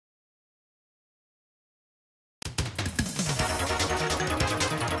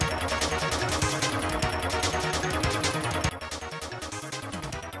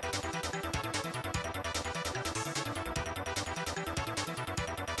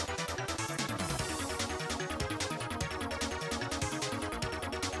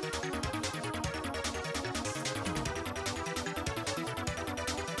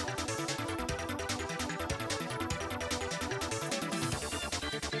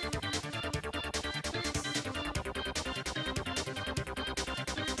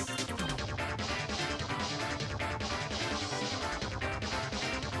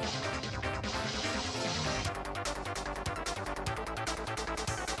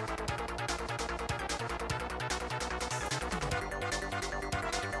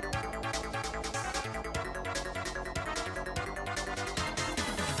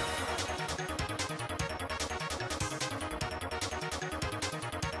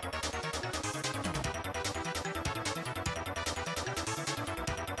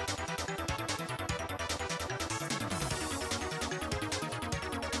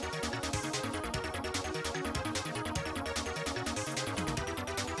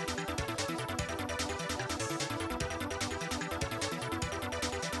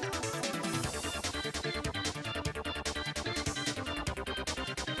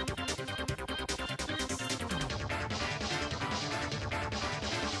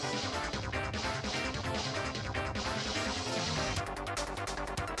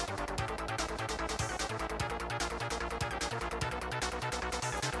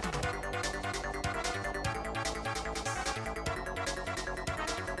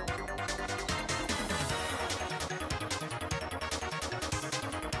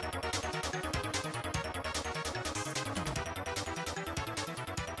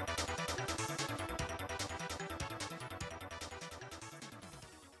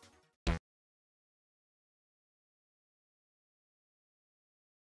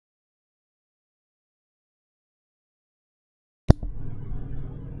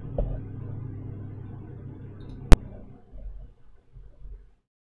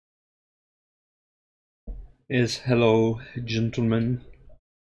Is hello, gentlemen.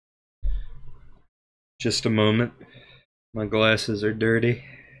 Just a moment. My glasses are dirty.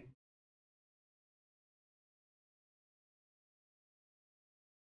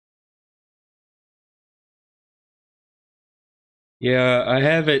 Yeah, I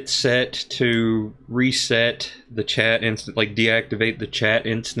have it set to reset the chat instant, like deactivate the chat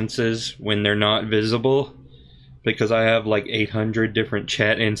instances when they're not visible, because I have like 800 different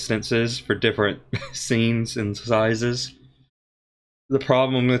chat instances for different scenes and sizes. The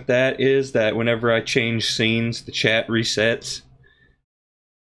problem with that is that whenever I change scenes, the chat resets.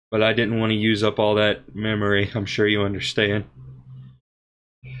 But I didn't want to use up all that memory, I'm sure you understand.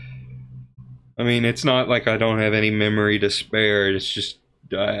 I mean, it's not like I don't have any memory to spare. It's just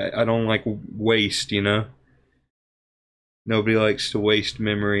I don't like waste, you know? Nobody likes to waste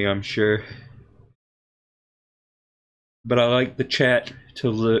memory, I'm sure. But I like the chat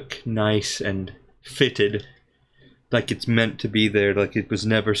to look nice and fitted. Like it's meant to be there, like it was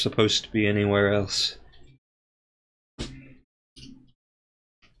never supposed to be anywhere else.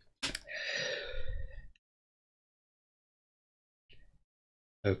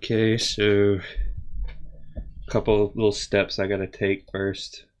 Okay, so a couple little steps I gotta take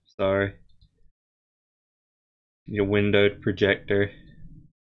first. Sorry. Your windowed projector.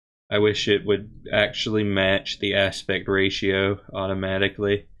 I wish it would actually match the aspect ratio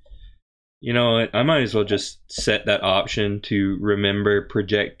automatically. You know what? I might as well just set that option to remember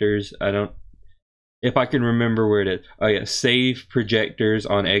projectors. I don't. If I can remember where it is. Oh yeah, save projectors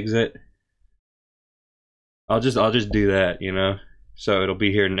on exit. I'll just do that, you know. So it'll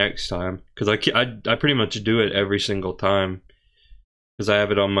be here next time because I pretty much do it every single time because I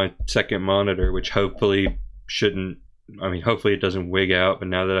have it on my second monitor, which hopefully shouldn't. I mean, hopefully it doesn't wig out. But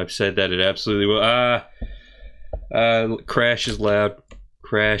now that I've said that, it absolutely will. Crash is loud.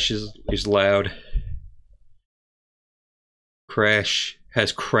 Crash is loud. Crash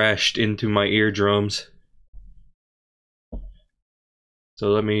has crashed into my eardrums. So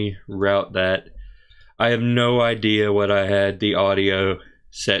let me route that. I have no idea what I had the audio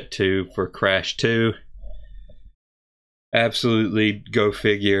set to for Crash 2. Absolutely go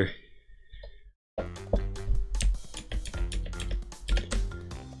figure.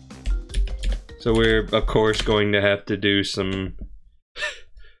 So we're, of course, going to have to do some,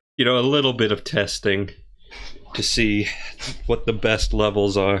 you know, a little bit of testing to see what the best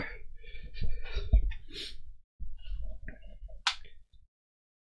levels are.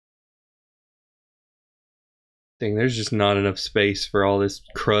 Dang, there's just not enough space for all this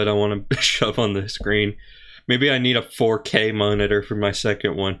crud I want to shove on the screen. Maybe I need a 4K monitor for my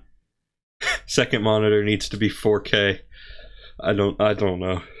second one. Second monitor needs to be 4K. I don't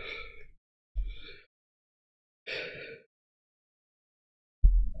know.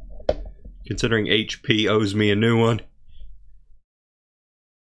 Considering HP owes me a new one.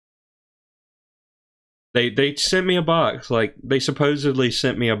 They sent me a box. Like, they supposedly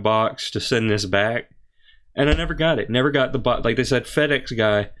sent me a box to send this back. And I never got it. Never got the box. Like they said, FedEx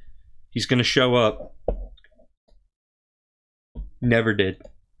guy, he's gonna show up. Never did.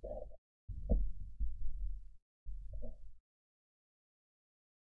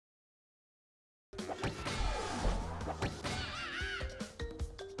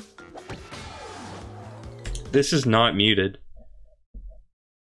 This is not muted.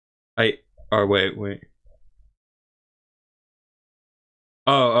 Oh wait.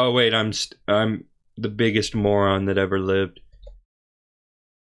 Oh wait, I'm the biggest moron that ever lived.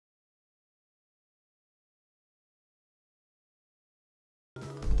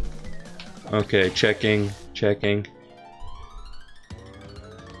 Okay, checking.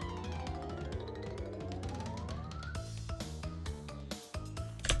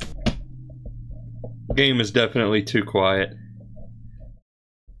 Game is definitely too quiet.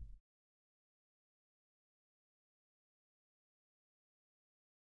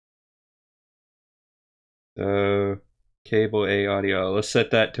 Cable A audio. Let's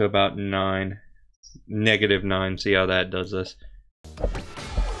set that to about 9. -9. See how that does this.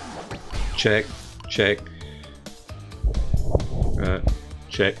 Check. Check.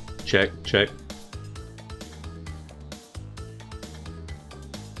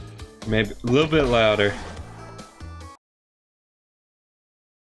 Maybe a little bit louder.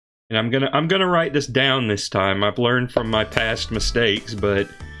 And I'm gonna write this down this time. I've learned from my past mistakes, but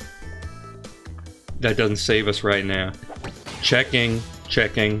that doesn't save us right now. Checking.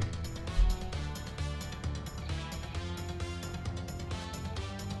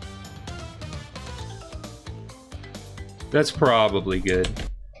 That's probably good.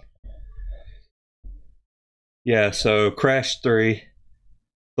 Yeah, so Crash 3.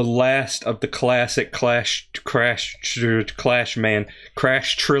 The last of the classic Crash Trilogy.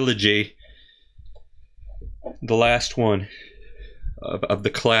 The last one of the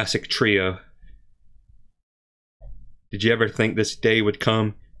classic trio. Did you ever think this day would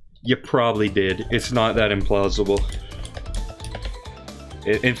come? You probably did. It's not that implausible.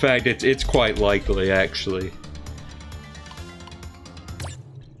 In fact, it's quite likely, actually.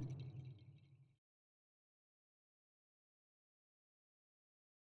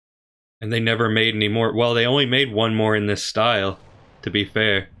 And they never made any more. Well, they only made one more in this style, to be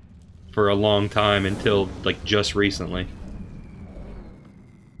fair, for a long time until, like, just recently.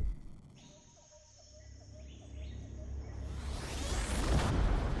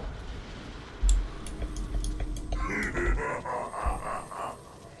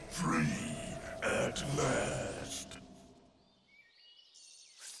 Free at last.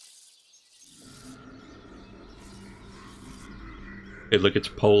 Hey, look, it's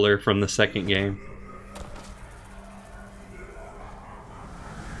Polar from the second game.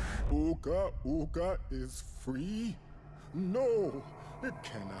 Uka Uka is free? No, it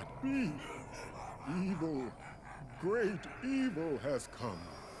cannot be. Evil, great evil has come.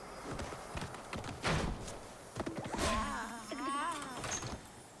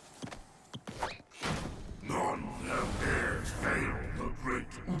 None have dared fail the great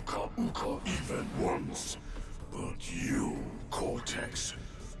Uka Uka even once. But you, Cortex,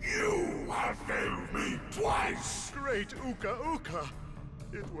 you have failed me twice! Great Uka Uka!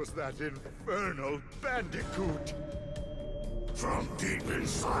 It was that infernal Bandicoot! From deep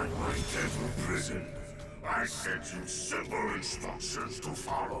inside my devil prison, I sent you simple instructions to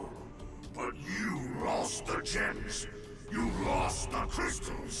follow. But you lost the gems, you lost the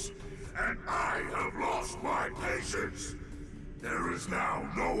crystals, and I have lost my patience. There is now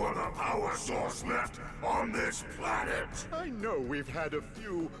no other power source left on this planet. I know we've had a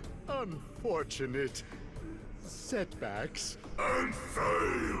few unfortunate setbacks. And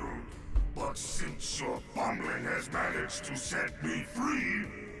failed. But since your bumbling has managed to set me free,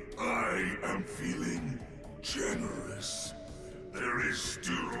 I am feeling generous. There is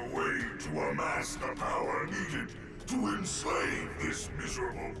still a way to amass the power needed to enslave this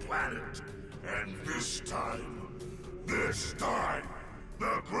miserable planet. And this time, the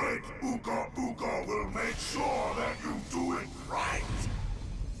great Uka Uka will make sure that you do it right.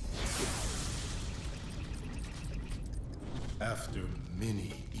 After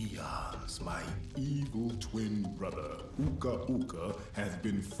many eons, my evil twin brother, Uka Uka, has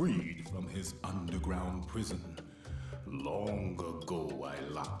been freed from his underground prison. Long ago, I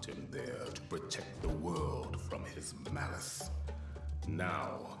locked him there to protect the world from his malice.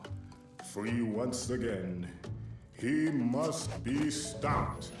 Now, free once again, he must be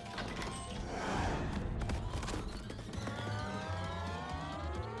stopped.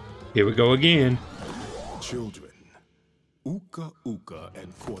 Here we go again. Children, Uka Uka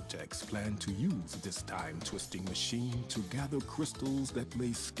and Cortex plan to use this time-twisting machine to gather crystals that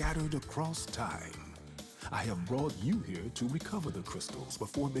lay scattered across time. I have brought you here to recover the crystals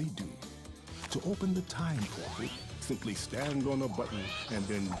before they do. To open the time portal, simply stand on a button and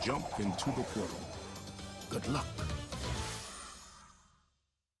then jump into the portal. Good luck.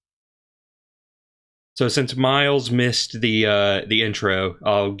 So since Miles missed the intro,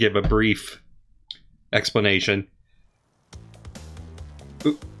 I'll give a brief explanation.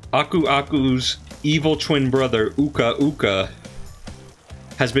 Aku Aku's evil twin brother, Uka Uka,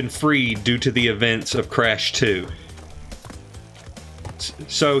 has been freed due to the events of Crash 2.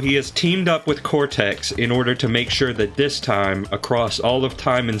 So he has teamed up with Cortex in order to make sure that this time, across all of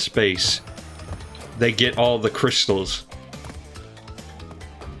time and space, they get all the crystals.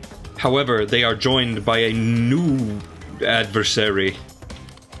 However, they are joined by a new adversary.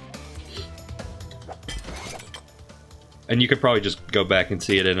 And you could probably just go back and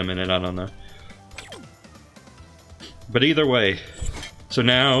see it in a minute, I don't know. But either way, so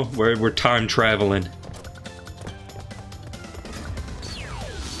now we're time traveling.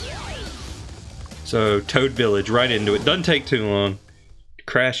 So, Toad Village, right into it. Doesn't take too long.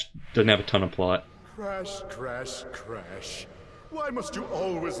 Crash doesn't have a ton of plot. Crash, crash, crash. Why must you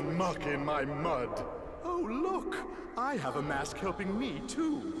always muck in my mud? Oh, look! I have a mask helping me,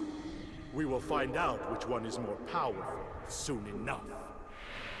 too. We will find out which one is more powerful soon enough.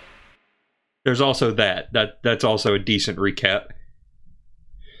 There's also that's also a decent recap.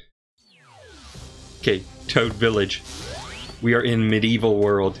 Okay, Toad Village. We are in medieval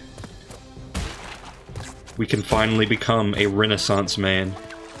world. We can finally become a Renaissance man.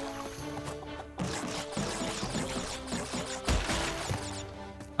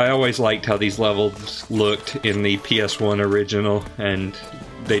 I always liked how these levels looked in the PS1 original, and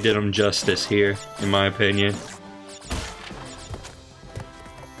they did them justice here, in my opinion.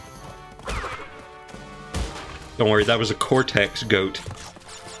 Don't worry, that was a Cortex goat.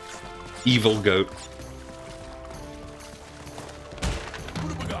 Evil goat.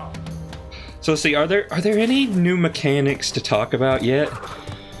 So let's see, are there any new mechanics to talk about yet?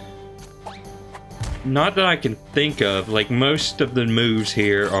 Not that I can think of. Like, most of the moves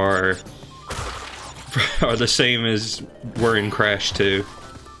here are the same as were in Crash 2.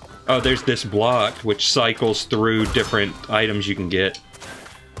 Oh, there's this block which cycles through different items you can get.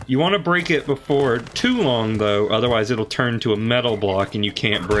 You want to break it before too long though, otherwise it'll turn to a metal block and you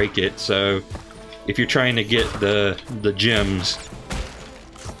can't break it. So if you're trying to get the gems,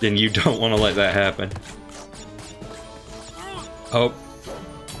 then you don't want to let that happen. Oh.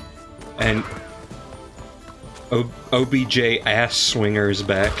 And OBJ ass swinger's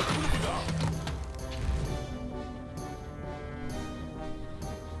back.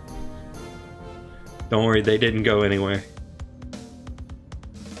 Don't worry, they didn't go anywhere.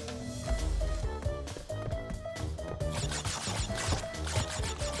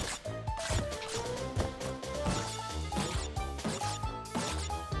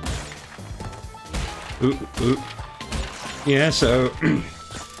 Ooh, ooh. Yeah, so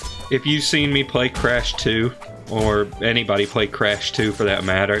if you've seen me play Crash 2, or anybody play Crash 2 for that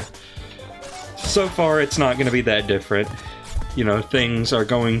matter, so far it's not going to be that different. You know, things are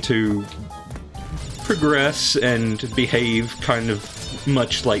going to progress and behave kind of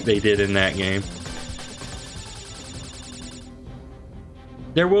much like they did in that game.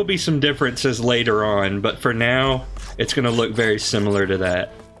 There will be some differences later on, but for now, it's going to look very similar to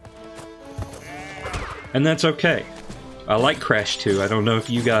that. And that's okay. I like Crash 2. I don't know if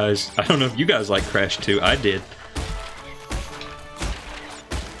you guys like Crash 2. I did.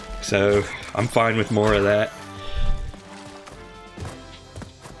 So, I'm fine with more of that.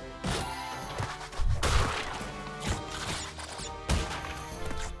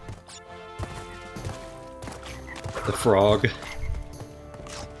 The frog.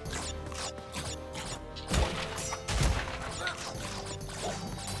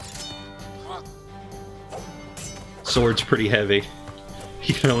 Sword's pretty heavy.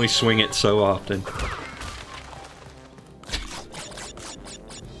 You can only swing it so often.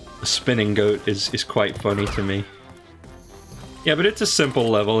 The spinning goat is quite funny to me. Yeah, but it's a simple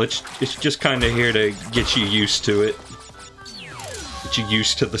level. It's just kind of here to get you used to it. Get you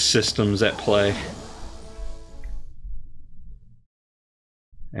used to the systems at play.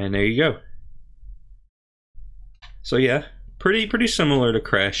 And there you go. So yeah, pretty similar to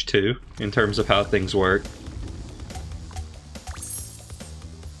Crash 2 in terms of how things work.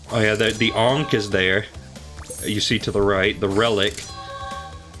 Oh yeah, the Ankh is there. You see to the right, the relic.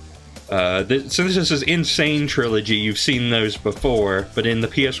 Since this is in Sane Trilogy, you've seen those before, but in the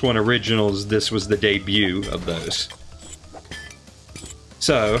PS1 originals, this was the debut of those.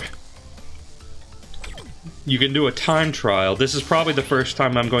 So, you can do a time trial. This is probably the first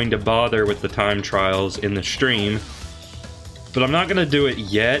time I'm going to bother with the time trials in the stream, but I'm not going to do it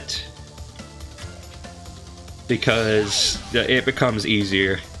yet, because it becomes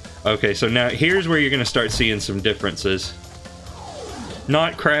easier. Okay, so now here's where you're going to start seeing some differences.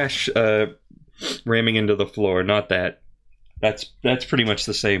 Not Crash ramming into the floor, not that. That's pretty much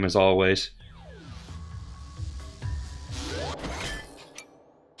the same as always.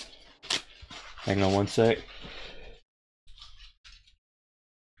 Hang on one sec.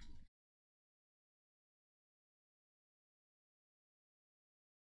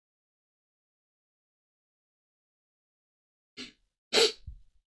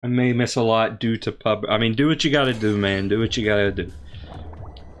 I may miss a lot due to I mean, do what you gotta do, man. Do what you gotta do.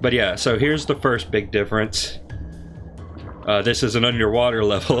 But yeah, so here's the first big difference. This is an underwater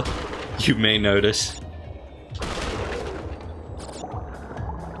level, you may notice.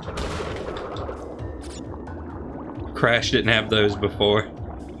 Crash didn't have those before.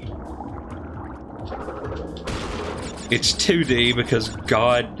 It's 2D because,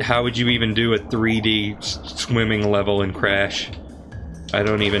 God, how would you even do a 3D swimming level in Crash? I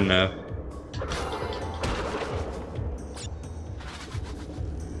don't even know.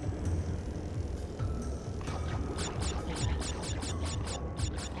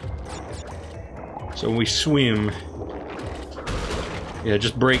 So we swim. Yeah,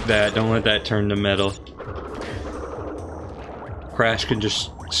 just break that. Don't let that turn to metal. Crash can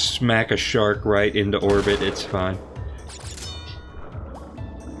just smack a shark right into orbit. It's fine.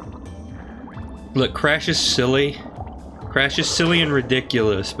 Look, Crash is silly. Crash is silly and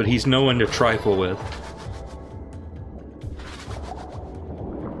ridiculous, but he's no one to trifle with.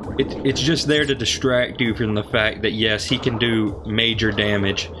 It's just there to distract you from the fact that yes, he can do major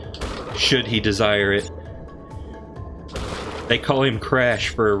damage should he desire it. They call him Crash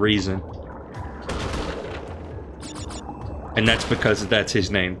for a reason. And that's because that's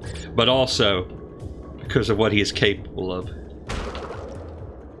his name. But also because of what he is capable of.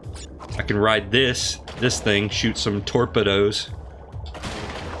 I can ride this thing, shoot some torpedoes.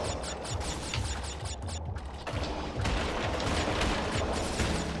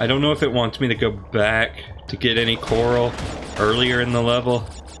 I don't know if it wants me to go back to get any coral earlier in the level.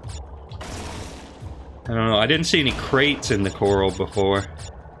 I don't know. I didn't see any crates in the coral before.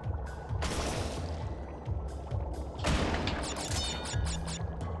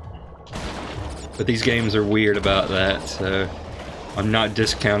 But these games are weird about that, so I'm not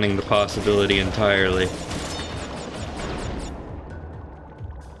discounting the possibility entirely.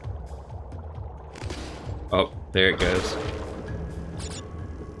 Oh, there it goes.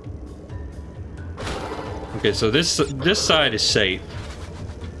 Okay, so this side is safe.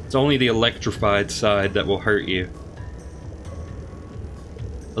 It's only the electrified side that will hurt you.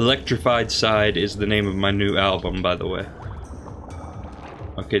 Electrified Side is the name of my new album, by the way.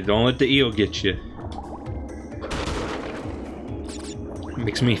 Okay, don't let the eel get you. It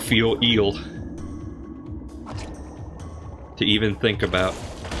makes me feel eel to even think about.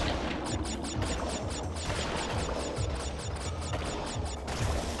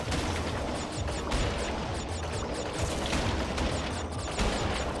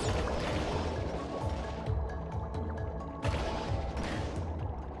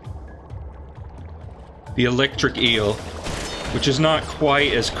 The electric eel, which is not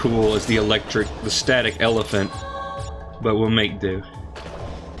quite as cool as the static elephant, but we'll make do.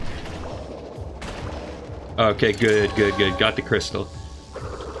 Okay, good, good, good. Got the crystal.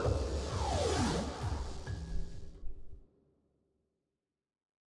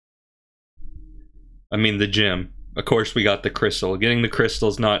 I mean the gem. Of course we got the crystal. Getting the crystal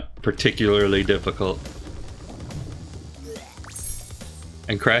is not particularly difficult.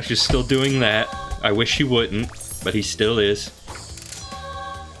 And Crash is still doing that. I wish he wouldn't, but he still is.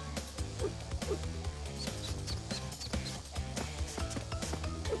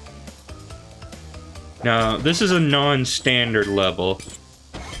 Now, this is a non-standard level.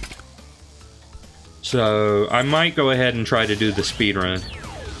 So, I might go ahead and try to do the speedrun.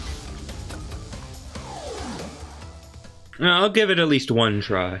 I'll give it at least one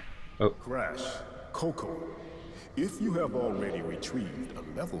try. Oh. Crash, Coco, if you have already retrieved a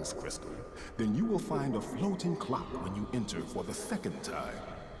levels crystal, then you will find a floating clock when you enter for the second time.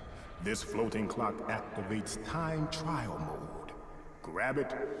 This floating clock activates time trial mode. Grab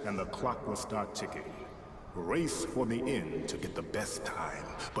it, and the clock will start ticking. Race for the end to get the best time,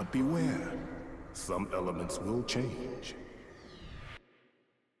 but beware, some elements will change.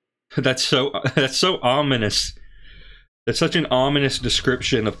 That's so ominous. That's such an ominous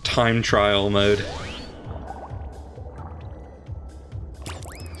description of time trial mode.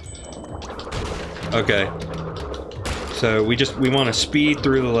 Okay. So we want to speed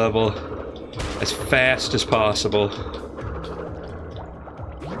through the level as fast as possible.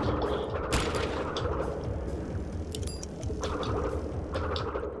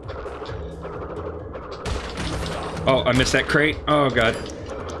 Oh, I missed that crate. Oh god.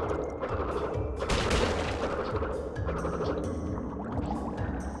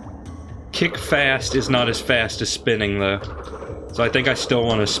 Kick fast is not as fast as spinning though. So I think I still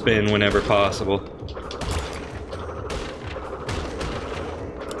want to spin whenever possible.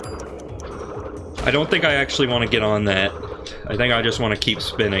 I don't think I actually want to get on that. I think I just want to keep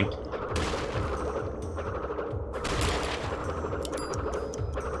spinning.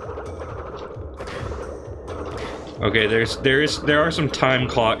 Okay, there are some time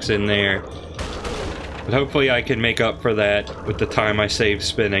clocks in there. But hopefully I can make up for that with the time I save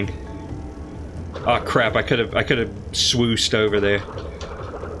spinning. Oh crap, I could have swooshed over there.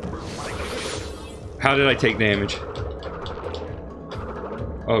 How did I take damage?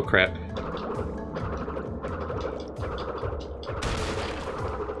 Oh crap.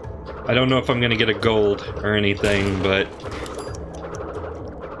 I don't know if I'm gonna get a gold or anything, but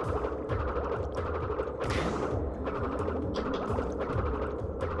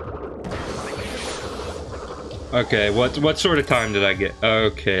okay, what sort of time did I get?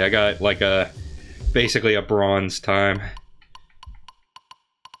 Okay, I got like basically a bronze time.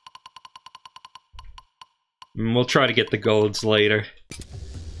 We'll try to get the golds later,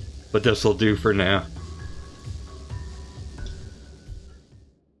 but this will do for now.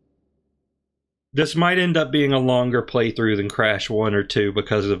 This might end up being a longer playthrough than Crash 1 or 2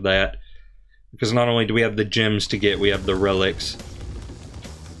 because of that. Because not only do we have the gems to get, we have the relics.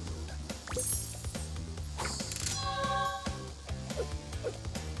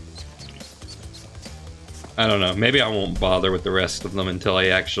 I don't know. Maybe I won't bother with the rest of them until I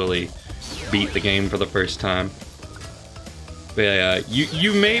actually beat the game for the first time. But yeah,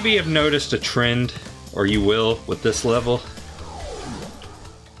 you maybe have noticed a trend, or you will, with this level.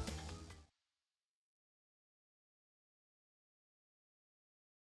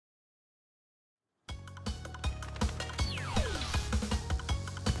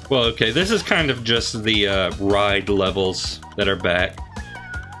 Well, okay, this is kind of just the ride levels that are back.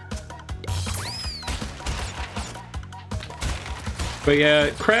 But yeah,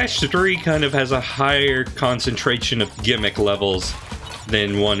 Crash 3 kind of has a higher concentration of gimmick levels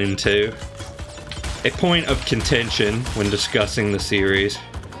than 1 and 2. A point of contention when discussing the series.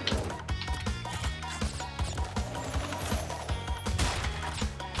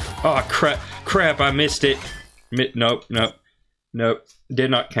 Oh crap, I missed it. Nope. Did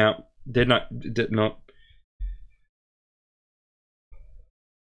not count. Did not.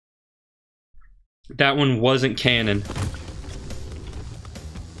 That one wasn't canon.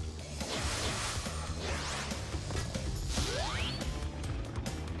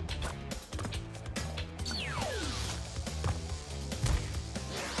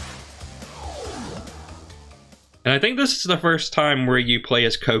 And I think this is the first time where you play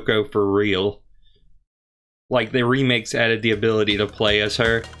as Coco for real. Like, the remakes added the ability to play as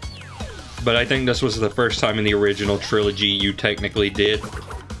her. But I think this was the first time in the original trilogy you technically did.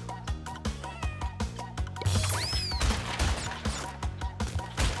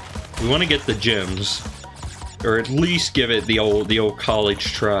 We want to get the gems. Or at least give it the old college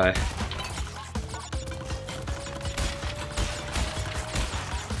try.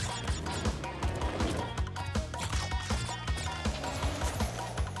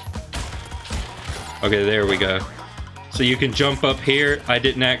 Okay, there we go. So you can jump up here. I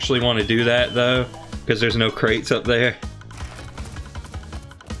didn't actually want to do that though, because there's no crates up there.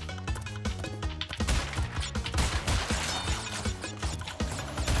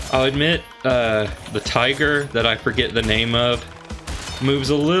 I'll admit, the tiger that I forget the name of moves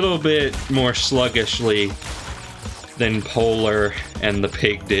a little bit more sluggishly than Polar and the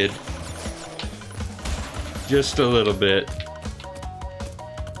pig did. Just a little bit.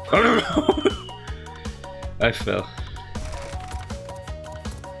 I don't know. I fell.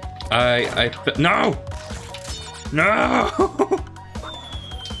 No! No!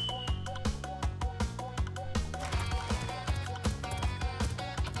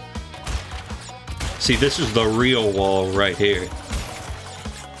 See, this is the real wall right here.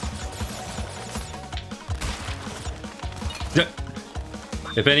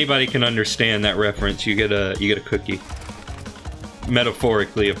 If anybody can understand that reference, you get a cookie.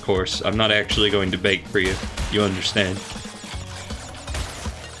 Metaphorically, of course. I'm not actually going to bake for you. You understand.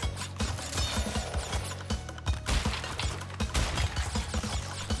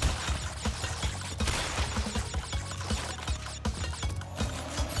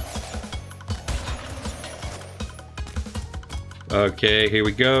 Okay, here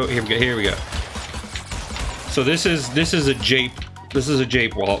we go. Here we go. So this is a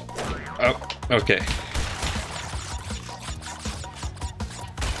jape wall. Oh, okay.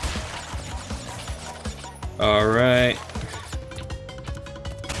 All right.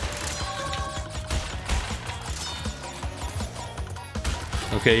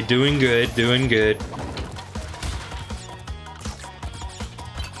 Okay, doing good, doing good.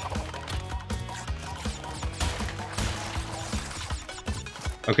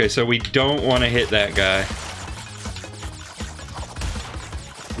 Okay, so we don't want to hit that guy.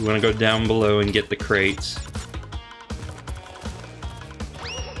 We want to go down below and get the crates.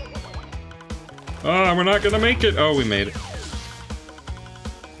 Oh, we're not gonna make it. Oh, we made it.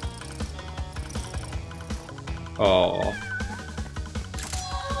 Oh.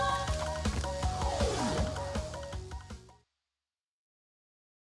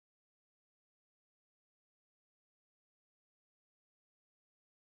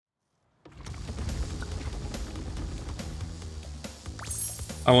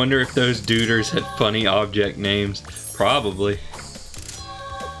 I wonder if those duders had funny object names. Probably.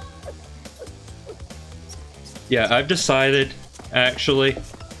 Yeah, I've decided, actually,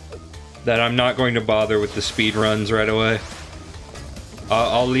 that I'm not going to bother with the speed runs right away.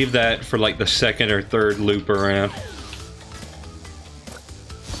 I'll leave that for like the second or third loop around.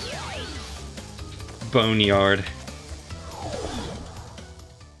 Boneyard.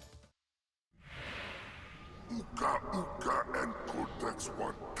 Uka Uka and Cortex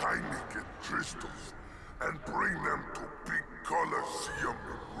want tiny get crystals and bring them to big Colosseum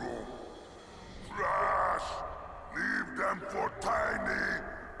in Rome. Crash! Leave them for Tiny,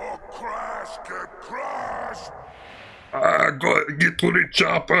 or Crash get crushed! Go get to the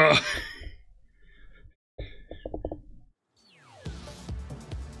chopper!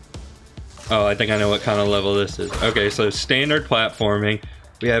 Oh, I think I know what kind of level this is. Okay, so standard platforming.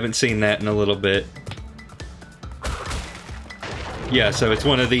 We haven't seen that in a little bit. Yeah, so it's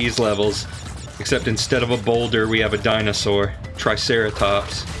one of these levels. Except instead of a boulder, we have a dinosaur.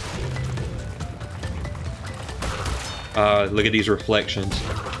 Triceratops. Look at these reflections.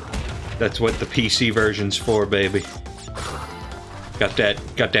 That's what the PC version's for, baby. Got that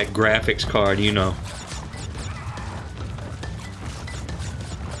graphics card, you know.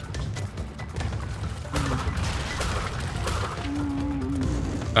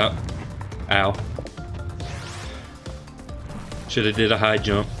 Oh. Ow. Should've did a high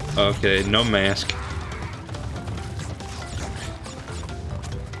jump. Okay, no mask.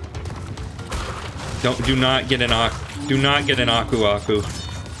 Do not get an Aku Aku.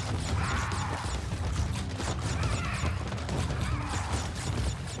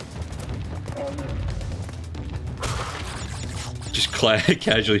 Just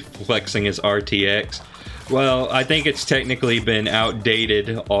casually flexing his RTX. Well, I think it's technically been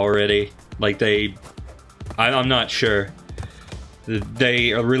outdated already. Like I'm not sure.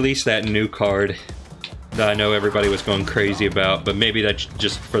 They released that new card that I know everybody was going crazy about, but maybe that's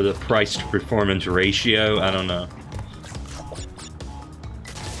just for the price to performance ratio. I don't know.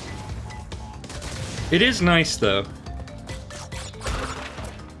 It is nice though.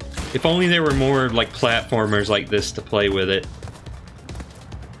 If only there were more like platformers like this to play with it.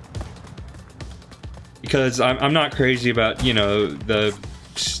 Because I'm not crazy about, you know, the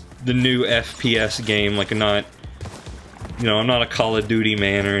new FPS game. Like I'm not a Call of Duty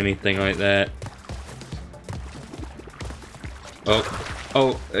man or anything like that.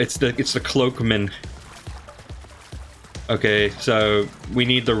 Oh, it's the Cloakman. Okay, so we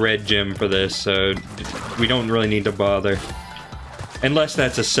need the red gem for this, so we don't really need to bother. Unless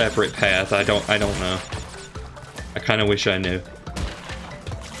that's a separate path, I don't know. I kind of wish I knew.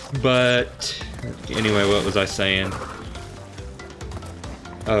 But anyway, what was I saying?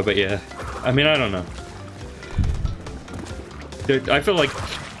 Oh, but yeah. I mean, I don't know. I feel like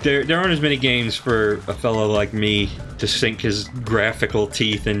there aren't as many games for a fellow like me to sink his graphical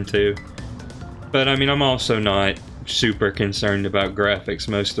teeth into. But I mean, I'm also not super concerned about graphics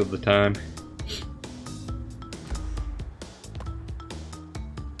most of the time.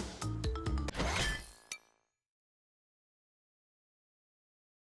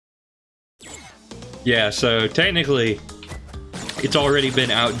 Yeah, so technically it's already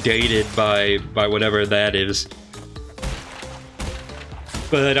been outdated by whatever that is.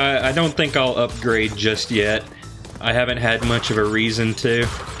 But I don't think I'll upgrade just yet. I haven't had much of a reason to.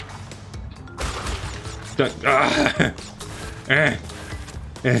 Let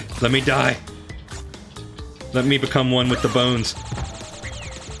me die. Let me become one with the bones.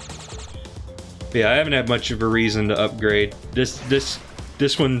 Yeah, I haven't had much of a reason to upgrade. This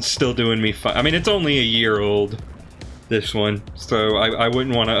one's still doing me fine. I mean, it's only a year old, this one, so I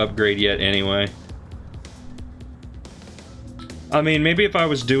wouldn't want to upgrade yet anyway. I mean, maybe if I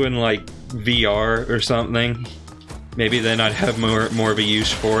was doing like VR or something, maybe then I'd have more of a use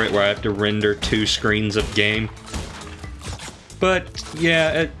for it, where I have to render 2 screens of game. But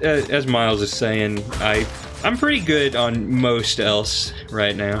yeah, as Miles is saying, I'm pretty good on most else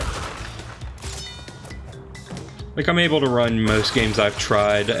right now. Like, I'm able to run most games I've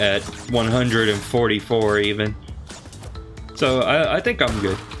tried at 144 even. So I think I'm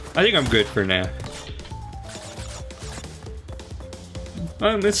good. I think I'm good for now.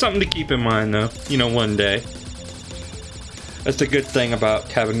 It's something to keep in mind though, you know, one day. That's the good thing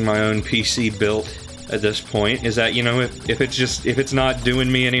about having my own PC built at this point, is that, you know, if it's not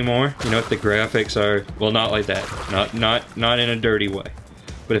doing me anymore, you know, if the graphics are, well, not like that, not in a dirty way,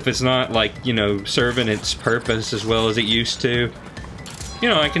 but if it's not, like, you know, serving its purpose as well as it used to, you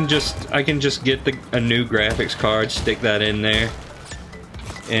know, I can just get a new graphics card, stick that in there,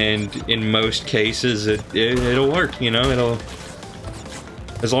 and in most cases it'll work, you know,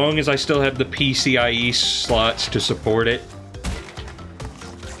 as long as I still have the PCIe slots to support it.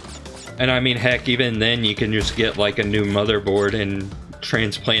 And I mean, heck, even then you can just get like a new motherboard and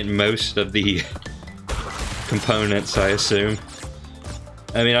transplant most of the components, I assume.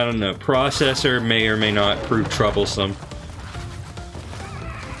 I mean, I don't know. Processor may or may not prove troublesome.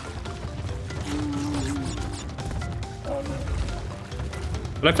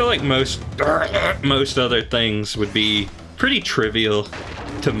 But I feel like most other things would be pretty trivial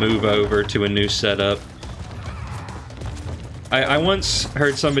to move over to a new setup. I once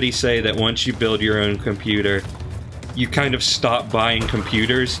heard somebody say that once you build your own computer, you kind of stop buying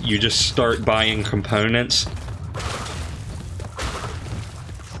computers, you just start buying components.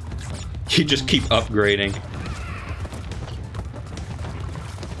 You just keep upgrading.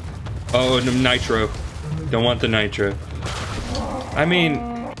 Oh, no, nitro. Don't want the nitro. I mean...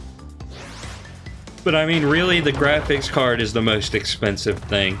 But I mean, really, the graphics card is the most expensive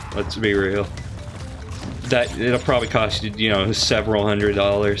thing. Let's be real. That it'll probably cost you, you know, several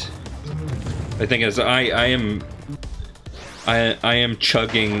 $100s. I think as I am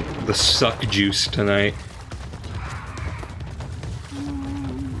chugging the suck juice tonight.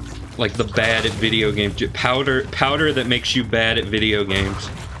 Like the bad at video games powder that makes you bad at video games.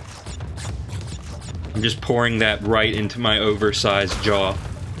 I'm just pouring that right into my oversized jaw.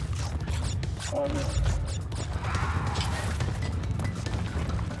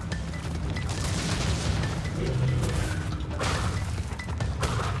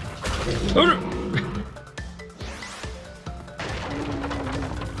 Oh, no.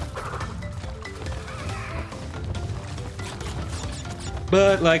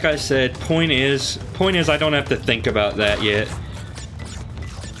 But like I said, point is I don't have to think about that yet.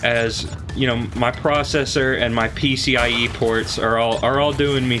 As you know, my processor and my PCIe ports are all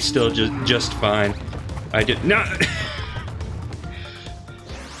doing me still just fine. I did not.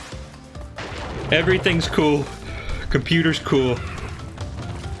 Everything's cool. Computer's cool.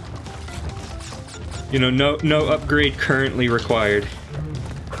 You know, no upgrade currently required.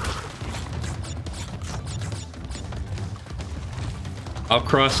 I'll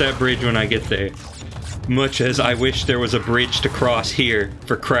cross that bridge when I get there. Much as I wish there was a bridge to cross here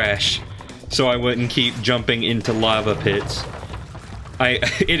for Crash, so I wouldn't keep jumping into lava pits.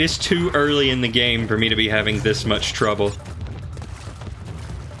 It is too early in the game for me to be having this much trouble.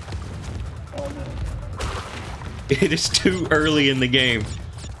 It is too early in the game.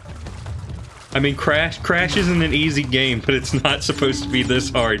 I mean, Crash isn't an easy game, but it's not supposed to be this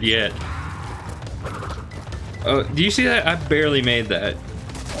hard yet. Oh, do you see that? I barely made that.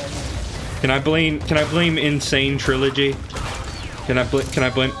 Can I blame Sane Trilogy? Can I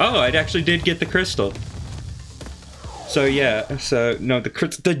blame? Oh, I actually did get the crystal. So yeah, so no,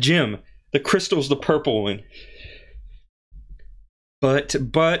 the gem, the crystal's the purple one.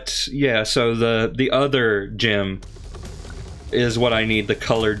 But yeah, so the other gem is what I need the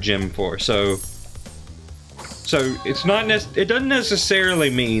colored gem for. So it's not it doesn't necessarily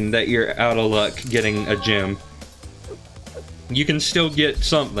mean that you're out of luck getting a gem. You can still get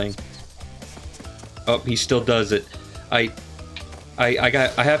something. Oh, he still does it. I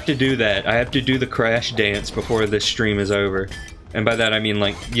have to do that. I have to do the Crash dance before this stream is over. And by that I mean,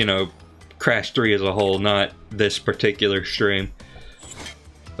 like, you know, Crash 3 as a whole, not this particular stream.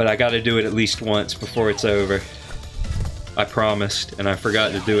 But I gotta do it at least once before it's over. I promised, and I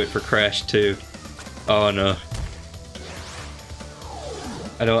forgot to do it for Crash 2. Oh no.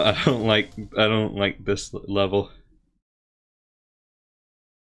 I don't like this level.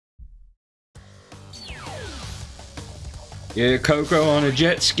 Yeah, Coco on a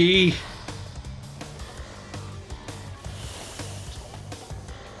jet ski.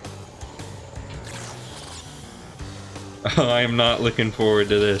 Oh, I am not looking forward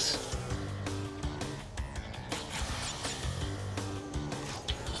to this.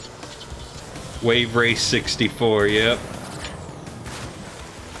 Wave Race 64, yep.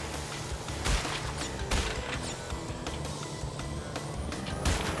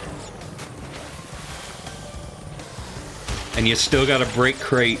 And you still gotta break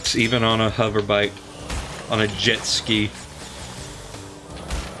crates even on a hover bike, on a jet ski.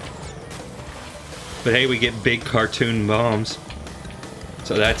 But hey, we get big cartoon bombs.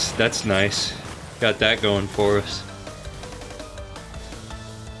 So that's nice. Got that going for us.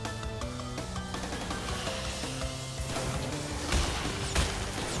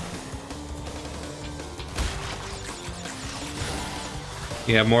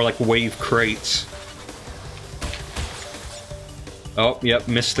 Yeah, more like wave crates. Oh, yep,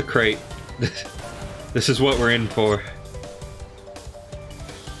 missed the crate. This is what we're in for.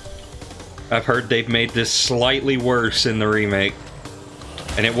 I've heard they've made this slightly worse in the remake.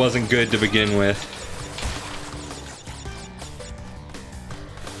 And it wasn't good to begin with.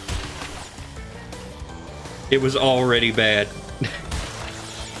 It was already bad.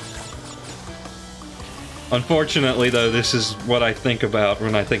 Unfortunately, though, this is what I think about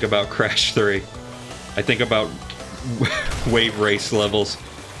when I think about Crash 3. I think about wave race levels.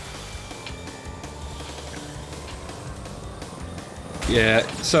 Yeah,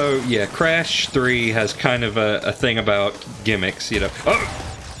 so yeah, Crash 3 has kind of a thing about gimmicks, you know. Oh!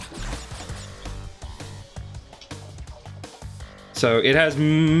 So it has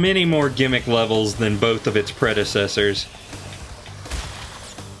many more gimmick levels than both of its predecessors.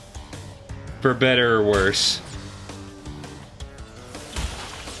 For better or worse.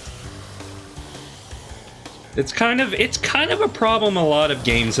 It's kind of a problem a lot of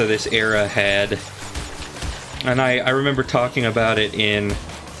games of this era had. And I remember talking about it in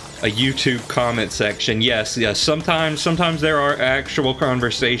a YouTube comment section. Yes, sometimes there are actual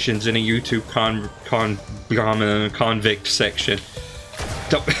conversations in a YouTube convict section.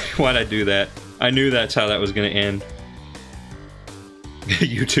 Why'd I do that? I knew that's how that was gonna end.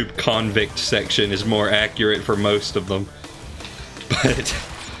 YouTube convict section is more accurate for most of them.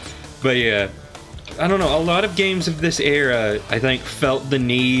 But yeah, I don't know, a lot of games of this era, I think, felt the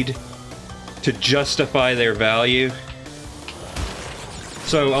need to justify their value.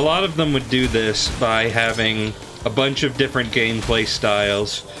 So a lot of them would do this by having a bunch of different gameplay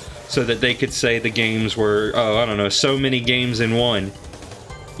styles so that they could say the games were, oh, I don't know, so many games in one.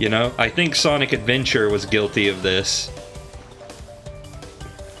 You know? I think Sonic Adventure was guilty of this.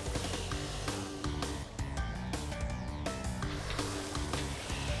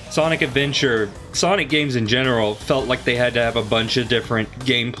 Sonic games in general felt like they had to have a bunch of different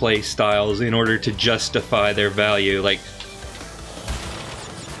gameplay styles in order to justify their value. Like,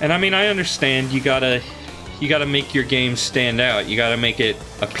 and I mean, I understand you gotta make your game stand out. You gotta make it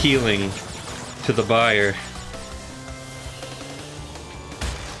appealing to the buyer.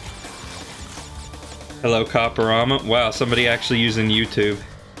 Hello, Copperama. Wow, somebody actually using YouTube.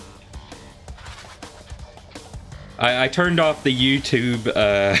 I turned off the YouTube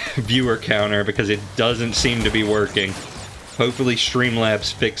viewer counter because it doesn't seem to be working. Hopefully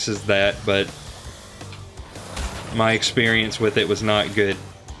Streamlabs fixes that, but my experience with it was not good.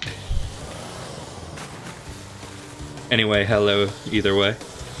 Anyway, hello, either way.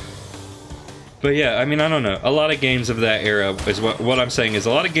 But yeah, I mean, I don't know. A lot of games of that era is what I'm saying is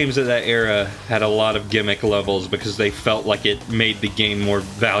a lot of games of that era had a lot of gimmick levels because they felt like it made the game more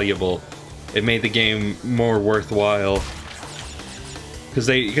valuable. It made the game more worthwhile. Because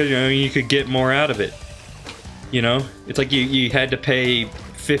you know, you could get more out of it. You know? It's like you had to pay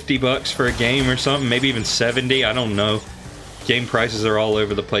 $50 for a game or something, maybe even 70, I don't know. Game prices are all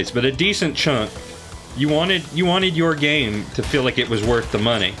over the place, but a decent chunk. You wanted your game to feel like it was worth the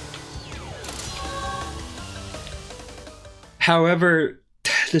money. However,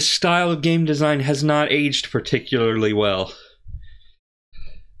 the style of game design has not aged particularly well.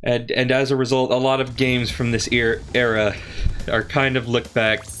 And as a result, a lot of games from this era are kind of looked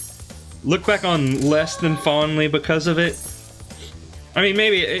back on less than fondly because of it. I mean,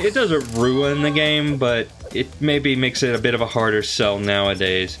 maybe it doesn't ruin the game, but it maybe makes it a bit of a harder sell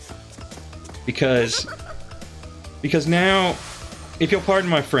nowadays. Because now, if you'll pardon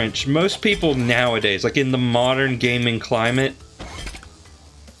my French, most people nowadays, like in the modern gaming climate,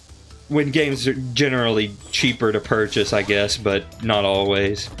 when games are generally cheaper to purchase, I guess, but not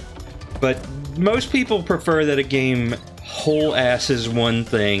always. But most people prefer that a game whole-asses one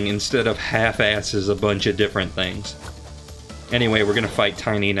thing instead of half-asses a bunch of different things. Anyway, we're gonna fight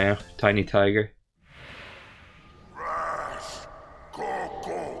Tiny now. Tiny Tiger. Rash,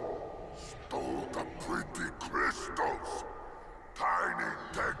 Coco, stole the pretty crystals. Tiny,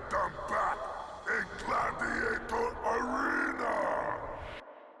 take them back in Gladiator Arena.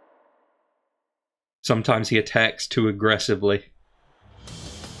 Sometimes he attacks too aggressively.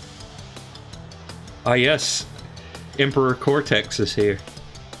 Ah yes, Emperor Cortex is here.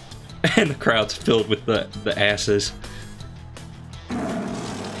 And the crowd's filled with the asses.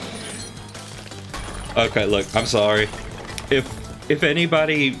 Okay, look, I'm sorry. If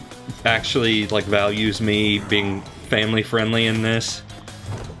anybody actually like values me being family friendly in this,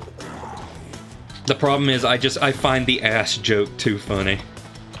 the problem is I find the ass joke too funny.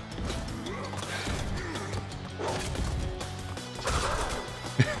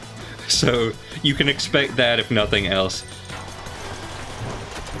 So you can expect that if nothing else.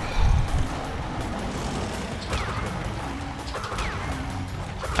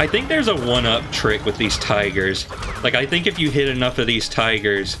 I think there's a one-up trick with these tigers. Like, I think if you hit enough of these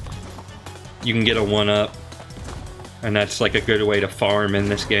tigers, you can get a one-up. And that's like a good way to farm in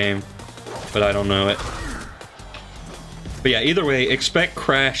this game. But I don't know it. But yeah, either way, expect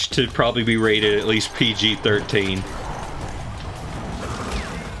Crash to probably be rated at least PG-13.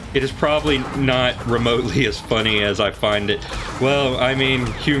 It is probably not remotely as funny as I find it. Well, I mean,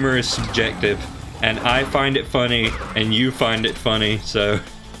 humor is subjective. And I find it funny, and you find it funny, so...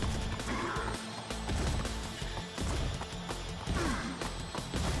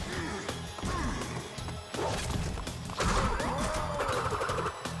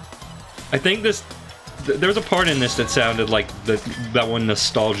 I think this... There was a part in this that sounded like that one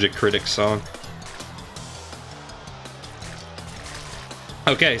Nostalgia Critic song.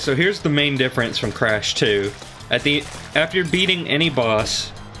 Okay, so here's the main difference from Crash 2. After beating any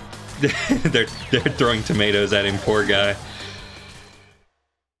boss, they're throwing tomatoes at him, poor guy.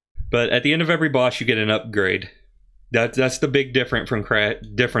 But at the end of every boss, you get an upgrade. That's the big difference from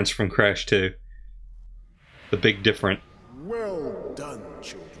Crash 2. The big difference. Well done,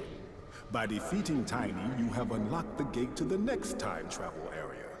 children. By defeating Tiny, you have unlocked the gate to the next time travel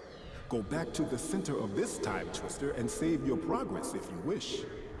area. Go back to the center of this time twister and save your progress if you wish.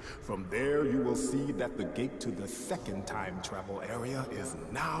 From there, you will see that the gate to the second time travel area is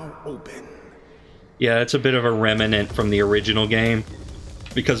now open. Yeah, it's a bit of a remnant from the original game.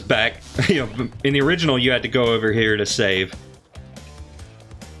 Because back, in the original, you had to go over here to save.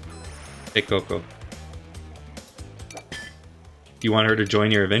 Hey, Coco. You want her to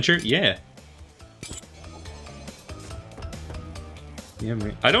join your adventure? Yeah. Yeah,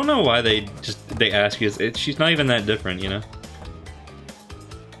 I don't know why they ask you. She's not even that different, you know?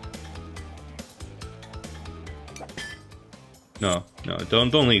 No,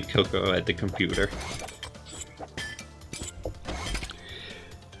 don't leave Coco at the computer.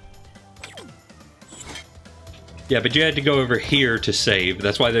 Yeah, but you had to go over here to save.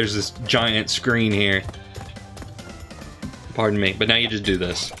 That's why there's this giant screen here. Pardon me, but now you just do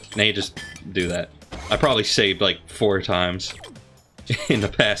this. Now you just do that. I probably saved like 4 times in the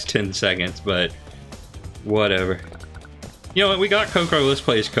past 10 seconds, but whatever. You know what, we got Coco, let's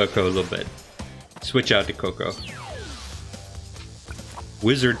play as Coco a little bit. Switch out to Coco.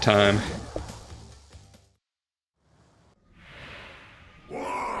 Wizard time.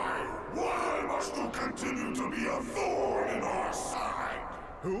 Why must you continue to be a thorn in our side?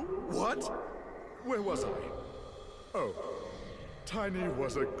 Who? What? Where was I? Oh, Tiny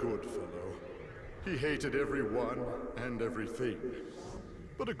was a good fellow. He hated everyone and everything,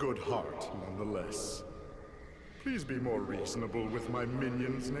 but a good heart nonetheless. Please be more reasonable with my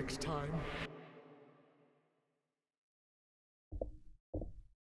minions next time.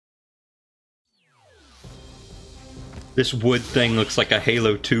 This wood thing looks like a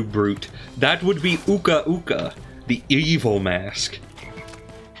Halo 2 brute. That would be Uka Uka, the evil mask.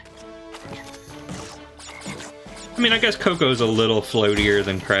 I mean, I guess Coco's a little floatier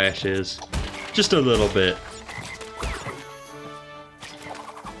than Crash is. Just a little bit.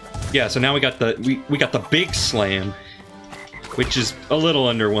 Yeah, so now we got the big slam, which is a little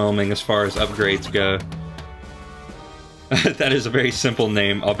underwhelming as far as upgrades go. That is a very simple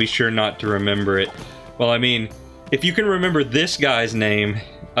name. I'll be sure not to remember it. Well, I mean, if you can remember this guy's name,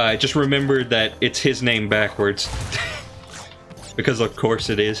 just remember that it's his name backwards. Because of course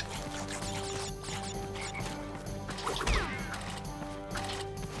it is.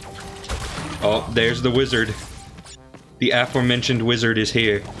 Oh, there's the wizard. The aforementioned wizard is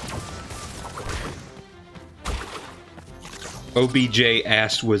here. OBJ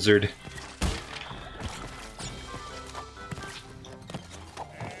ass wizard.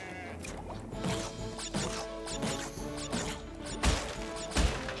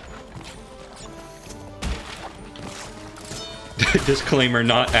 Disclaimer,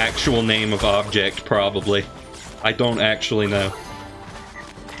 not actual name of object, probably. I don't actually know.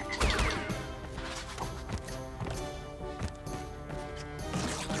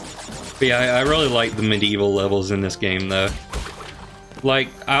 But yeah, I really like the medieval levels in this game, though. Like,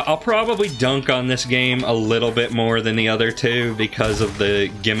 I'll probably dunk on this game a little bit more than the other two because of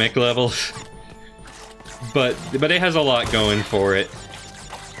the gimmick levels. But it has a lot going for it.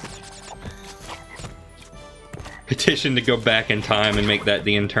 Petition to go back in time and make that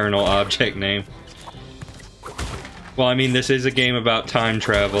the internal object name. Well, I mean, this is a game about time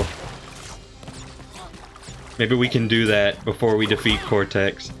travel. Maybe we can do that before we defeat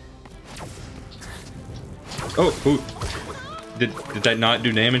Cortex. Oh, ooh. Did that not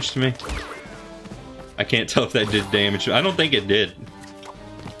do damage to me? I can't tell if that did damage. I don't think it did.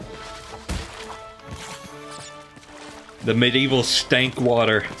 The medieval stank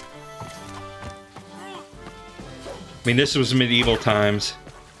water. I mean, this was medieval times.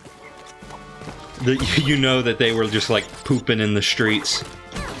 You know that they were just like pooping in the streets.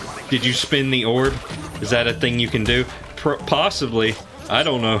 Did you spin the orb? Is that a thing you can do? Possibly. I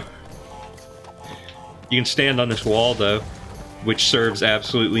don't know. You can stand on this wall, though, which serves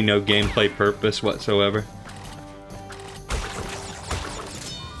absolutely no gameplay purpose whatsoever.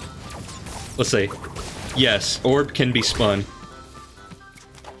 Let's see. Yes, orb can be spun.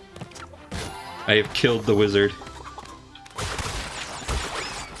 I have killed the wizard.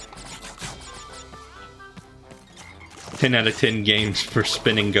 "10 out of 10 games for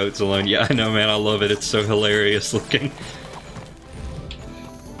spinning goats alone." Yeah, I know, man. I love it. It's so hilarious looking.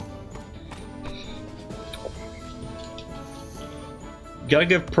 Gotta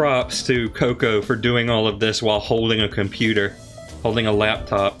give props to Coco for doing all of this while holding a computer, holding a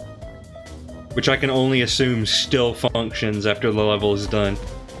laptop. which I can only assume still functions after the level is done.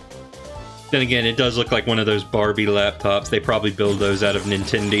 Then again, it does look like one of those Barbie laptops. They probably build those out of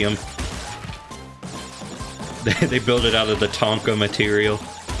Nintendium. They build it out of the Tonka material.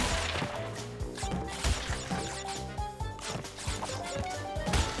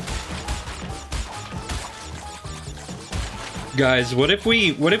 Guys, what if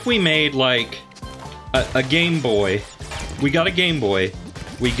we made like a Game Boy? We got a Game Boy,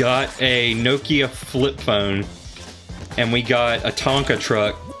 we got a Nokia flip phone, and we got a Tonka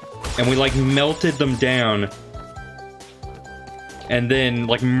truck, and we like melted them down and then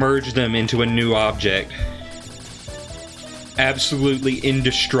like merged them into a new object. Absolutely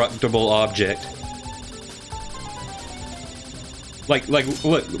indestructible object. Like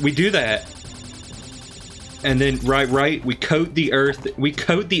look, we do that. And then right, we coat the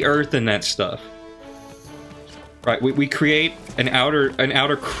earth in that stuff. Right, we create an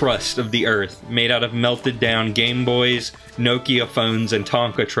outer crust of the earth made out of melted down Game Boys, Nokia phones, and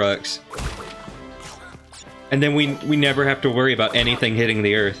Tonka trucks. And then we never have to worry about anything hitting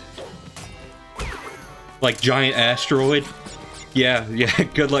the earth. Like giant asteroid. Yeah,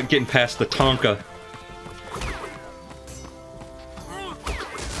 good luck getting past the Tonka.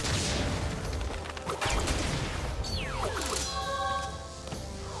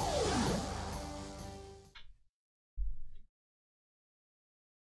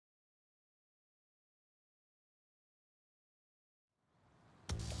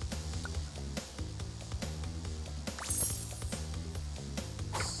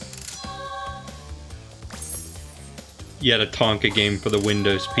 You had a Tonka game for the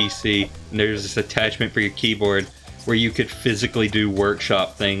Windows PC, and there's this attachment for your keyboard where you could physically do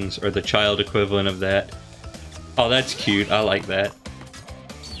workshop things, or the child equivalent of that. Oh, that's cute. I like that.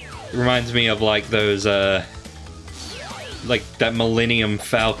 It reminds me of like those, like that Millennium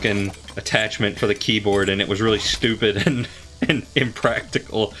Falcon attachment for the keyboard, and it was really stupid and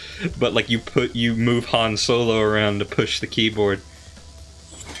impractical, but like you move Han Solo around to push the keyboard.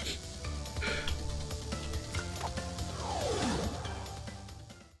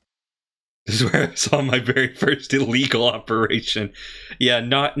 This is where I saw my very first illegal operation. Yeah,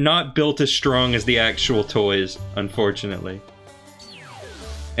 not built as strong as the actual toys, unfortunately.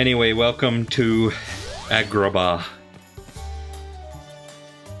 Anyway, welcome to Agrabah.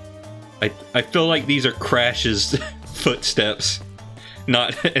 I feel like these are Crash's footsteps,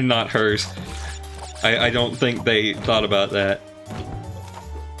 not hers. I don't think they thought about that.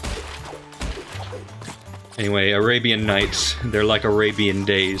 Anyway, Arabian Nights, they're like Arabian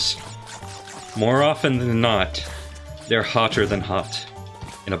Days. More often than not, they're hotter than hot,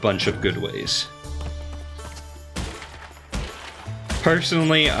 in a bunch of good ways.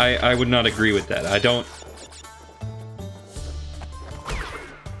 Personally, I would not agree with that. I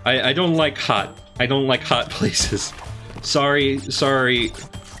don't like hot. I don't like hot places. Sorry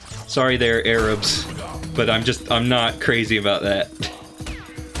there, Arabs, but I'm not crazy about that.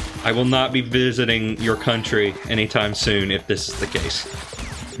 I will not be visiting your country anytime soon if this is the case.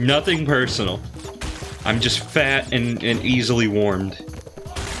 Nothing personal. I'm just fat and easily warmed.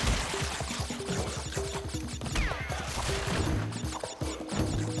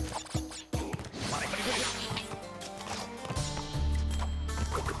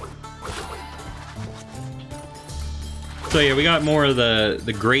 So yeah, we got more of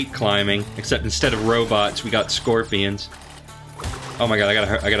the great climbing, except instead of robots, we got scorpions. Oh my god,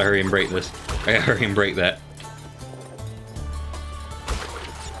 I gotta hurry and break this. I gotta hurry and break that.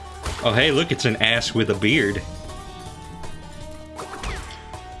 Oh hey, look, it's an ass with a beard.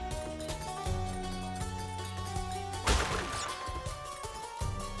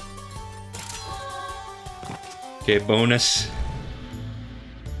 Okay, bonus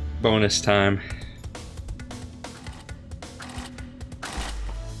time.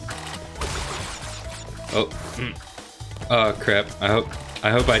 Oh, oh crap! I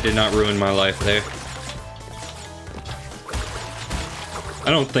hope I did not ruin my life there. I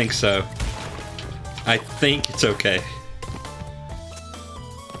don't think so. I think it's okay.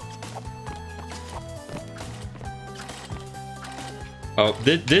 Oh,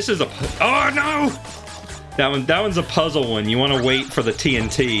 this is a... Oh, no! That one's a puzzle one. You want to wait for the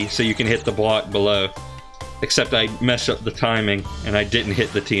TNT so you can hit the block below. Except I messed up the timing, and I didn't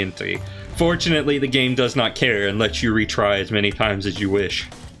hit the TNT. Fortunately, the game does not care and lets you retry as many times as you wish.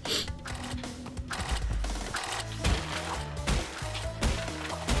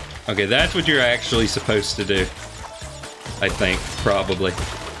 Okay, that's what you're actually supposed to do. I think, probably.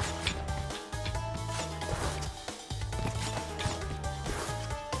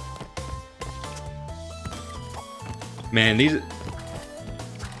 Man,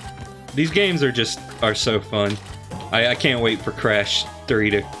 These games are so fun. I can't wait for Crash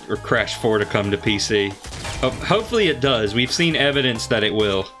 3 or Crash 4 to come to PC. Hopefully it does. We've seen evidence that it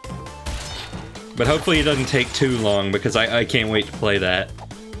will. But hopefully it doesn't take too long, because I can't wait to play that.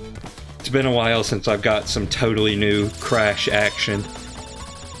 It's been a while since I've got some totally new Crash action.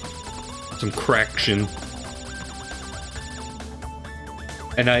 Some craction.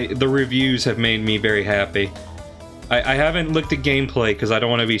 And the reviews have made me very happy. I haven't looked at gameplay because I don't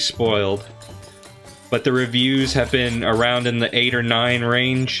want to be spoiled. But the reviews have been around in the 8 or 9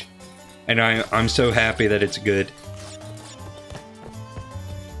 range. And I'm so happy that it's good.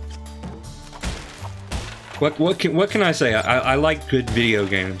 What can I say? I like good video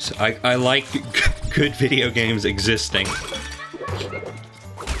games. I like good video games existing.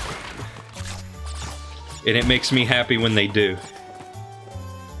 And it makes me happy when they do.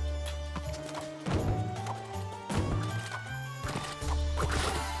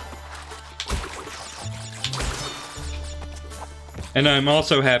 And I'm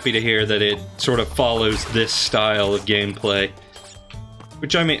also happy to hear that it sort of follows this style of gameplay.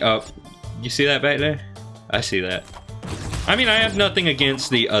 Which, I mean, oh, you see that back there? I see that. I mean, I have nothing against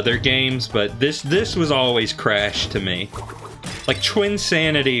the other games, but this was always Crash to me. Like,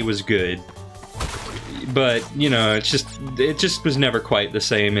 Twinsanity was good. But, you know, it just was never quite the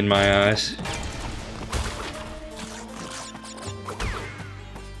same in my eyes.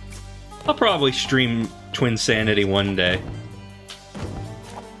 I'll probably stream Twinsanity one day.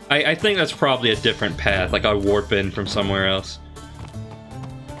 I think that's probably a different path, like I warp in from somewhere else.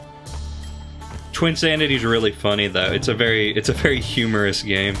 Twinsanity's really funny though. It's a very humorous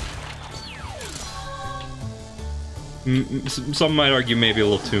game. Some might argue maybe a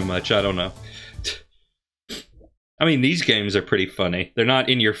little too much, I don't know. I mean, these games are pretty funny. They're not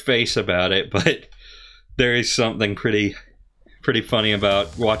in your face about it, but there is something pretty funny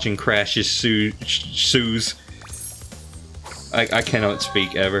about watching Crash's shoes. I cannot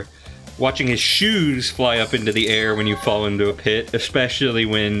speak ever. Watching his shoes fly up into the air when you fall into a pit, especially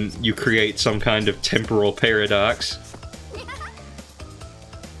when you create some kind of temporal paradox.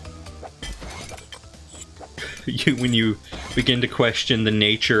 When you begin to question the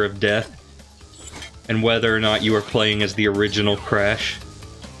nature of death and whether or not you are playing as the original Crash.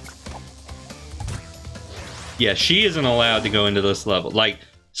 Yeah, she isn't allowed to go into this level. Like,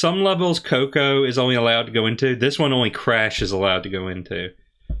 some levels Coco is only allowed to go into. This one only Crash is allowed to go into.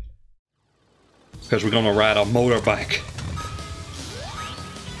 Because we're gonna ride a motorbike.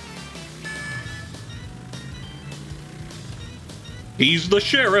 He's the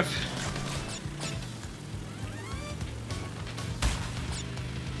sheriff.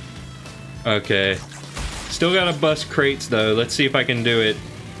 Okay. Still gotta bust crates though. Let's see if I can do it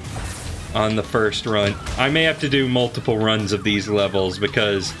on the first run. I may have to do multiple runs of these levels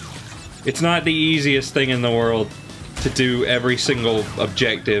because it's not the easiest thing in the world to do every single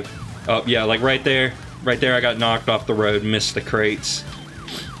objective. Oh yeah, like right there I got knocked off the road, missed the crates.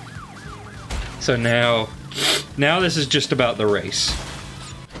 So now this is just about the race.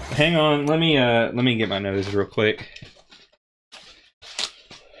 Hang on, let me get my nose real quick.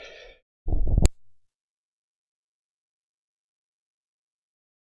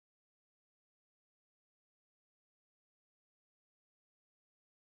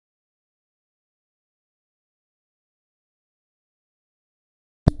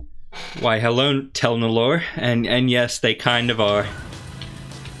 Why, hello, Telnalore, and yes, they kind of are.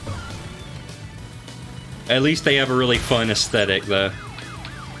 At least they have a really fun aesthetic, though.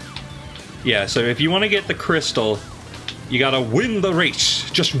 Yeah, so if you want to get the crystal, you gotta win the race.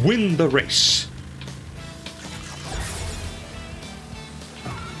 Just win the race.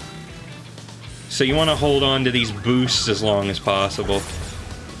 So you want to hold on to these boosts as long as possible.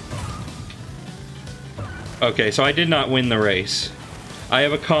 Okay, so I did not win the race. I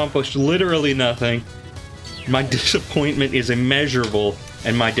have accomplished literally nothing. My disappointment is immeasurable,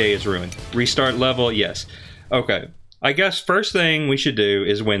 and my day is ruined. Restart level, yes. Okay. I guess first thing we should do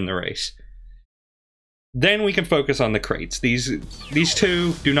is win the race. Then we can focus on the crates. These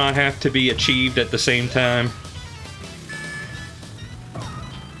two do not have to be achieved at the same time.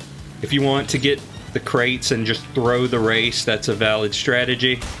 If you want to get the crates and just throw the race, that's a valid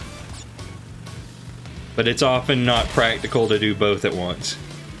strategy. But it's often not practical to do both at once.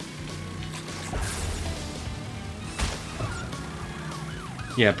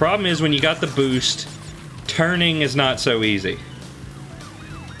 Yeah, problem is when you got the boost, turning is not so easy.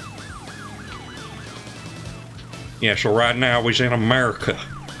 Yeah, so right now we're in America.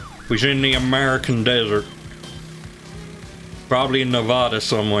 We're in the American desert. Probably in Nevada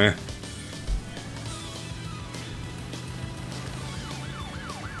somewhere.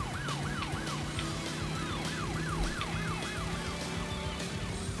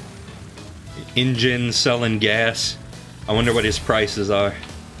 engine selling gas. I wonder what his prices are.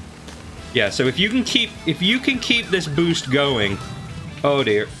 Yeah, so if you can keep this boost going. Oh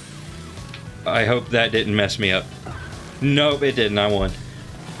dear. I hope that didn't mess me up. Nope, it didn't. I won.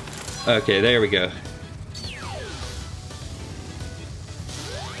 Okay, there we go.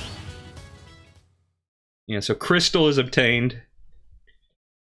 Yeah, so crystal is obtained.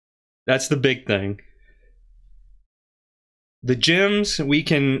 That's the big thing. The gems we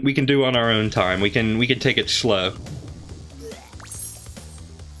can do on our own time. We can take it slow.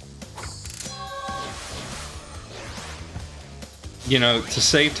 You know, to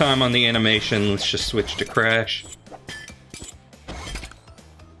save time on the animation, let's just switch to Crash.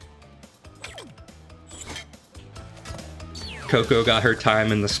 Coco got her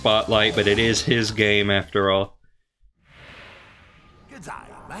time in the spotlight, but it is his game after all.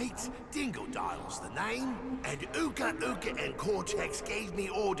 G'day, mates. Dingledile's the name, and Uka Uka and Cortex gave me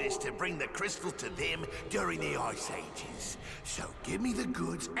orders to bring the crystal to them during the Ice Ages. So give me the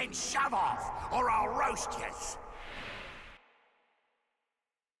goods and shove off, or I'll roast yous.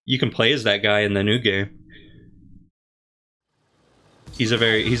 You can play as that guy in the new game. He's a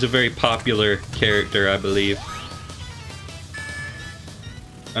very popular character, I believe.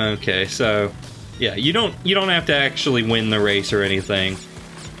 Okay, so yeah, you don't have to actually win the race or anything.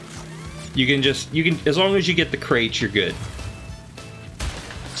 You can as long as you get the crates, you're good.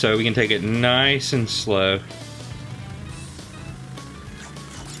 So we can take it nice and slow.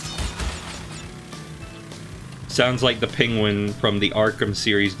 Sounds like the penguin from the Arkham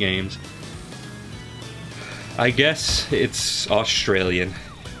series games. I guess it's Australian.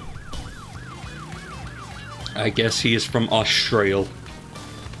 I guess he is from Australia.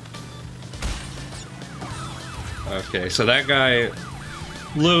 Okay, so that guy, a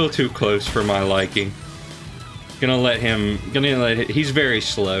little too close for my liking. He's very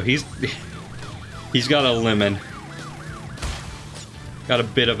slow. He's got a lemon. Got a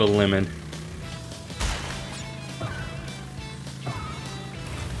bit of a lemon.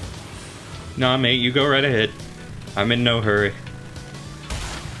 Nah, mate, you go right ahead. I'm in no hurry.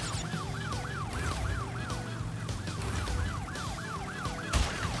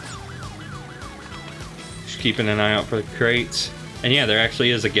 Just keeping an eye out for the crates. And yeah, there actually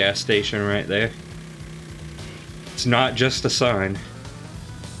is a gas station right there. It's not just a sign.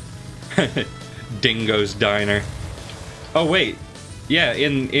 Dingo's Diner. Oh wait, yeah,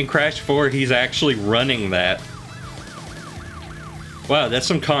 in Crash 4 he's actually running that. Wow, that's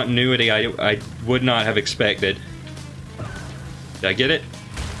some continuity I would not have expected. Did I get it?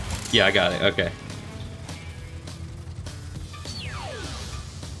 Yeah, I got it, okay.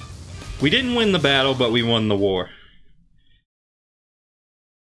 We didn't win the battle, but we won the war.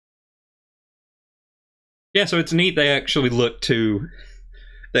 Yeah, so it's neat they actually look to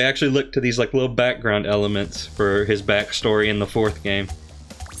these like little background elements for his backstory in the 4th game.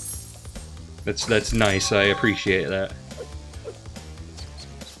 That's nice, I appreciate that.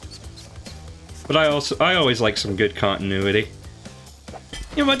 But I always like some good continuity.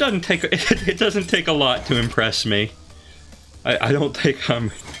 You know, it doesn't take a lot to impress me. I don't think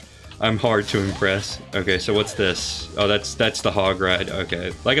I'm hard to impress. Okay, so what's this? Oh, that's the hog ride.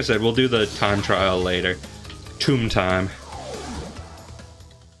 Okay, like I said, we'll do the time trial later. Tomb time.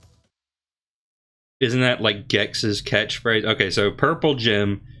 Isn't that like Gex's catchphrase? Okay, so purple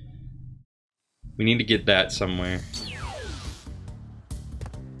gem. We need to get that somewhere.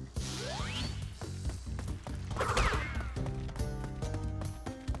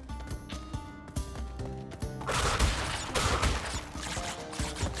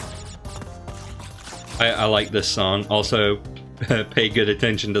 I like this song. Also, pay good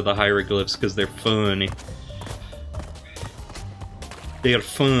attention to the hieroglyphs because they're funny. They're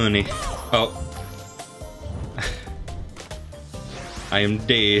funny. Oh. I am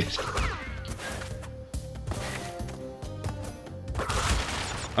dead.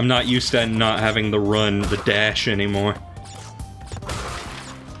 I'm not used to not having the dash anymore.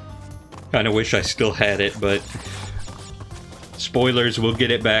 Kinda wish I still had it, but spoilers, we'll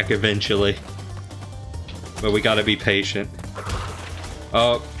get it back eventually. But we gotta be patient.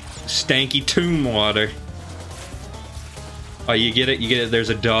 Oh, stanky tomb water. Oh, you get it? You get it? There's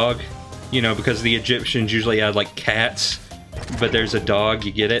a dog. You know, because the Egyptians usually had, like, cats. But there's a dog,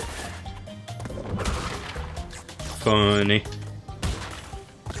 you get it? Funny.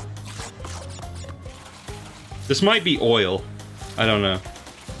 This might be oil. I don't know.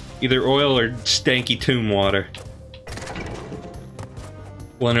 Either oil or stanky tomb water.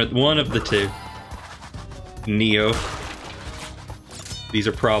 One of the two. Neo. These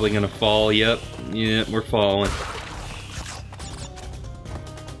are probably gonna fall. Yep, we're falling.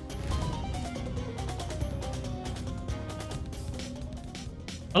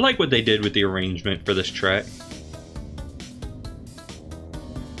 I like what they did with the arrangement for this track.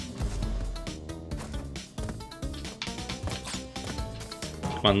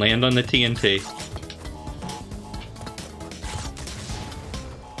 Come on, land on the TNT.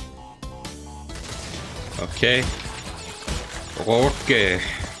 Okay. Okay.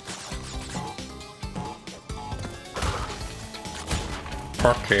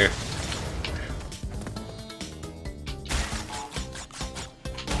 Okay.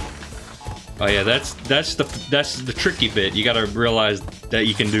 Oh yeah, that's the tricky bit. You gotta realize that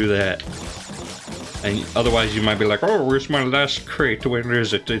you can do that. And otherwise you might be like, oh, where's my last crate? Where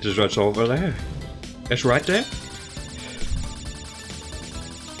is it? It is just over there. It's right there.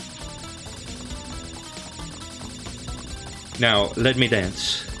 Now, let me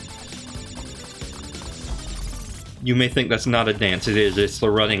dance. You may think that's not a dance. It is. It's the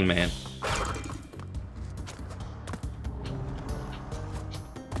Running Man.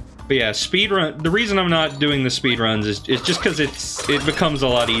 But yeah, speedrun. The reason I'm not doing the speedruns is just because it becomes a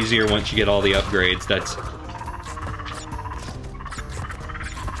lot easier once you get all the upgrades. That's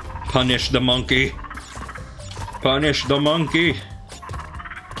punish the monkey. Punish the monkey.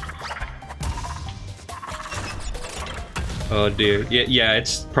 Oh dear. Yeah,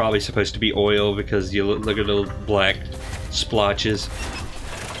 it's probably supposed to be oil because you look at little black splotches.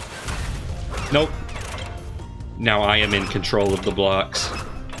 Nope. Now I am in control of the blocks.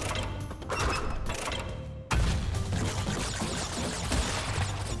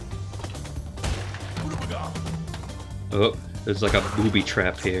 Oh, there's like a booby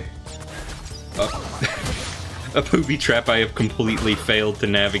trap here. Oh. A booby trap I have completely failed to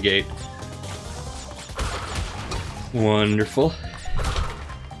navigate. Wonderful.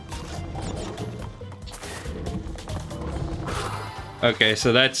 Okay,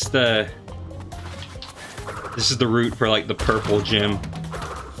 so that's the... This is the route for, like, the purple gem.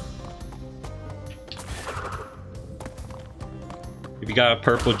 If you got a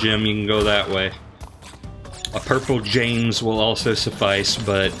purple gem, you can go that way. A purple James will also suffice,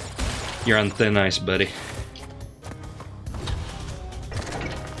 but you're on thin ice, buddy.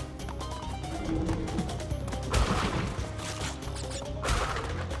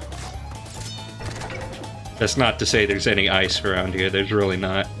 That's not to say there's any ice around here. There's really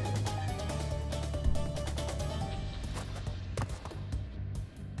not.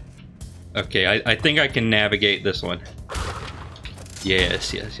 Okay, I think I can navigate this one.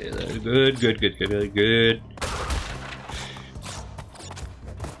 Yes. Good.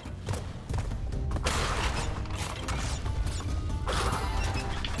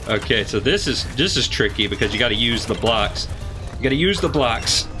 Okay, so this is tricky because you got to use the blocks. You got to use the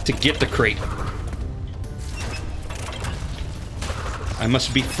blocks to get the crate. I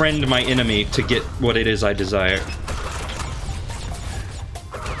must befriend my enemy to get what it is I desire.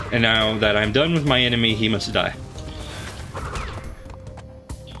 And now that I'm done with my enemy, he must die.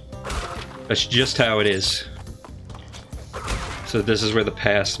 That's just how it is. So this is where the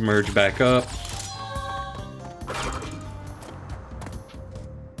paths merge back up.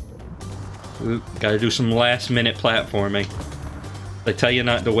 Ooh, gotta do some last minute platforming. They tell you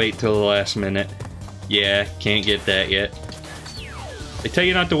not to wait till the last minute. Yeah, can't get that yet. They tell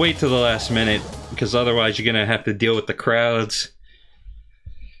you not to wait till the last minute, because otherwise you're gonna have to deal with the crowds.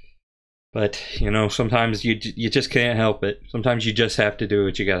 But, you know, sometimes you just can't help it. Sometimes you just have to do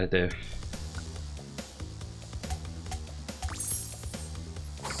what you gotta do.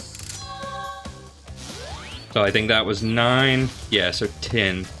 So I think that was 9. Yeah, so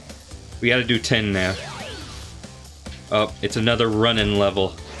 10. We gotta do 10 now. Oh, it's another running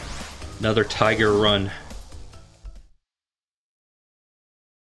level. Another tiger run.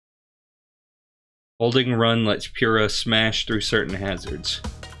 Holding run lets Pura smash through certain hazards.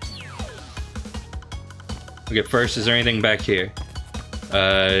 Okay, first, is there anything back here?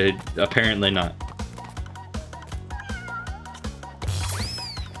 Apparently not.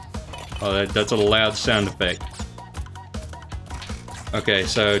 Oh, that's a loud sound effect. Okay,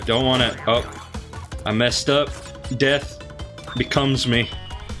 so don't wanna... Oh, I messed up. Death becomes me.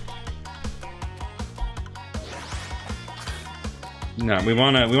 No, we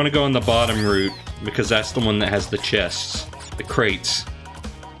wanna go on the bottom route because that's the one that has the chests, the crates.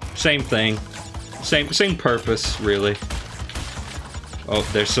 Same thing, same purpose, really. Oh,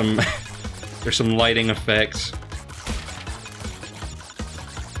 there's some there's some lighting effects.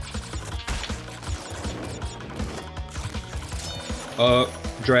 Oh,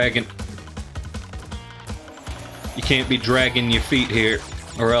 dragon. You can't be dragging your feet here,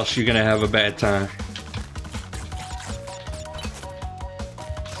 or else you're gonna have a bad time.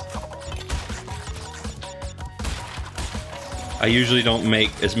 I usually don't make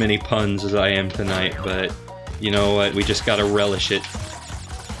as many puns as I am tonight, but you know what? We just gotta relish it.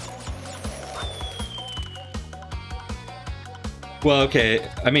 Well, okay,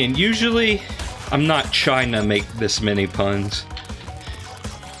 I mean, usually I'm not trying to make this many puns.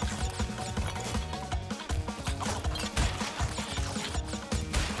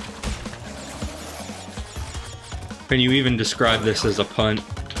 Can you even describe this as a pun?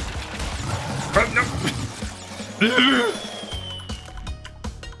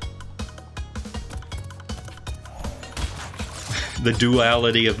 The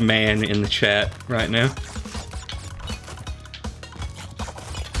duality of man in the chat right now.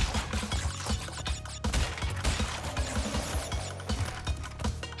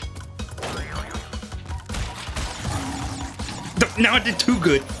 Now I did too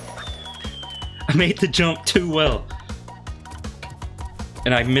good. I made the jump too well.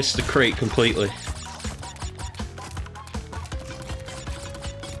 And I missed the crate completely.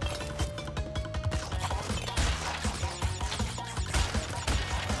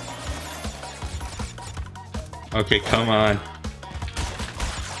 Okay, come on.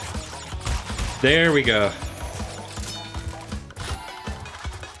 There we go.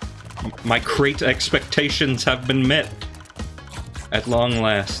 My crate expectations have been met. At long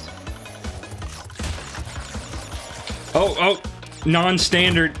last. Oh,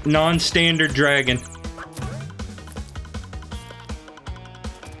 non-standard dragon.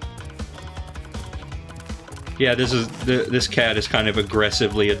 Yeah, this cat is kind of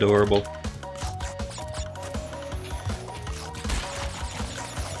aggressively adorable.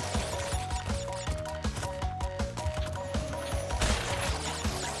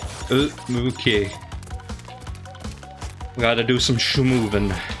 Okay. We gotta do some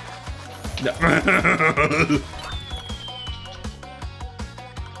schmoovin'.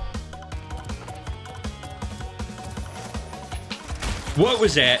 What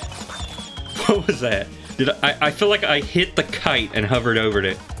was that? What was that? I feel like I hit the kite and hovered over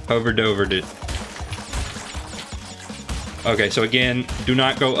it. Okay, so again, do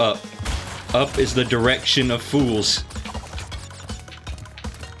not go up. Up is the direction of fools.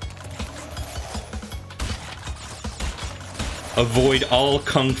 Avoid all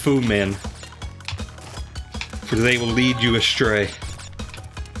kung fu men, for they will lead you astray.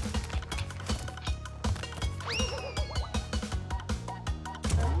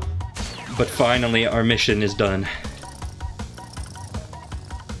 But finally, our mission is done.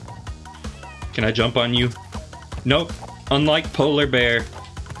 Can I jump on you? Nope. Unlike Polar Bear,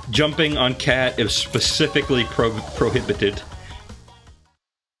 jumping on Cat is specifically prohibited.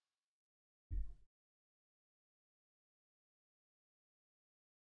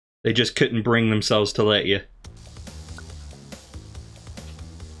 They just couldn't bring themselves to let you.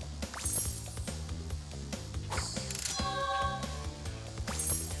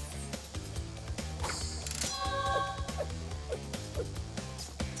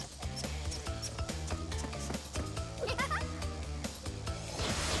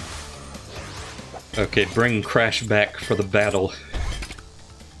 Okay, bring Crash back for the battle.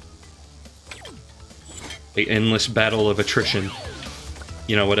 The endless battle of attrition.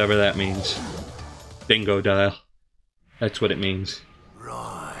 You know, whatever that means. Bingo dial. That's what it means.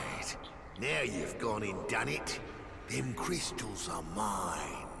 Right. Now you've gone and done it. Them crystals are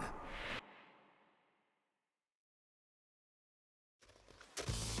mine.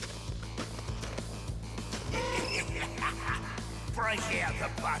 Break out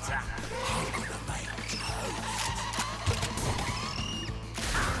the butter. I'm gonna make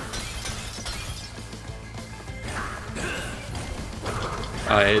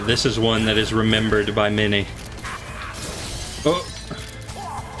this is one that is remembered by many. Oh!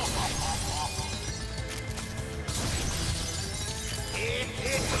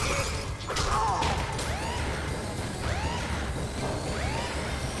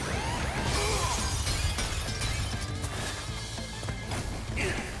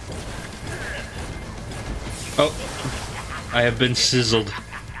 Oh! I have been sizzled.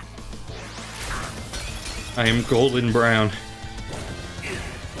 I am golden brown.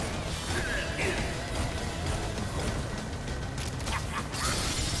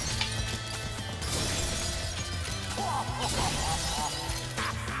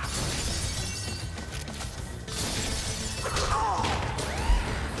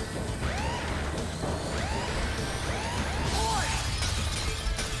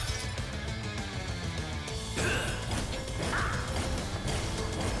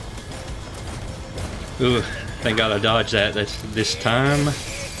 Ooh, thank God I dodged that this time.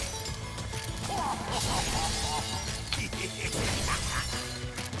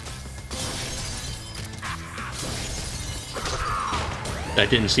 That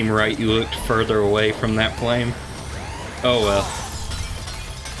didn't seem right. You looked further away from that flame. Oh well.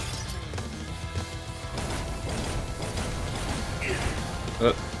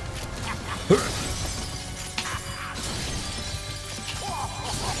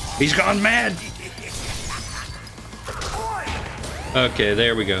 He's gone mad! Okay,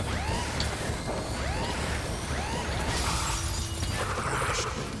 there we go.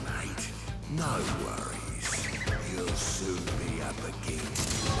 No worries. You'll soon be up again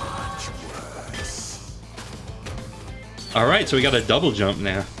much worse. Alright, so we got a double jump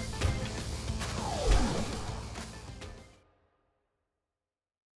now.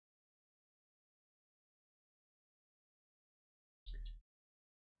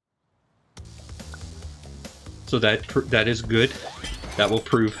 So that is good. That will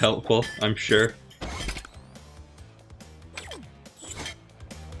prove helpful, I'm sure.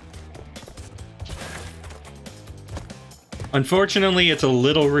 Unfortunately, it's a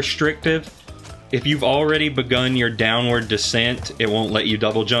little restrictive. If you've already begun your downward descent, it won't let you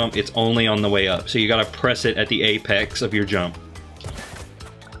double jump. It's only on the way up. So you gotta press it at the apex of your jump.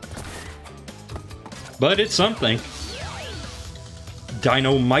 But it's something.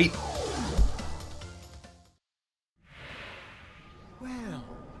 Dynamite. Well,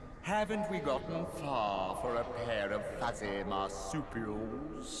 haven't we gotten far for a pair of fuzzy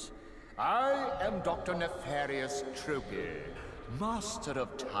marsupials? I am Dr. Nefarious Tropy, master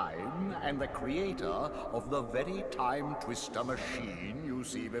of time and the creator of the very time twister machine you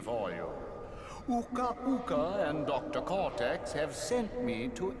see before you. Uka Uka and Dr. Cortex have sent me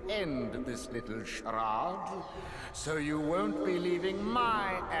to end this little charade, so you won't be leaving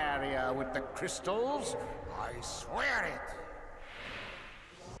my area with the crystals. I swear it.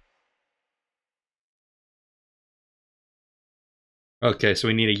 Okay, so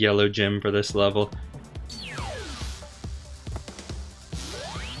we need a yellow gem for this level.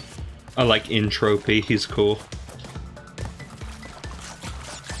 I like Entropy, he's cool.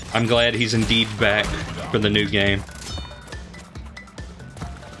 I'm glad he's indeed back for the new game.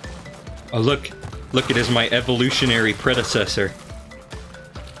 Oh look, it is my evolutionary predecessor.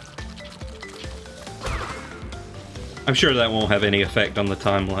 I'm sure that won't have any effect on the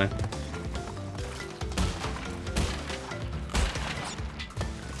timeline.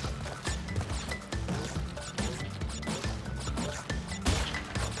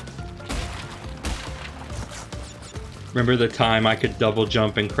 Remember the time I could double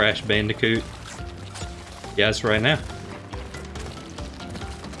jump and crash Bandicoot? Yes, right now.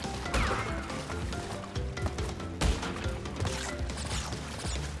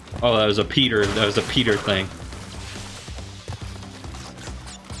 Oh, that was a Peter thing.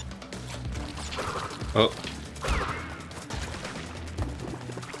 Oh.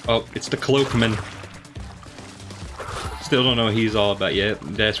 Oh, it's the Cloakman. Still don't know what he's all about yet.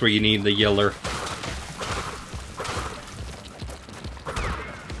 That's where you need the yeller.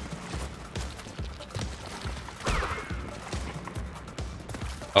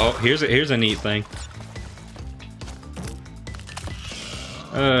 Oh, here's a neat thing.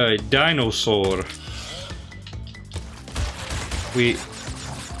 Dinosaur. We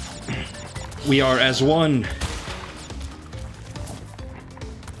are as one.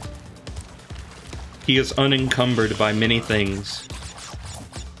 He is unencumbered by many things.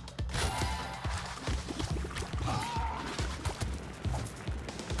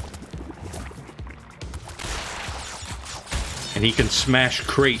 And he can smash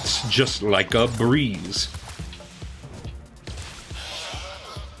crates just like a breeze.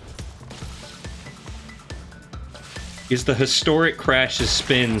 Is the historic Crash's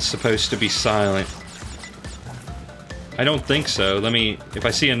spin supposed to be silent? I don't think so. If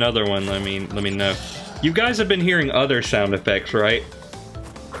I see another one, let me know. You guys have been hearing other sound effects, right?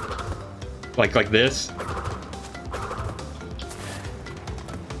 Like this?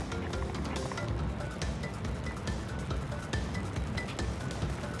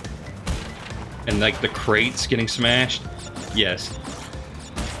 And like the crates getting smashed? Yes.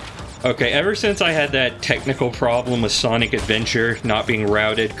 Okay, ever since I had that technical problem with Sonic Adventure not being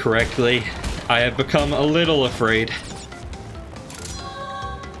routed correctly, I have become a little afraid.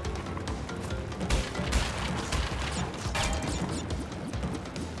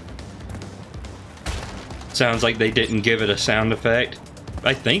 Sounds like they didn't give it a sound effect.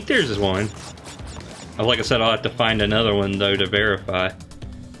 I think there's one. Like I said, I'll have to find another one though to verify.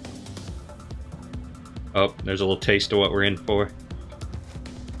 Oh, there's a little taste of what we're in for.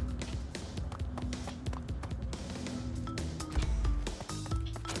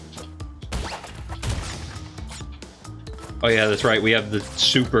 Oh yeah, that's right. We have the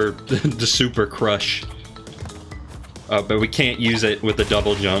super, the super crush. But we can't use it with the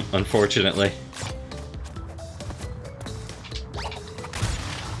double jump, unfortunately.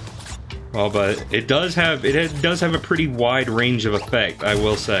 Well, but it does have a pretty wide range of effect, I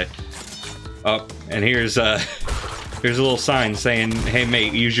will say. Oh, and here's a little sign saying, "Hey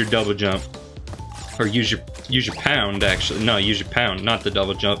mate, use your double jump." Or use your pound, actually. No, use your pound, not the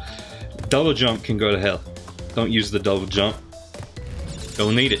double jump. Double jump can go to hell. Don't use the double jump.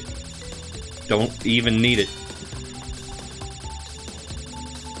 Don't need it. Don't even need it.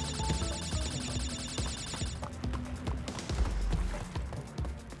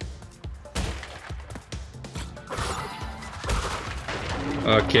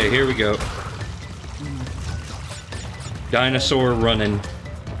 Okay, here we go. Dinosaur running.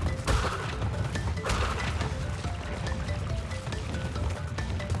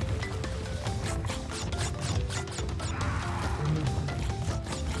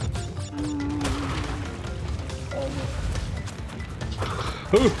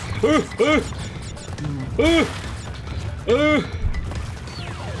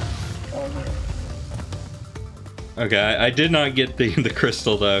 Okay, I did not get the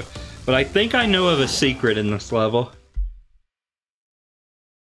crystal though, but I think I know of a secret in this level.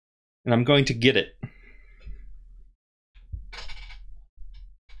 And I'm going to get it.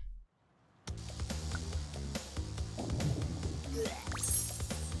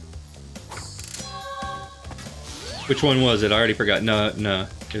 Which one was it? I already forgot. No.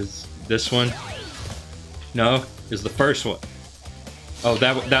 Is this one? No, is the first one. Oh,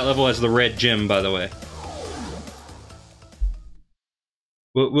 that level has the red gem, by the way.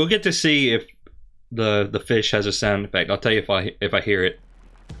 We'll get to see if the fish has a sound effect. I'll tell you if I hear it.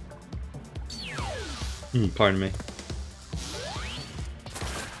 Pardon me.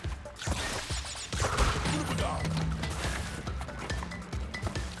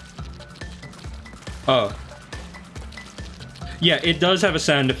 Oh. Yeah, it does have a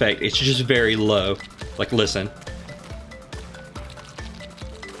sound effect. It's just very low. Like, listen.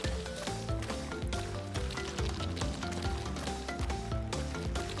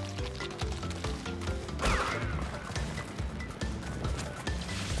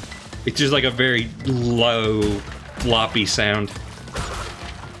 It's just like a very low, floppy sound.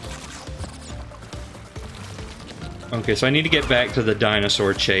 Okay, so I need to get back to the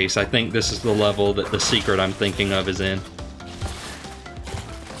dinosaur chase. I think this is the level that the secret I'm thinking of is in.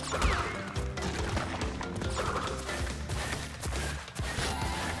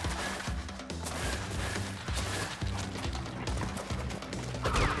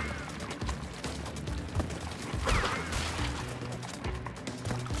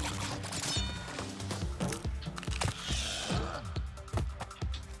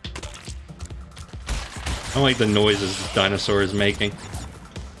 I don't like the noises this dinosaur is making.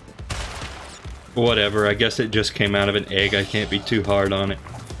 Whatever, I guess it just came out of an egg. I can't be too hard on it.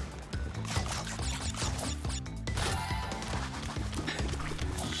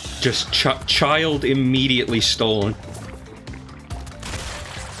 Just child immediately stolen.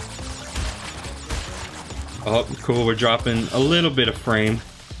 Oh, cool, we're dropping a little bit of frame.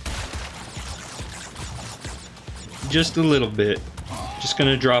 Just a little bit. Just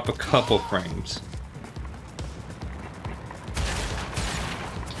gonna drop a couple frames.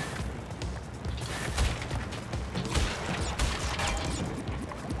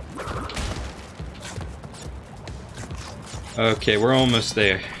 Okay, we're almost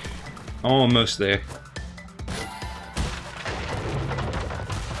there. Almost there.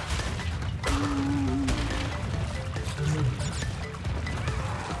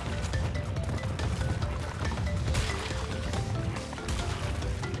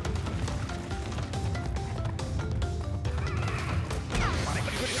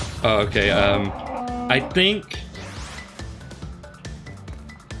 Oh, okay, I think...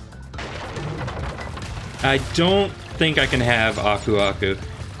 I don't think I can have Aku Aku.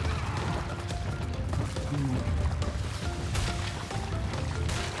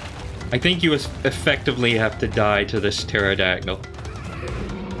 I think you effectively have to die to this pterodactyl.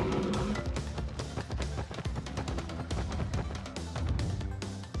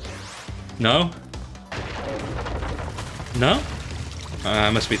 No? No? I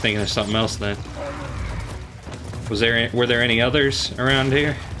must be thinking of something else then. Were there any others around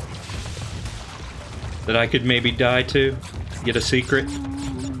here that I could maybe die to? Get a secret?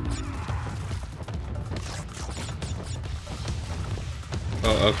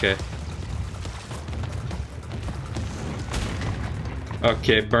 Oh, okay.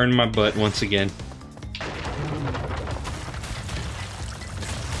 Okay, burn my butt once again.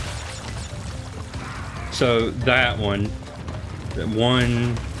 So that one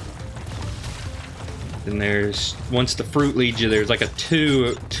Then there's, once the fruit leads you, there's like a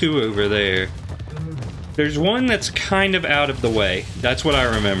two over there. There's one that's kind of out of the way. That's what I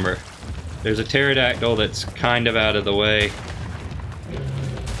remember. There's a pterodactyl that's kind of out of the way.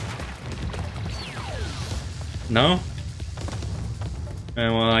 No?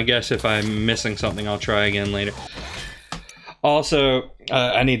 Well, I guess if I'm missing something, I'll try again later. Also,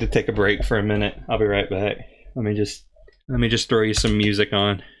 I need to take a break for a minute. I'll be right back. Let me just throw you some music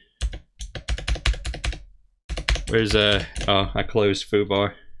on. Where's oh, I closed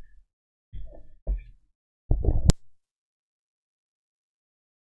Foobar.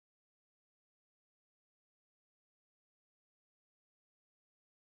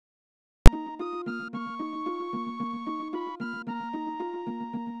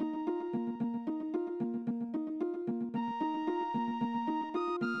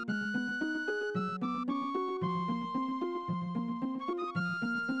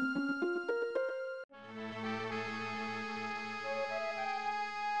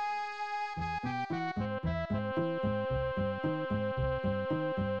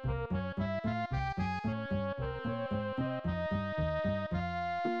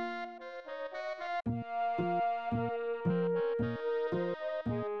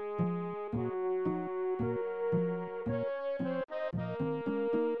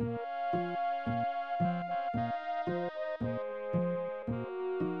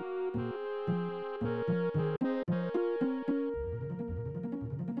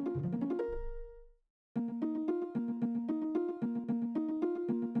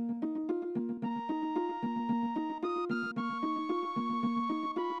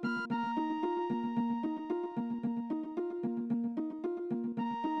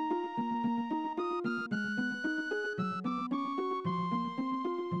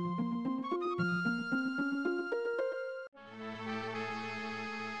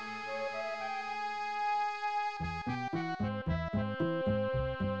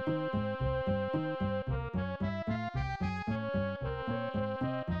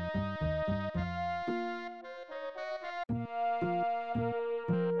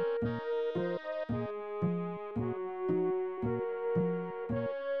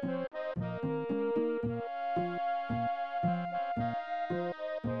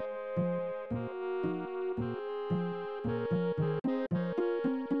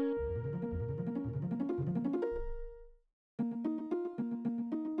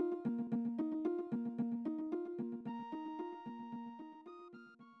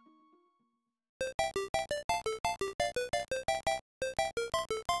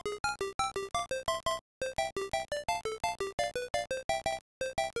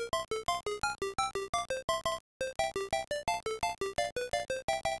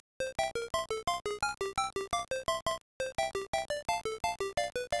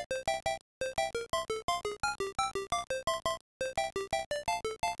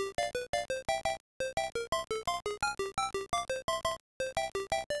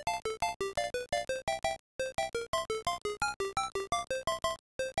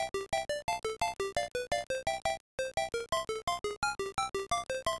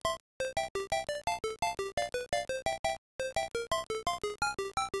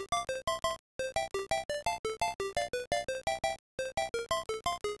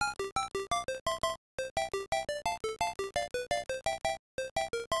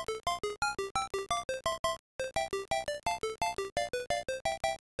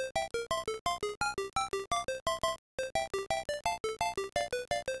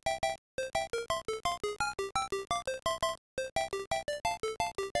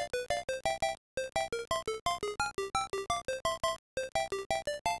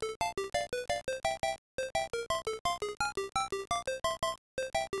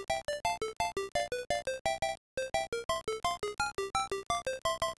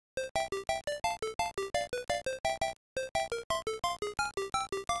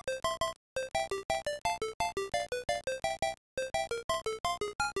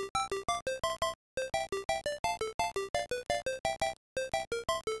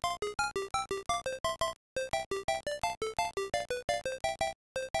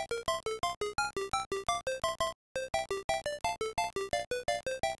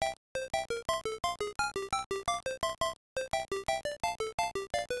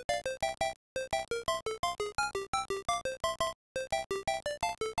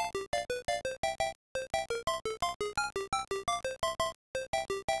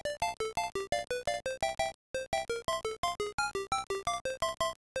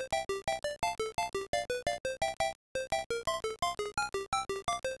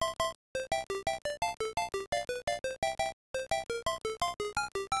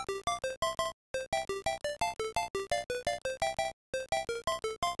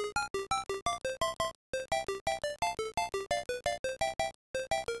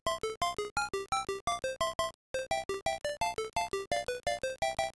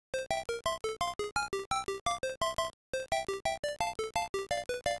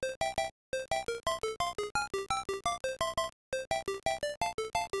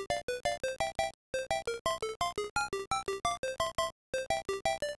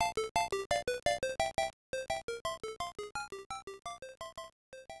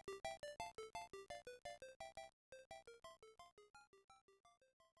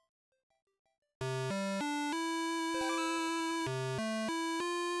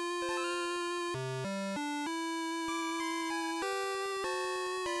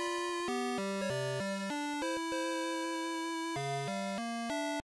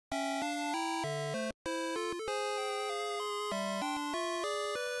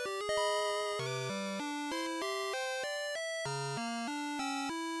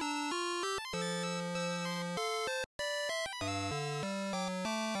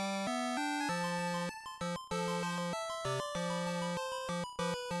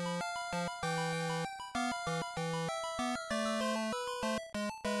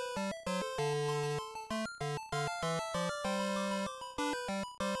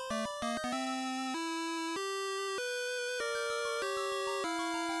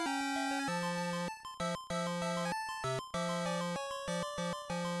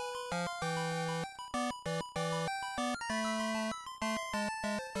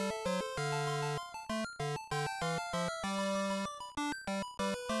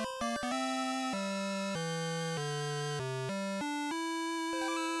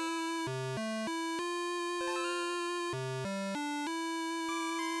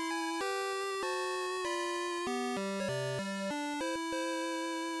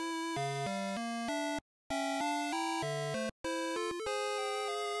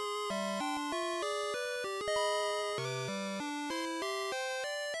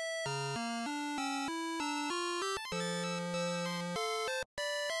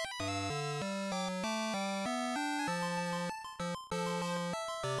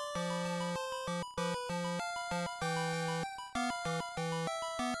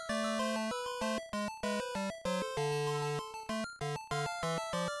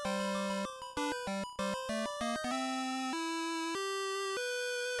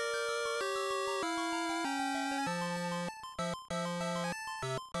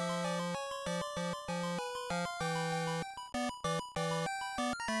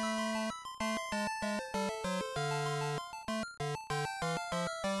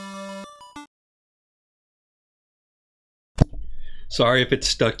 Sorry if it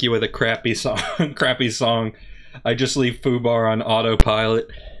stuck you with a crappy song. Crappy song. I just leave Fubar on autopilot.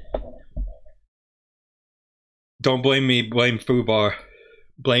 Don't blame me, blame Fubar.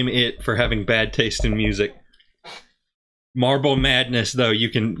 Blame it for having bad taste in music. Marble Madness, though, you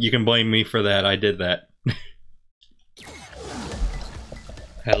can blame me for that. I did that.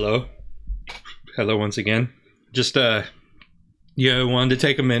 Hello. Hello once again. Just wanted to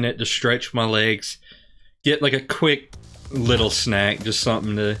take a minute to stretch my legs. Get like a quick little snack, just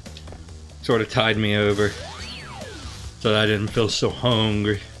something to sort of tide me over. So that I didn't feel so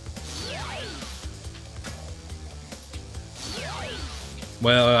hungry.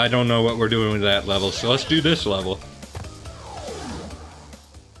 Well, I don't know what we're doing with that level, so let's do this level.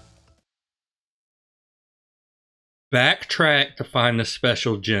 Backtrack to find the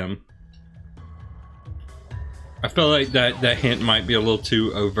special gem. I feel like that hint might be a little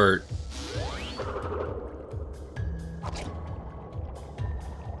too overt.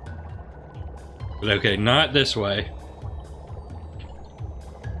 But okay, not this way.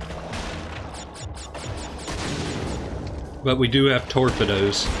 But we do have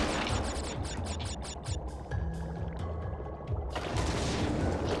torpedoes.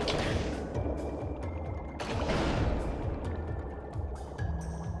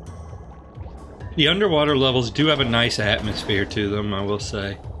 The underwater levels do have a nice atmosphere to them, I will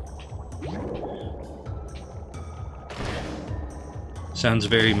say. Sounds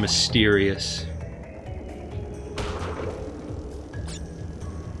very mysterious.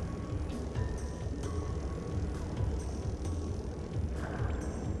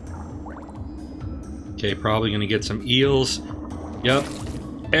 Okay, probably gonna get some eels. Yup.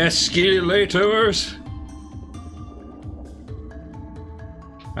 Escalators!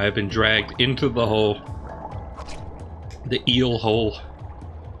 I have been dragged into the hole. The eel hole.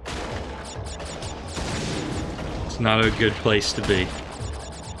 It's not a good place to be.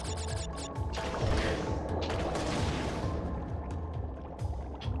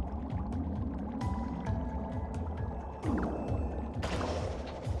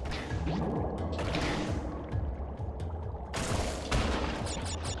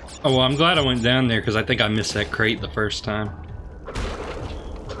 Oh, well, I'm glad I went down there because I think I missed that crate the first time.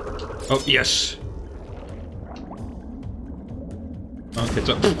 Oh, yes! Okay,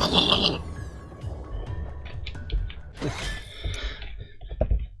 so...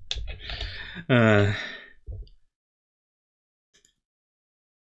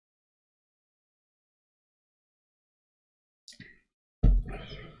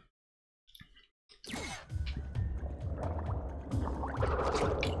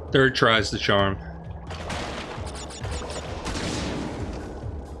 Third tries the charm.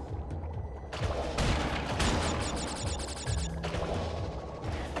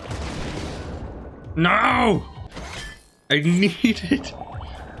 No! I need it!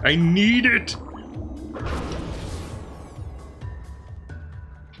 I need it!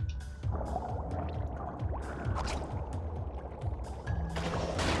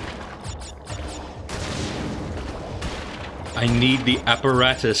 I need the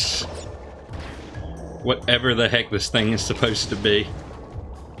apparatus. Whatever the heck this thing is supposed to be.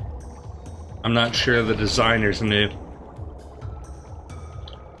 I'm not sure the designers knew.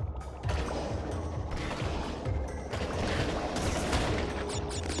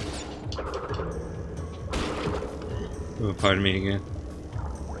 Oh, pardon me again.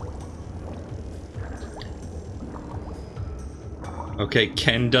 Okay,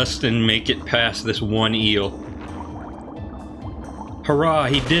 can Dustin make it past this one eel? Hurrah,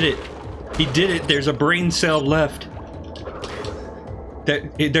 he did it! He did it! There's a brain cell left!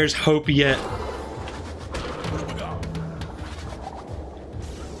 There's hope yet.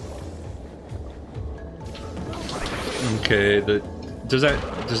 Okay, does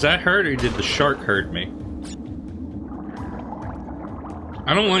that hurt, or did the shark hurt me?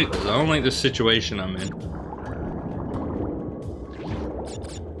 I don't like this. I don't like this situation I'm in.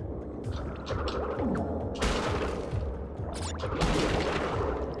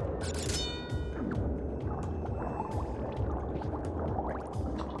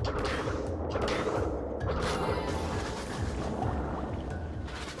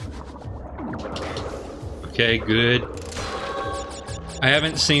 Okay, good. I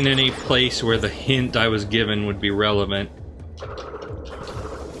haven't seen any place where the hint I was given would be relevant.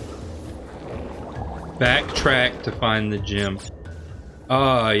 Backtrack to find the gem.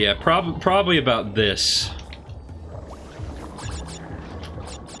 Oh, yeah, probably about this.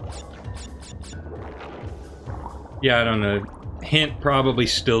 Yeah, I don't know. Hint probably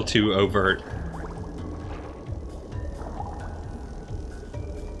still too overt.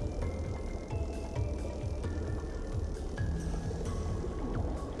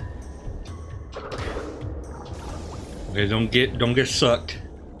 Okay, don't get sucked.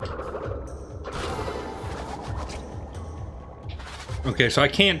 Okay, so I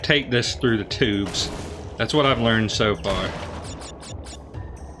can't take this through the tubes. That's what I've learned so far.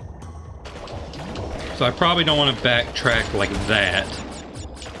 So I probably don't want to backtrack like that.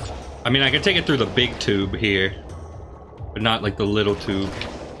 I mean, I can take it through the big tube here, but not like the little tube.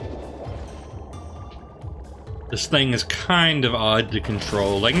 This thing is kind of odd to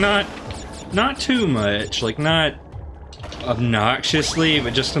control. Like, not too much. Like, not obnoxiously,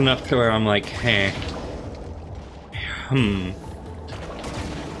 but just enough to where I'm like, hey.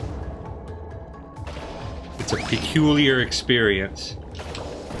 It's a peculiar experience.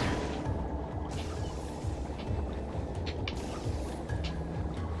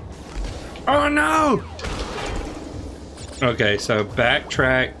 Oh no! Okay, so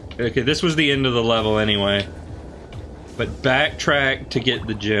backtrack. Okay, this was the end of the level anyway. But backtrack to get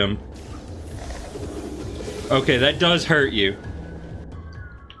the gem. Okay, that does hurt you.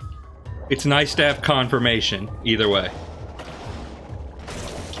 It's nice to have confirmation, either way.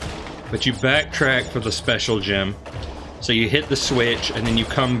 But you backtrack for the special gem. So you hit the switch, and then you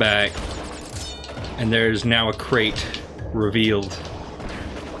come back, and there's now a crate revealed.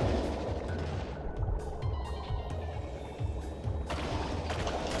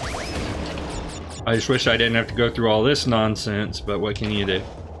 I just wish I didn't have to go through all this nonsense, but what can you do?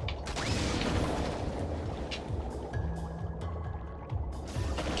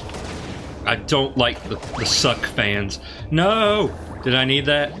 I don't like the suck fans. No! Did I need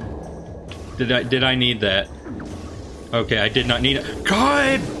that? Did I need that? Okay, I did not need it.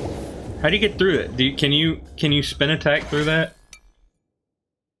 God! How do you get through it? Can you spin attack through that?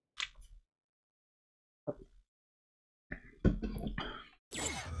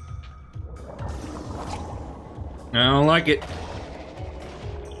 I don't like it.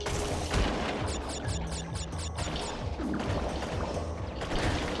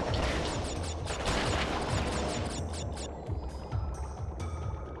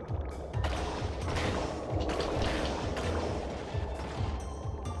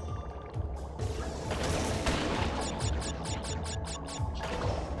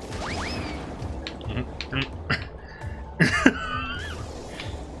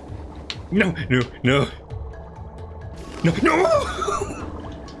 No, no, no. No, no!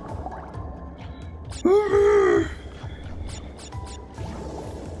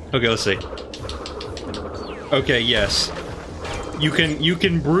 Okay, let's see. Okay, yes. You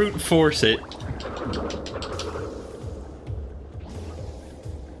can brute force it.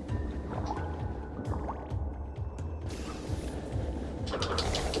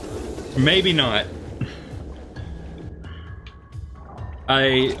 Maybe not.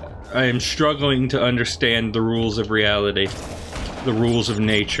 I am struggling to understand the rules of reality, the rules of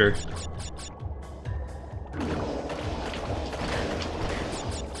nature.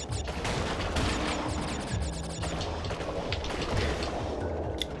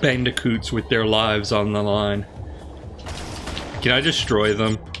 Bandicoots with their lives on the line. Can I destroy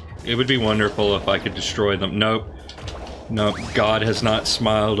them? It would be wonderful if I could destroy them. Nope. Nope. God has not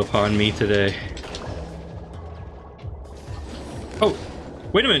smiled upon me today. Oh!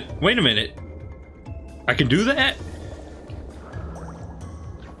 Wait a minute, wait a minute. I can do that?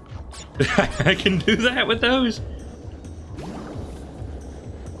 I can do that with those?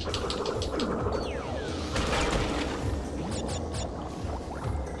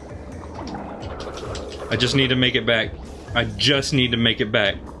 I just need to make it back. I just need to make it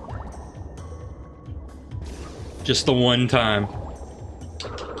back. Just the one time.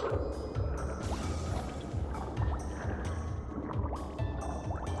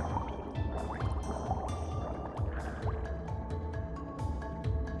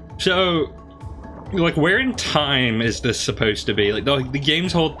 So, like, where in time is this supposed to be? Like, the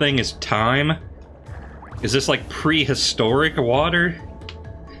game's whole thing is time? Is this, like, prehistoric water?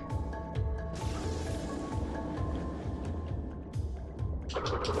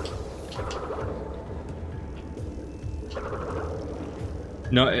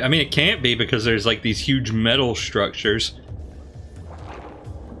 No, I mean, it can't be because there's, like, these huge metal structures.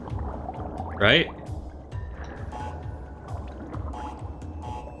 Right?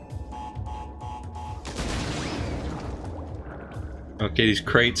 Okay, these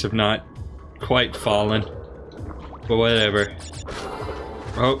crates have not quite fallen, but whatever.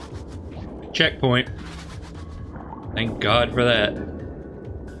 Oh, checkpoint. Thank God for that.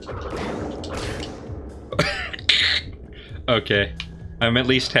 Okay, I'm at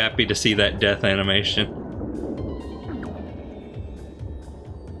least happy to see that death animation.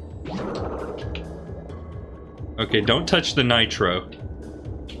 Okay, don't touch the nitro.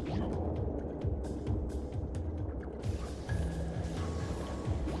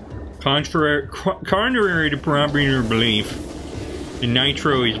 Contrary to popular belief, the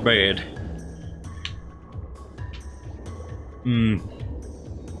nitro is bad.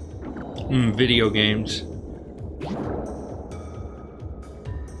 Video games.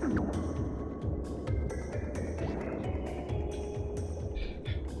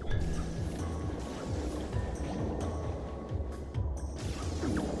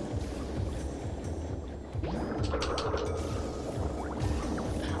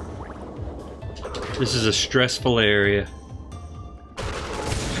 This is a stressful area.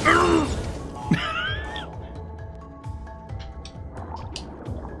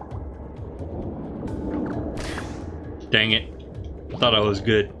 Dang it. Thought I was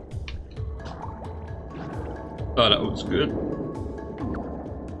good. Thought I was good.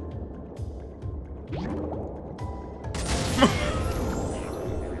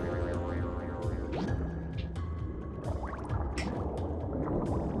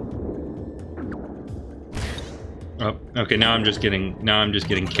 Oh, okay, now I'm just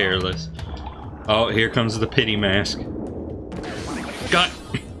getting careless. Oh, here comes the pity mask. God!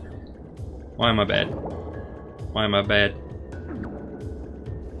 Why am I bad? Why am I bad?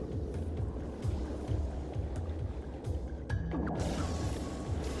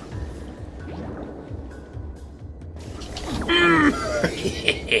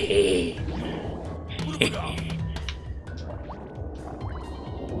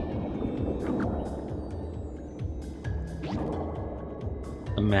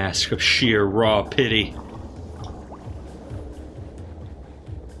 A mask of sheer raw pity.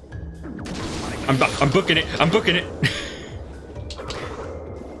 I'm booking it. I'm booking it.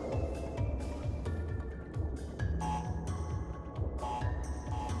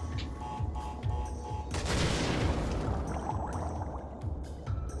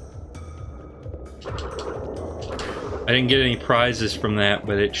 I didn't get any prizes from that,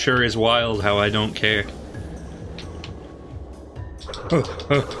 but it sure is wild how I don't care.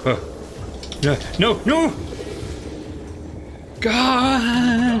 No, no!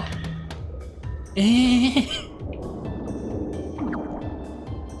 God!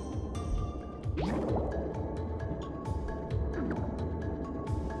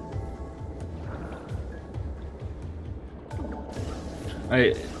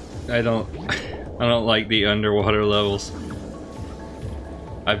 I don't like the underwater levels.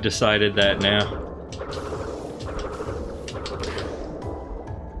 I've decided that now.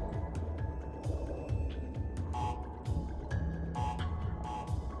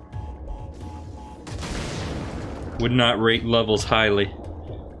 Would not rate levels highly.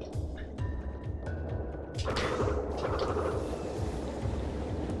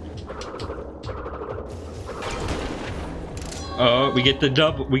 Oh, we get the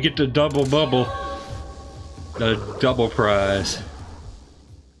double bubble. The double prize.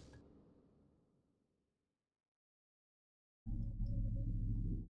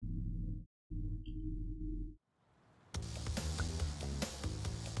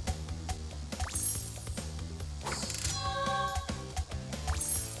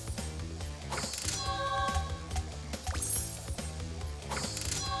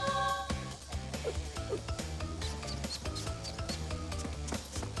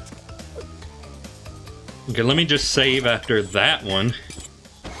 Okay, let me just save after that one.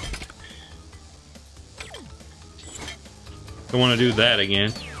 Don't want to do that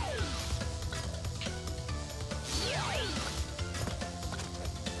again.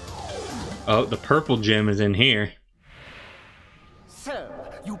 Oh, the purple gem is in here. So,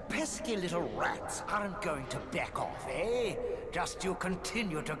 you pesky little rats aren't going to back off, eh? Just you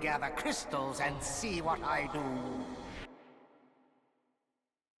continue to gather crystals and see what I do.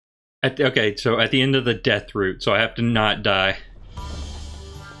 Okay, so at the end of the death route, so I have to not die.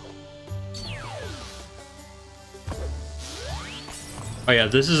 Oh yeah,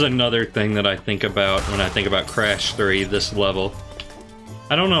 this is another thing that I think about when I think about Crash 3, this level.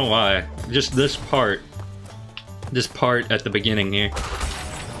 I don't know why, just this part at the beginning here.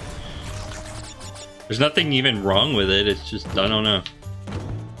 There's nothing even wrong with it, it's just, I don't know.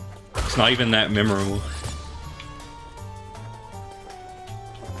 It's not even that memorable.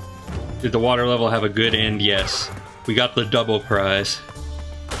 Did the water level have a good end? Yes. We got the double prize.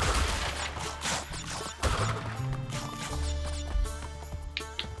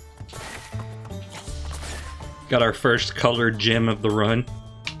 Got our first colored gem of the run.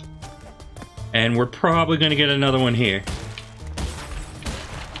 And we're probably gonna get another one here.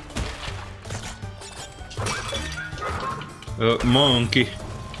 Oh, monkey.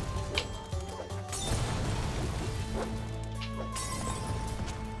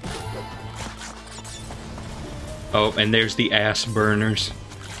 Oh, and there's the ass burners.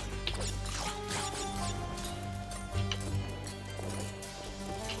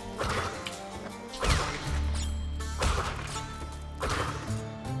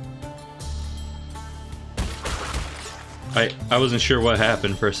 I wasn't sure what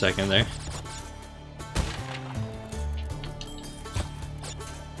happened for a second there.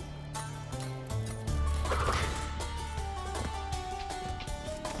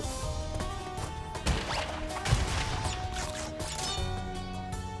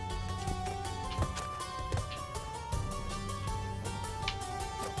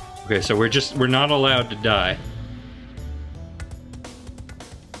 Okay, so we're not allowed to die.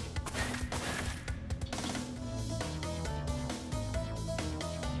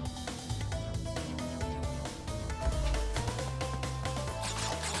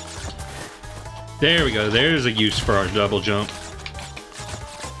 There we go. There's a use for our double jump.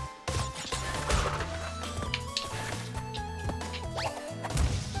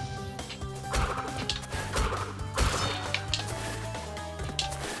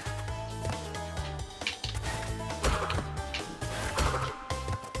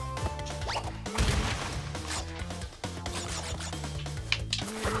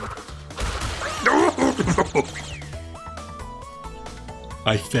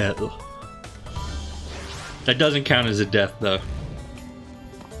 I fell. That doesn't count as a death, though.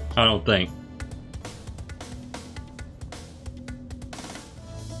 I don't think.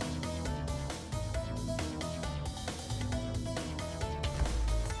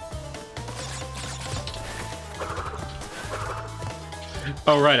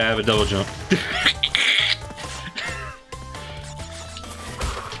 Oh, right, I have a double jump.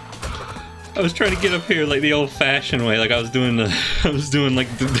 I was trying to get up here like the old-fashioned way, like I was doing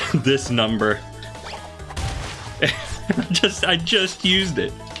this number. I just used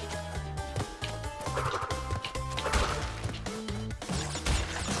it.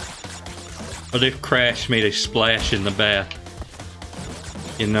 What if Crash made a splash in the bath?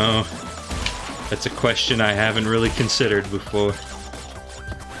 You know, that's a question I haven't really considered before.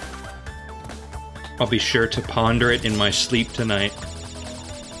 I'll be sure to ponder it in my sleep tonight.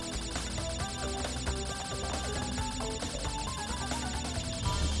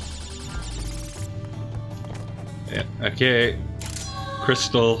 Yeah, okay.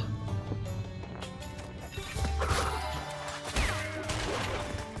 Crystal.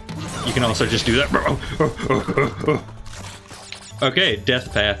 You can also just do that. Okay,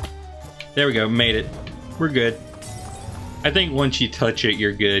 death path. There we go, made it. We're good. I think once you touch it,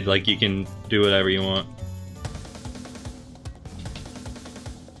 you're good. Like, you can do whatever you want.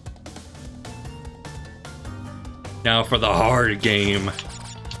 Now for the hard game.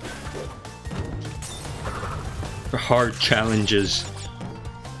 For hard challenges.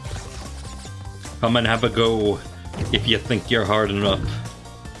 Come and have a go if you think you're hard enough.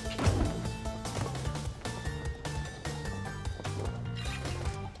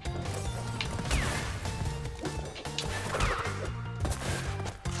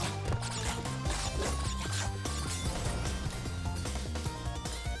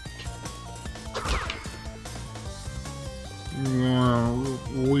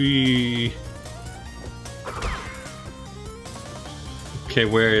 Okay,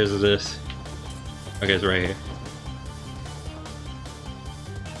 where is this? Okay, it's right here.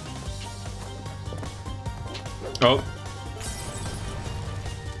 Oh.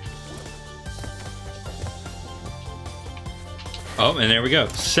 Oh, and there we go.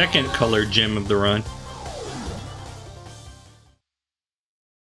 Second colored gem of the run.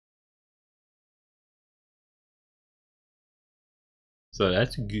 So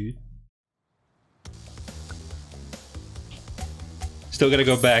that's good. Still gotta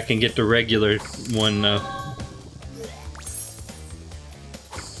go back and get the regular one though.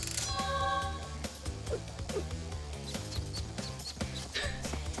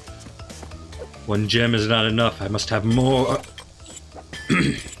 One gem is not enough. I must have more.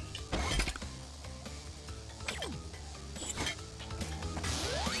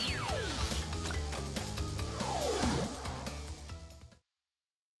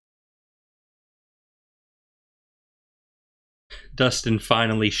 Dustin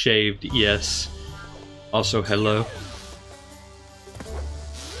finally shaved, yes. Also, hello.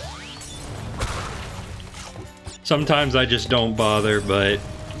 Sometimes I just don't bother, but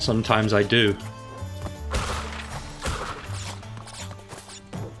sometimes I do.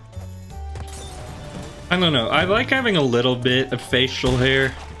 I don't know, I like having a little bit of facial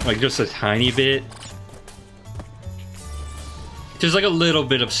hair, like just a tiny bit. Just like a little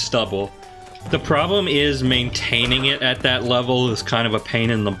bit of stubble. The problem is maintaining it at that level is kind of a pain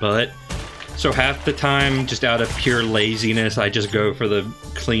in the butt. So half the time, just out of pure laziness, I just go for the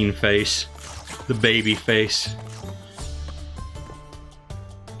clean face. The baby face.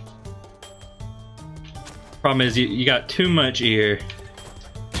 Problem is, you got too much ear.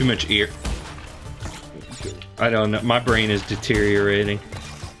 Too much ear. I don't know. My brain is deteriorating.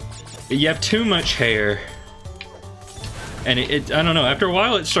 You have too much hair. And I don't know, after a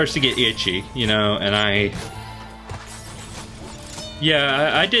while it starts to get itchy, you know, and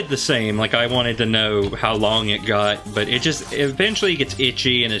yeah, I did the same. Like, I wanted to know how long it got, but it just eventually gets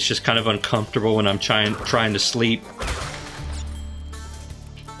itchy and it's just kind of uncomfortable when I'm trying to sleep.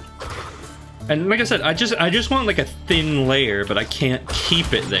 And like I said, I just want like a thin layer, but I can't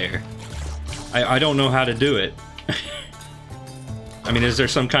keep it there. I don't know how to do it. I mean, is there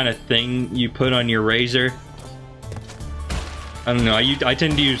some kind of thing you put on your razor? I don't know. I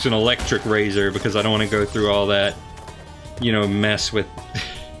tend to use an electric razor because I don't want to go through all that, you know, mess with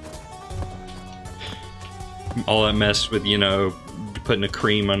all that mess with, you know, putting a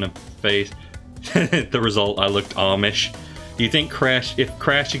cream on the face. The result, I looked Amish. Do you think if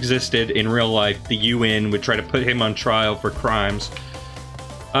Crash existed in real life, the UN would try to put him on trial for crimes?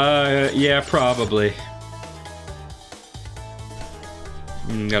 Yeah, probably.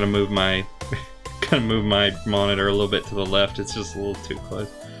 Gotta move my monitor a little bit to the left. It's just a little too close.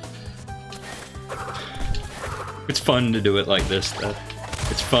 It's fun to do it like this, though.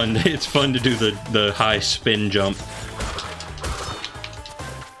 It's fun to do the high spin jump.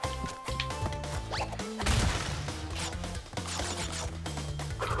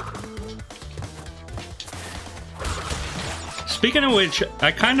 Speaking of which,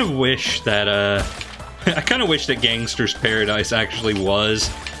 I kind of wish that Gangster's Paradise actually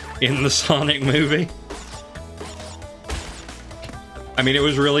was in the Sonic movie. I mean, it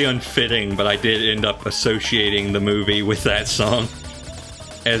was really unfitting, but I did end up associating the movie with that song,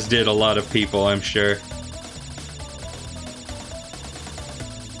 as did a lot of people, I'm sure.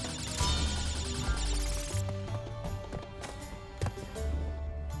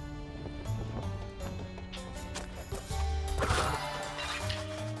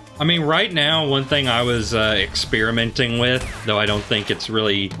 I mean, right now, one thing I was experimenting with, though I don't think it's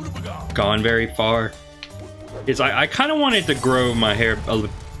really gone very far, is I kind of wanted to grow my hair a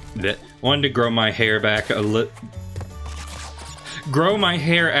little bit. Wanted to grow my hair back a little, grow my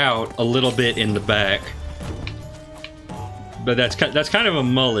hair out a little bit in the back. But that's kind of a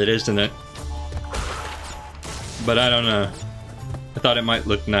mullet, isn't it? But I don't know. I thought it might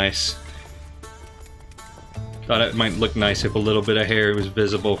look nice. Thought it might look nice if a little bit of hair was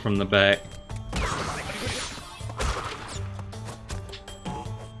visible from the back.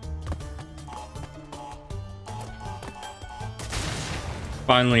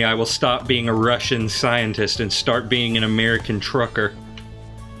 Finally, I will stop being a Russian scientist and start being an American trucker.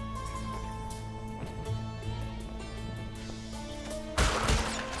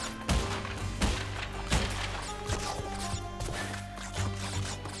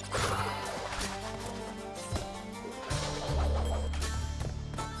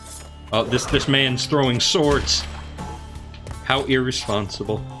 Oh, this man's throwing swords. How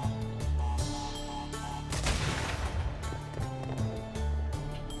irresponsible.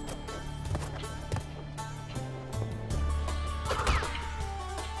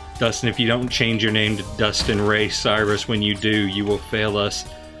 Dustin, if you don't change your name to Dustin Ray Cyrus when you do, you will fail us.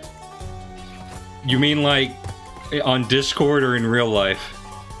 You mean like on Discord or in real life?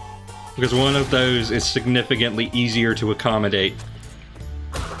 Because one of those is significantly easier to accommodate.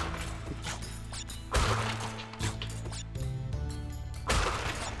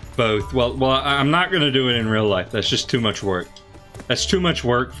 Both. Well, I'm not gonna do it in real life. That's just too much work. That's too much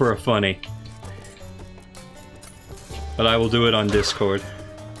work for a funny. But I will do it on Discord.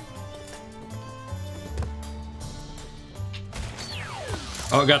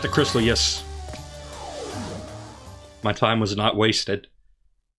 Oh, I got the crystal, yes. My time was not wasted.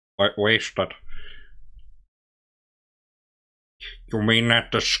 Wasted. You mean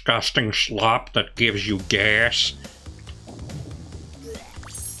that disgusting slop that gives you gas?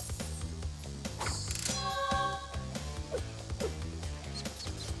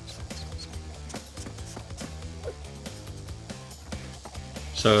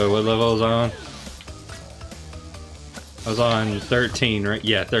 So, what level was I on? I was on 13, right?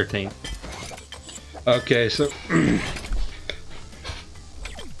 Yeah, 13. Okay, so...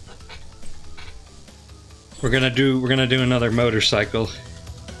 we're gonna do another motorcycle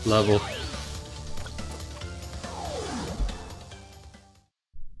level.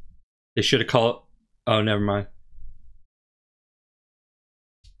 They should have called... Oh, never mind.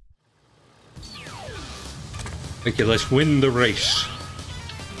 Okay, let's win the race.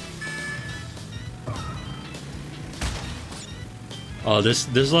 Oh, this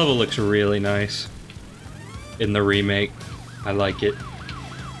level looks really nice in the remake. I like it.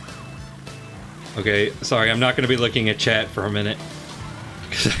 Okay, sorry, I'm not going to be looking at chat for a minute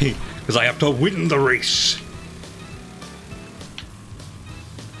because I have to win the race.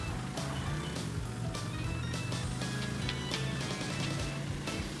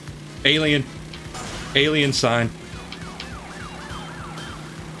 Alien. Alien sign.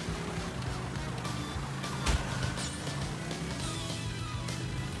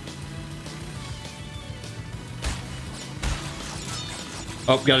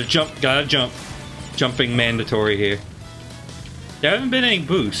 Oh, gotta jump, gotta jump. Jumping mandatory here. There haven't been any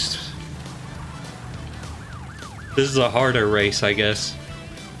boosts. This is a harder race, I guess.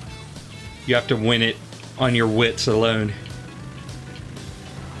 You have to win it on your wits alone.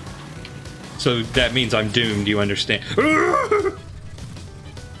 So that means I'm doomed, you understand?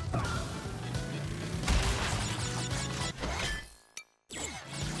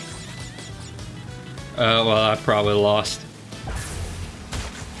 Well, I probably lost.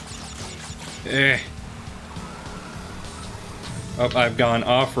 Oh, I've gone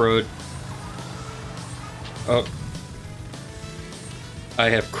off-road. Oh. I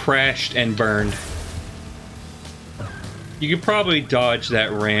have crashed and burned. You could probably dodge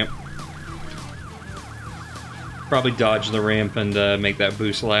that ramp. Probably dodge the ramp and make that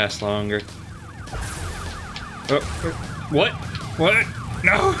boost last longer. Oh, what? What?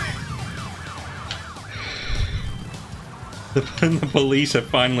 No! The police have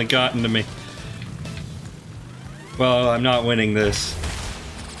finally gotten to me. Well, I'm not winning this.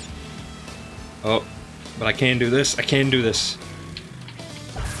 Oh, but I can do this. I can do this.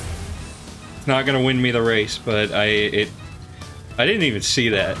 It's not gonna win me the race, but I didn't even see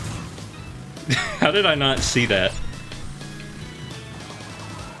that. How did I not see that?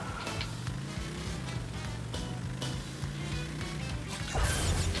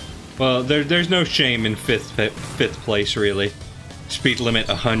 Well, there's no shame in fifth place, really. Speed limit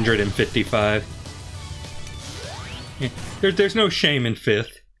 155. Yeah, there's no shame in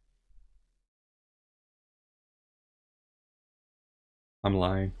fifth. I'm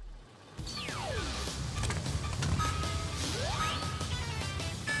lying.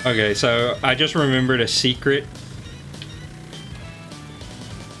 Okay, so I just remembered a secret.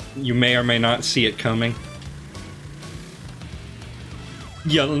 You may or may not see it coming.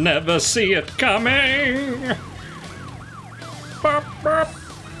 You'll never see it coming! Burp, burp.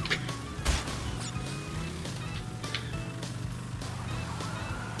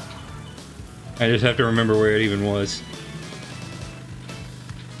 I just have to remember where it even was.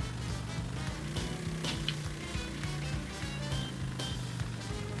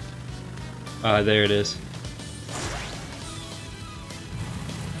 There it is.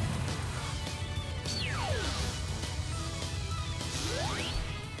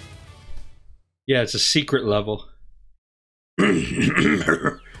 Yeah, it's a secret level.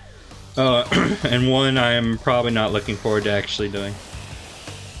 And one I am probably not looking forward to actually doing.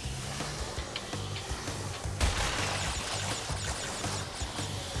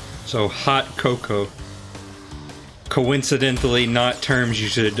 So, hot cocoa. Coincidentally, not terms you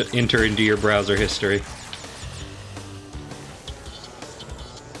should enter into your browser history.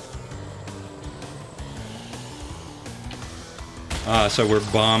 So we're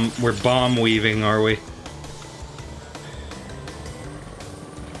bomb weaving, are we?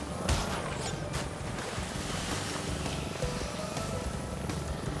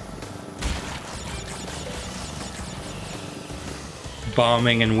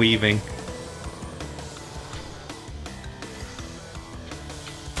 Bombing and weaving.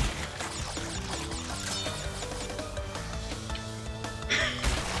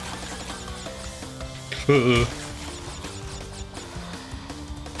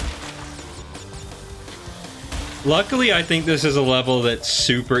 Luckily, I think this is a level that's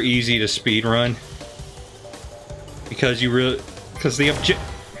super easy to speedrun. Because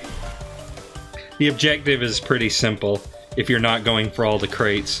the objective is pretty simple if you're not going for all the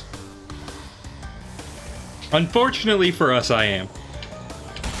crates. Unfortunately for us, I am.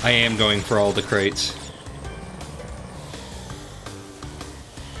 I am going for all the crates.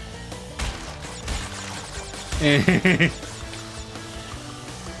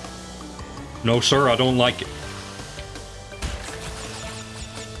 No, sir, I don't like it.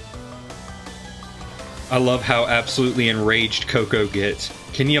 I love how absolutely enraged Coco gets.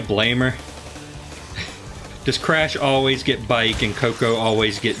 Can you blame her? Does Crash always get bike and Coco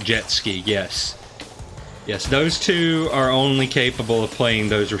always get jet ski? Yes. Yes, those two are only capable of playing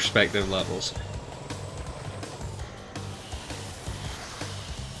those respective levels.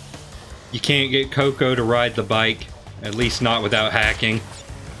 You can't get Coco to ride the bike, at least not without hacking.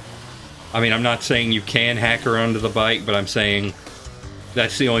 I mean, I'm not saying you can hack her onto the bike, but I'm saying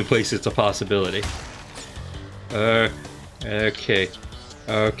that's the only place it's a possibility. Okay.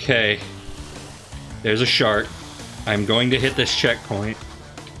 Okay. There's a shark. I'm going to hit this checkpoint.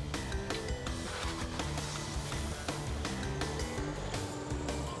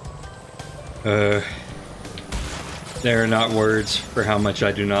 There are not words for how much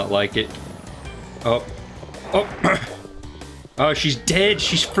I do not like it. Oh. Oh. Oh, she's dead.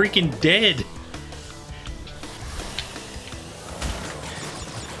 She's freaking dead.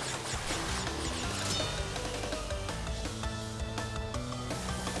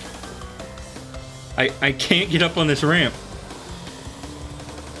 I can't get up on this ramp.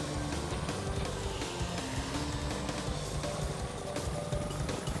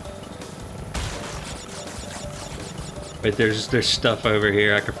 Wait, there's stuff over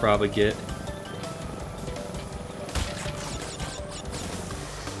here I could probably get.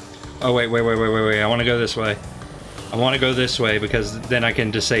 Oh, wait. I want to go this way. I want to go this way because then I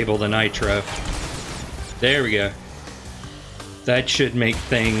can disable the nitro. There we go. That should make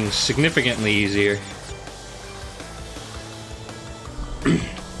things significantly easier.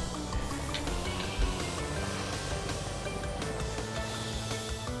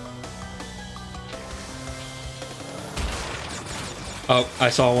 Oh, I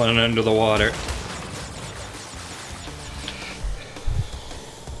saw one under the water.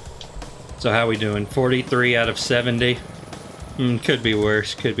 So how we doing? 43 out of 70? Could be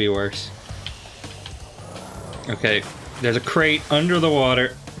worse, could be worse. Okay, there's a crate under the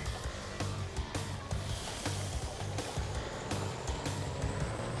water.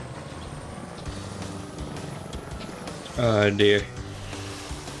 Oh dear.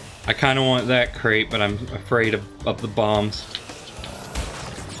 I kind of want that crate, but I'm afraid of the bombs.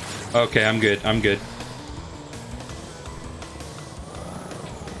 Okay, I'm good, I'm good.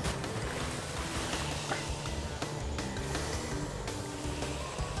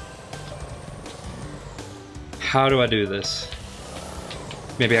 How do I do this?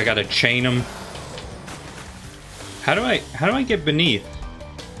 Maybe I gotta chain them. How do I get beneath?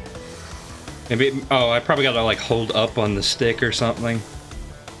 Maybe, oh, I probably gotta like hold up on the stick or something.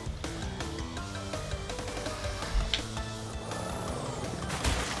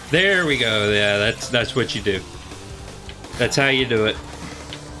 There we go. Yeah, that's what you do. That's how you do it.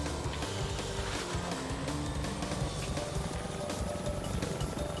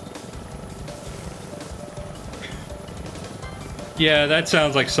 Yeah, that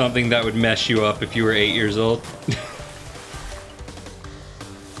sounds like something that would mess you up if you were 8 years old.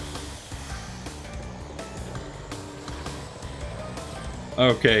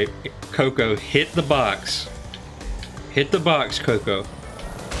 Okay, Coco, hit the box. Hit the box, Coco.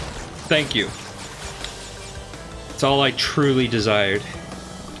 Thank you. It's all I truly desired.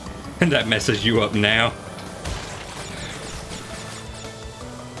 And that messes you up now.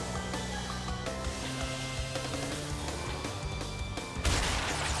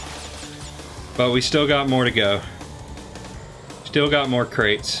 But we still got more to go. Still got more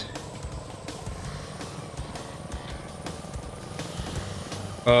crates.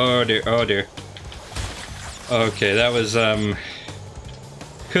 Oh dear, oh dear. Okay, that was,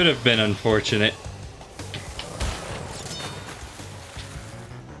 could have been unfortunate.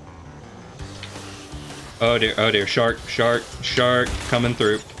 Oh dear, shark, shark, shark, coming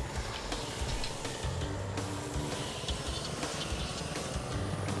through.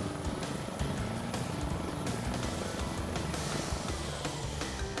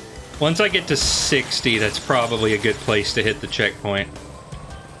 Once I get to 60, that's probably a good place to hit the checkpoint.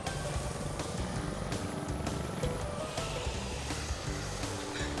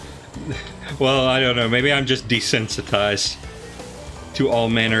 Well, I don't know, maybe I'm just desensitized to all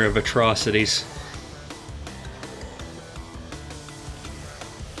manner of atrocities.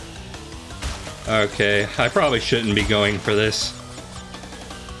 Okay, I probably shouldn't be going for this.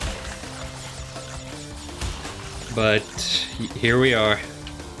 But here we are.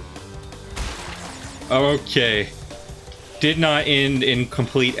 Okay. Did not end in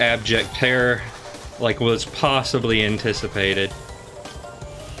complete abject terror like was possibly anticipated.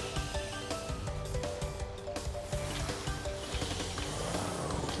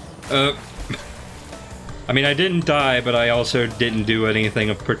 I mean, I didn't die, but I also didn't do anything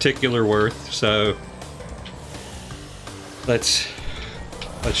of particular worth, so let's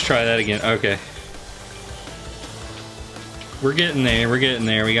try that again. Okay. We're getting there, we're getting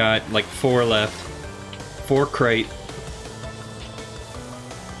there. We got like 4 left. 4 crate.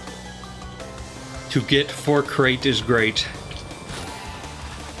 To get 4 crate is great.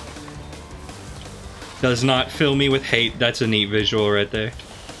 Does not fill me with hate. That's a neat visual right there.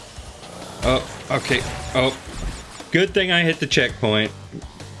 Oh, okay. Oh, good thing I hit the checkpoint.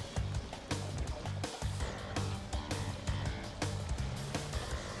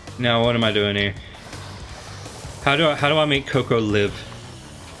 Now what am I doing here? How do I make Coco live?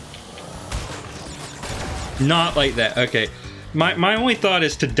 Not like that. Okay. My only thought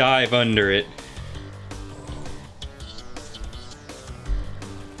is to dive under it.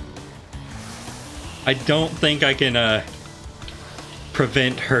 I don't think I can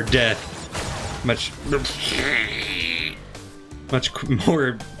prevent her death much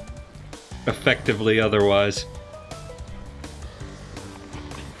more effectively otherwise.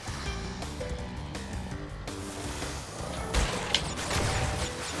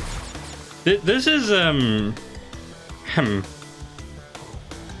 This is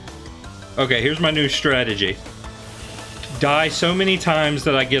Okay, here's my new strategy. Die so many times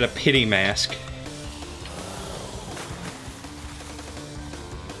that I get a pity mask.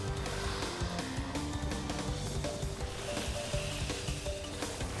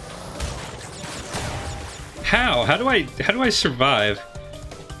 How do I survive?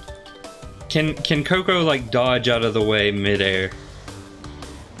 Can Coco like dodge out of the way midair?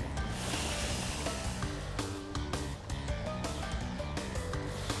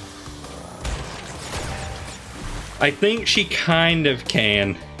 I think she kind of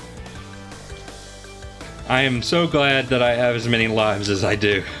can. I am so glad that I have as many lives as I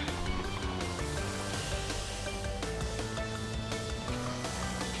do.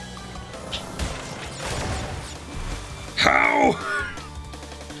 How?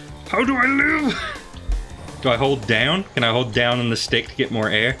 How do I live? Do I hold down? Can I hold down on the stick to get more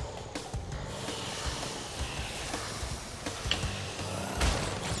air?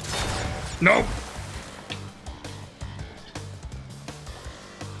 Nope.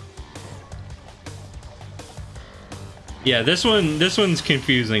 Yeah, this one's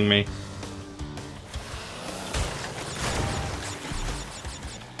confusing me.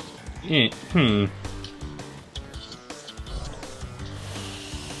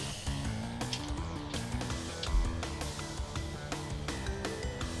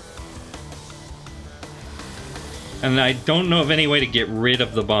 And I don't know of any way to get rid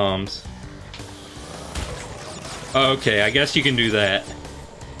of the bombs. Okay, I guess you can do that.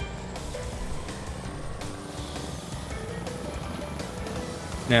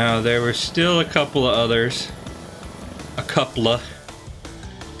 Now, there were still a couple of others. A couple of.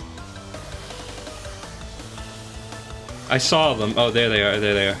 I saw them. Oh, there they are,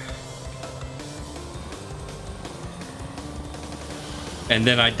 there they are. And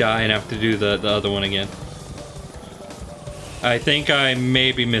then I die and have to do the other one again. I think I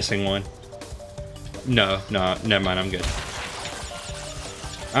may be missing one. No, never mind, I'm good.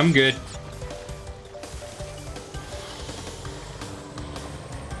 I'm good.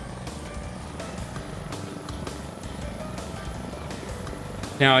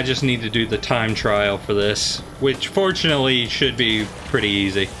 Now I just need to do the time trial for this, which fortunately should be pretty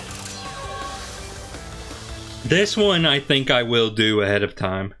easy. This one I think I will do ahead of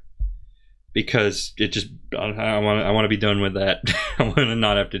time. Because it just, I want to be done with that. I want to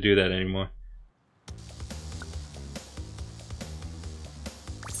not have to do that anymore.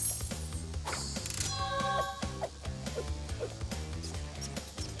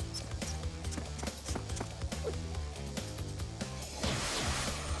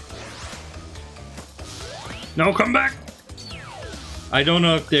 No, come back! I don't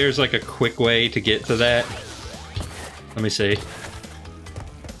know if there's like a quick way to get to that. Let me see.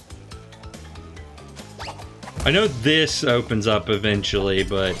 I know this opens up eventually,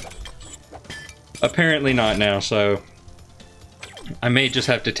 but apparently not now, so I may just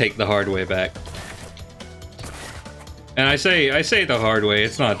have to take the hard way back. And I say the hard way,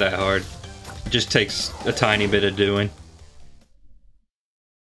 it's not that hard. It just takes a tiny bit of doing.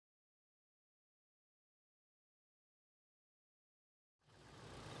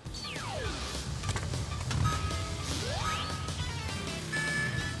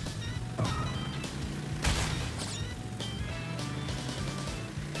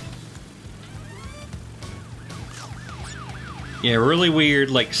 Yeah, really weird,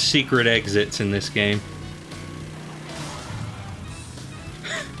 like, secret exits in this game.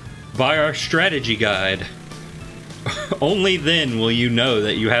 Buy our strategy guide. Only then will you know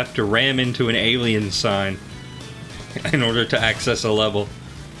that you have to ram into an alien sign in order to access a level.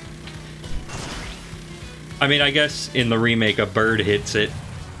 I mean, I guess in the remake a bird hits it.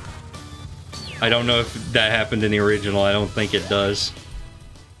 I don't know if that happened in the original. I don't think it does.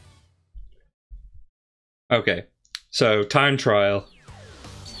 Okay. So, time trial.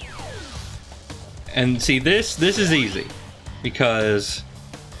 And see, this is easy. Because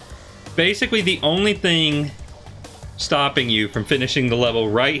basically the only thing stopping you from finishing the level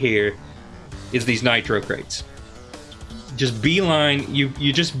right here is these nitro crates. Just beeline,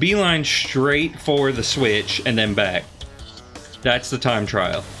 you just beeline straight for the switch and then back. That's the time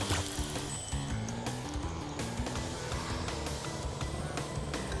trial.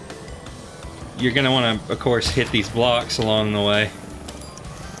 you're gonna want to, of course, hit these blocks along the way.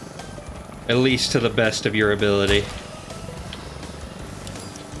 At least to the best of your ability.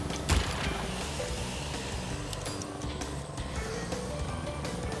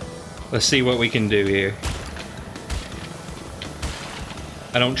 Let's see what we can do here.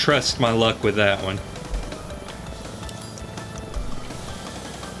 I don't trust my luck with that one.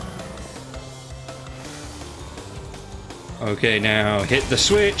 Okay, now hit the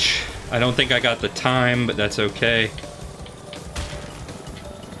switch. I don't think I got the time, but that's okay.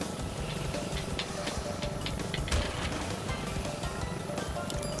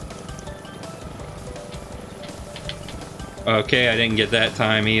 Okay, I didn't get that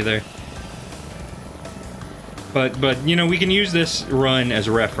time either. But you know, we can use this run as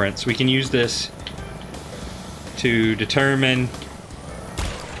a reference. We can use this to determine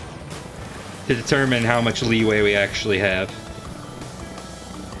how much leeway we actually have.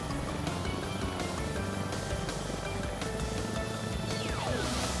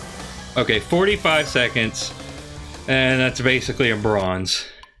 Okay, 45 seconds, and that's basically a bronze.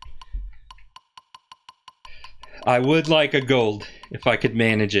 I would like a gold if I could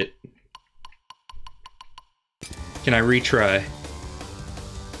manage it. Can I retry?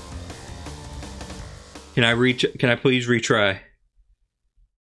 Can I please retry?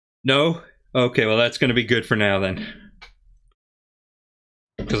 No? Okay, well that's gonna be good for now then.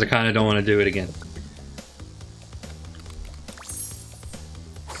 Because I kinda don't want to do it again.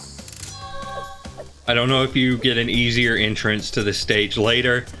 I don't know if you get an easier entrance to this stage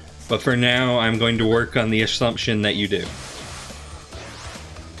later, but for now I'm going to work on the assumption that you do.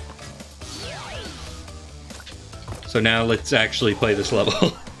 So now let's actually play this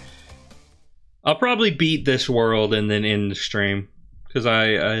level. I'll probably beat this world and then end the stream. Because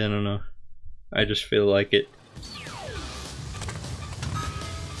I don't know. I just feel like it.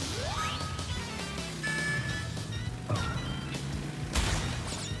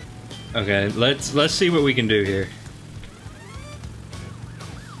 Okay, let's see what we can do here.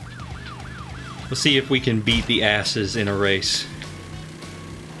 We'll see if we can beat the asses in a race.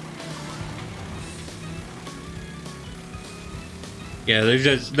 Yeah,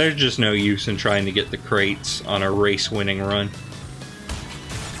 there's just no use in trying to get the crates on a race-winning run.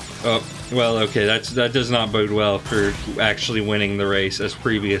 Oh, well, okay, that does not bode well for actually winning the race, as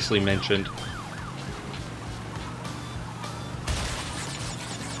previously mentioned.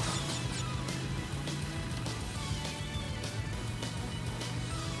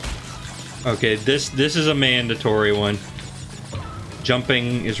 Okay, this is a mandatory one.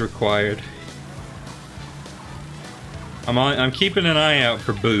 Jumping is required. I'm keeping an eye out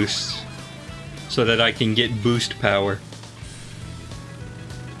for boosts so that I can get boost power.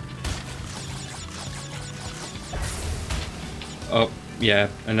 Oh, yeah,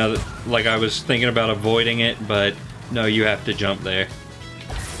 another, like I was thinking about avoiding it, but no, you have to jump there.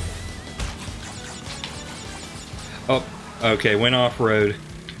 Oh, okay, went off-road.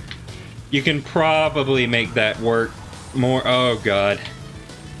 You can probably make that work more. Oh, God.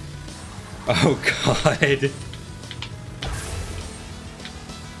 Oh, God.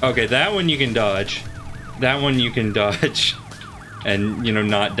 Okay, that one you can dodge. That one you can dodge. And, you know,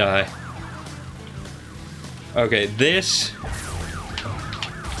 not die. Okay, this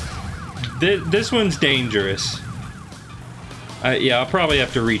one's dangerous. Yeah, I'll probably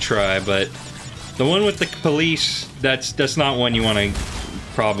have to retry, but the one with the police, that's not one you want to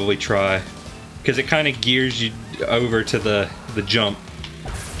probably try, because it kind of gears you over to the jump.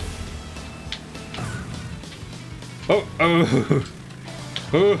 Oh, oh,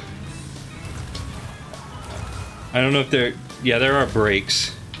 oh. I don't know if there, yeah, there are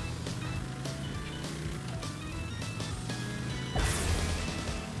brakes.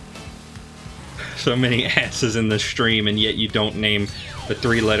 So many asses in the stream, and yet you don't name the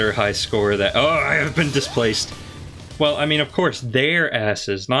 3-letter high score that, oh, I have been displaced. Well, I mean, of course, they're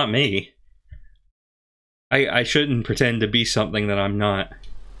asses, not me. I shouldn't pretend to be something that I'm not.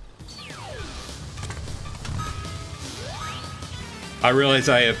 I realize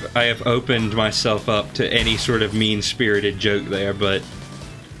I have opened myself up to any sort of mean-spirited joke there, but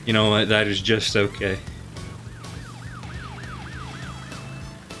you know what, that is just okay.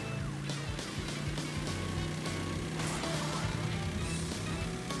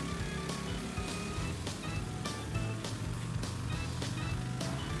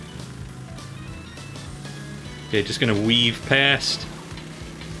 Okay, just gonna weave past.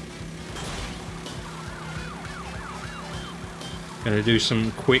 Gonna do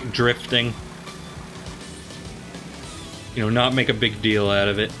some quick drifting. You know, not make a big deal out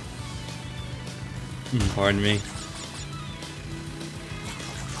of it. Pardon me.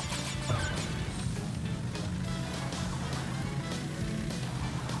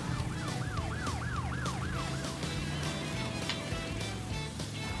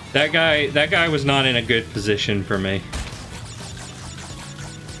 That guy was not in a good position for me.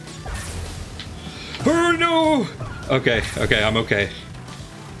 Oh no! Okay, I'm okay.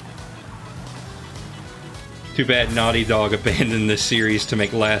 Too bad Naughty Dog abandoned this series to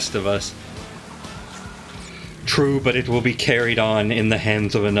make Last of Us. True, but it will be carried on in the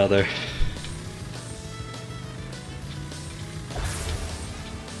hands of another.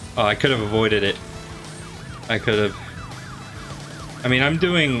 Oh, I could have avoided it. I could have. I mean, I'm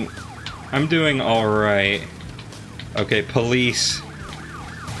doing all right. Okay, police.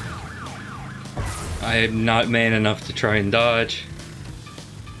 I am not man enough to try and dodge.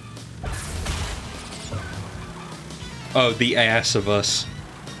 Oh, the ass of us.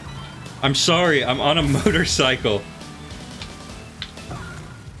 I'm sorry, I'm on a motorcycle.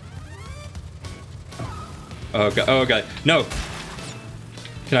 Oh god, no!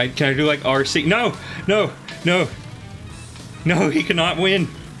 Can I do like RC? No! No! No! No, he cannot win!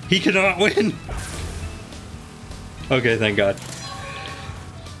 He cannot win! Okay, thank god.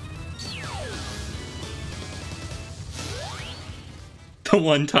 The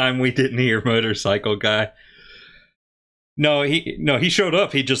one time we didn't hear motorcycle guy. No, he showed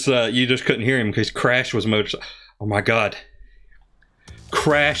up. He just you just couldn't hear him because Crash was motorcycle. Oh my god.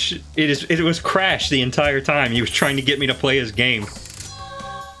 Crash, it was Crash the entire time. He was trying to get me to play his game.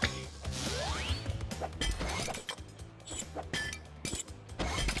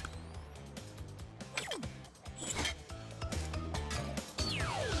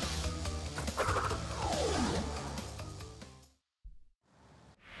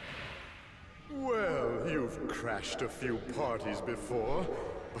 Well, you've crashed a few parties before,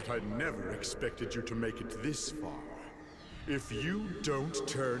 but I never expected you to make it this far. If you don't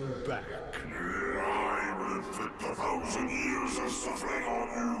turn back... I will inflict 1,000 years of suffering on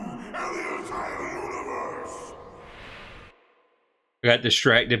you and the entire universe! I got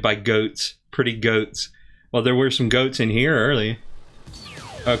distracted by goats. Pretty goats. Well, there were some goats in here early.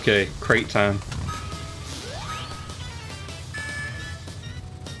 Okay, crate time.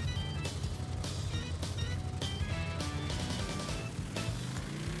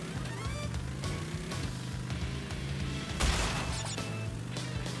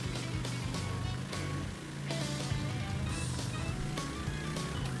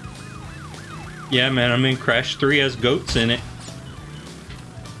 Yeah, man, I mean, Crash 3 has goats in it.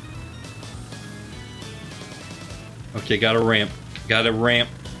 Okay, got a ramp. Got a ramp.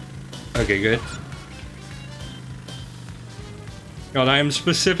 Okay, good. God, I am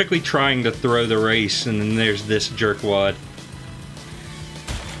specifically trying to throw the race, and then there's this jerkwad.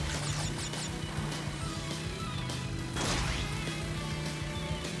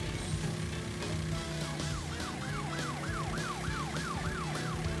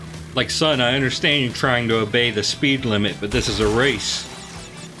 Like, son, I understand you trying to obey the speed limit, but this is a race.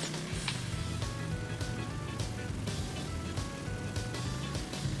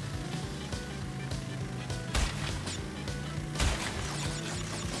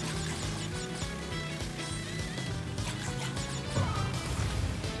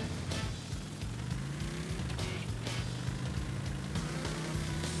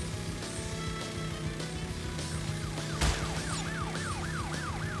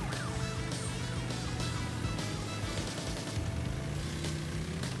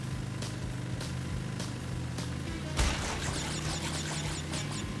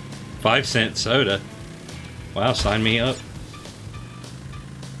 $5-cent soda. Wow, sign me up.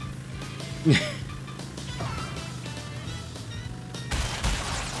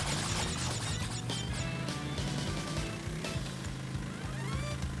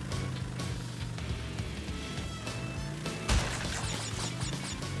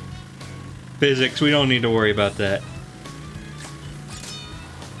 Physics, we don't need to worry about that.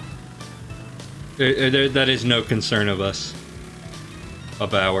 That is no concern of us.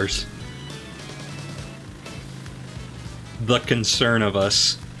 Of ours. The concern of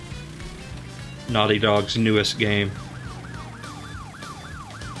us. Naughty Dog's newest game.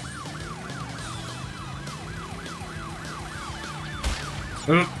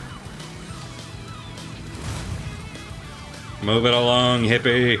 Move it along,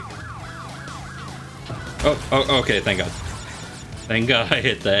 hippie. Oh, okay, thank God. Thank God I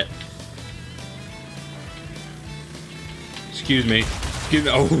hit that. Excuse me. Excuse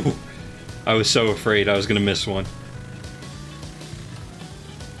me. Oh, I was so afraid I was gonna miss one.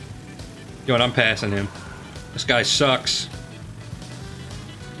 Yo, and I'm passing him. This guy sucks.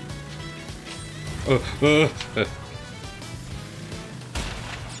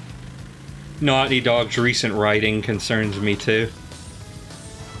 Naughty Dog's recent writing concerns me too.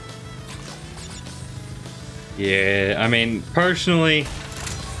 Yeah, I mean, personally,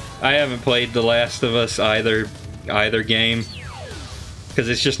 I haven't played The Last of Us either game, because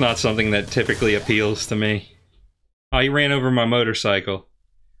it's just not something that typically appeals to me. Oh, he ran over my motorcycle.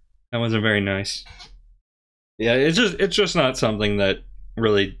 That wasn't very nice. Yeah, it's just not something that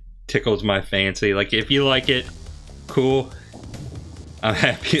really tickles my fancy. Like, if you like it, cool. I'm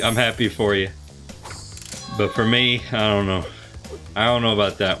happy for you. But for me, I don't know. I don't know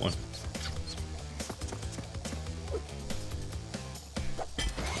about that one.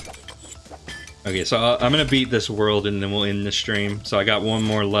 Okay, so I'm gonna beat this world and then we'll end the stream. So I got one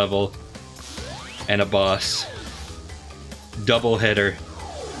more level and a boss. Double header.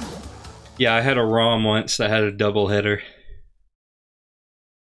 Yeah, I had a ROM once that had a double header.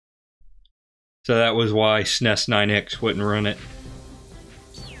 So that was why SNES 9X wouldn't run it.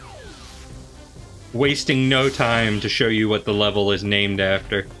 Wasting no time to show you what the level is named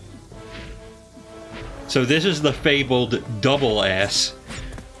after. So this is the fabled Double Ass.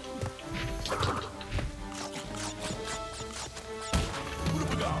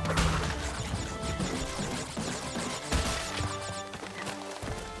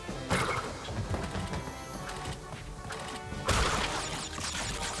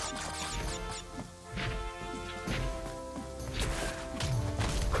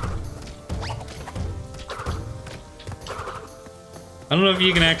 I don't know if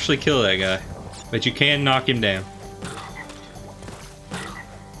you can actually kill that guy, but you can knock him down.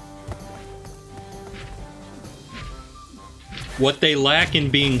 What they lack in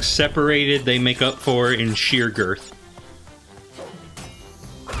being separated, they make up for in sheer girth.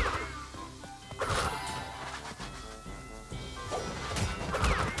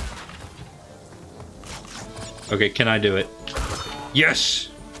 Okay, can I do it? Yes!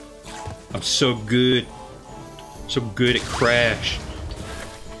 I'm so good. So good at Crash.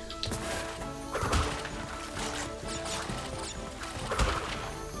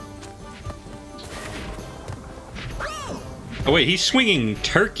 Oh wait, he's swinging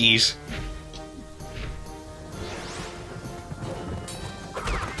turkeys.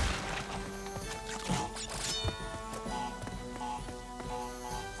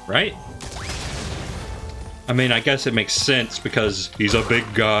 Right? I mean, I guess it makes sense because he's a big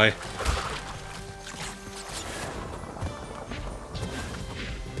guy.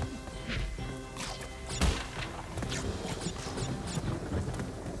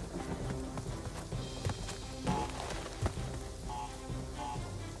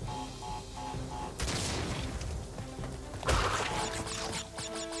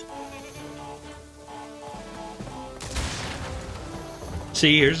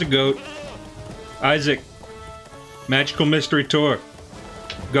 See, here's a goat. Isaac. Magical Mystery Tour.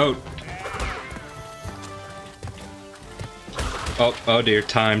 Goat. Oh dear,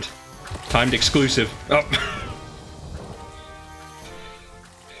 timed. Timed exclusive. Oh.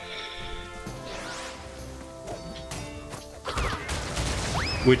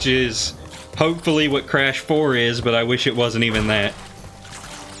 Which is hopefully what Crash 4 is, but I wish it wasn't even that.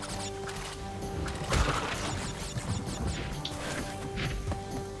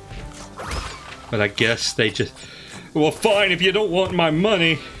 But I guess they just... Well, fine, if you don't want my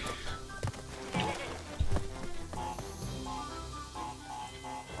money.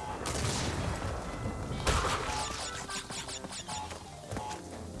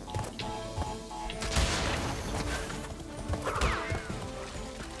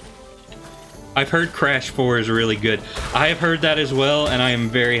 I've heard Crash 4 is really good. I have heard that as well, and I am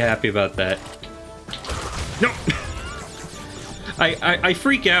very happy about that. No! I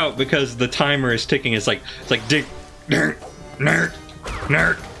freak out because the timer is ticking. It's like dick, nerd,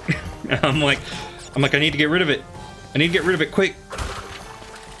 nerd. I'm like, I need to get rid of it. I need to get rid of it quick.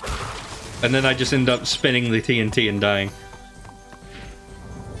 And then I just end up spinning the TNT and dying.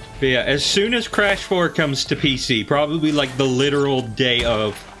 But yeah, as soon as Crash 4 comes to PC, probably like the literal day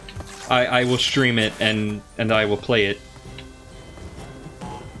of, I will stream it and I will play it.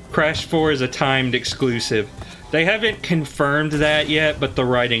 Crash 4 is a timed exclusive. They haven't confirmed that yet, but the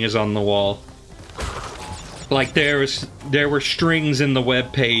writing is on the wall. Like, there were strings in the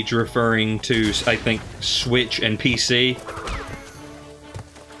webpage referring to, I think, Switch and PC.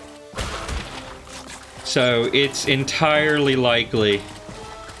 So, it's entirely likely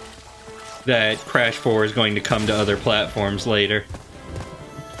that Crash 4 is going to come to other platforms later.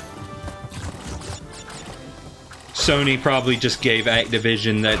 Sony probably just gave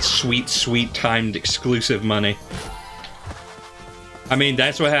Activision that sweet, sweet timed exclusive money. I mean,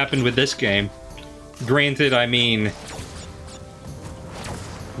 that's what happened with this game. Granted, I mean,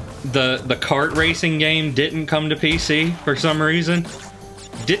 the kart racing game didn't come to PC for some reason.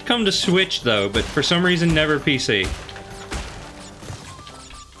 Did come to Switch though, but for some reason never PC.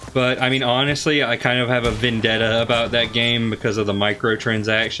 But, I mean, honestly, I kind of have a vendetta about that game because of the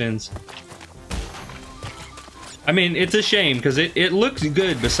microtransactions. I mean, it's a shame, because it looks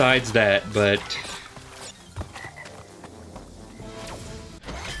good besides that, but...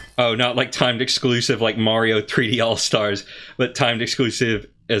 Oh, not like timed exclusive like Mario 3D All-Stars, but timed exclusive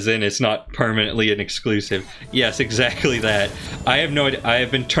as in it's not permanently an exclusive. Yes, exactly that. I have no idea. I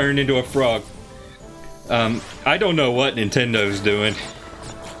have been turned into a frog. I don't know what Nintendo's doing.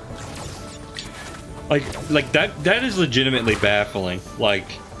 Like that is legitimately baffling. Like,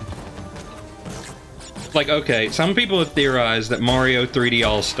 okay, some people have theorized that Mario 3D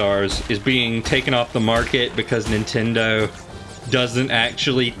All-Stars is being taken off the market because Nintendo doesn't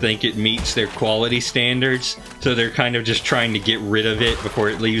actually think it meets their quality standards, so they're kind of just trying to get rid of it before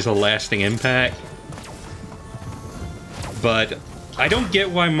it leaves a lasting impact. But I don't get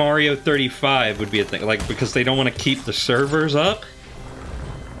why Mario 35 would be a thing, like, because they don't want to keep the servers up?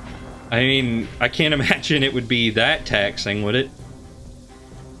 I mean, I can't imagine it would be that taxing, would it?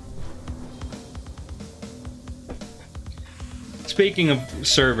 Speaking of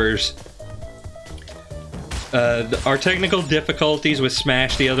servers, our technical difficulties with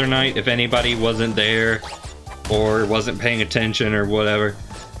Smash the other night, if anybody wasn't there or wasn't paying attention or whatever,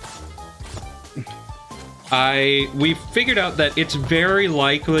 we figured out that it's very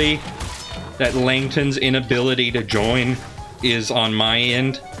likely that Langton's inability to join is on my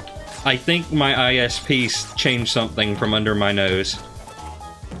end. I think my ISP changed something from under my nose.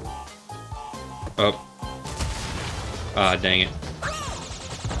 Oh. Ah, dang it.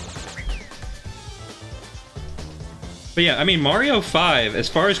 But yeah, I mean, Mario 5, as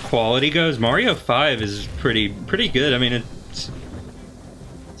far as quality goes, Mario 5 is pretty good. I mean, it's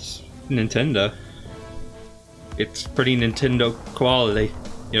Nintendo. It's pretty Nintendo quality.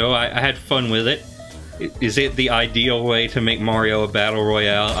 You know, I had fun with it. Is it the ideal way to make Mario a battle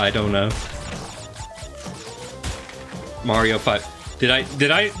royale? I don't know. Mario 5.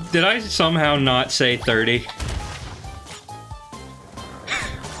 Did I somehow not say 30?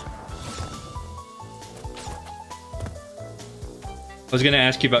 I was gonna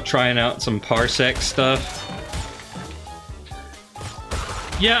ask you about trying out some Parsec stuff.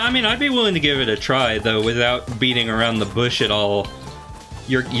 Yeah, I mean, I'd be willing to give it a try, though, without beating around the bush at all.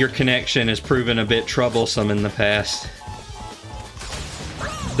 Your connection has proven a bit troublesome in the past.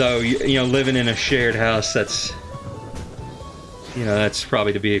 Though, you know, living in a shared house, that's... You know, that's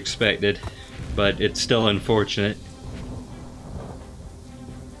probably to be expected. But it's still unfortunate.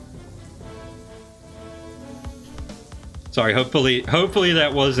 Sorry, hopefully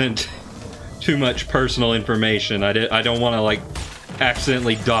that wasn't too much personal information. I don't want to, like,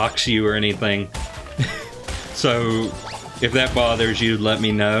 accidentally dox you or anything. So, if that bothers you, let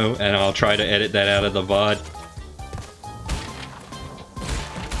me know, and I'll try to edit that out of the VOD.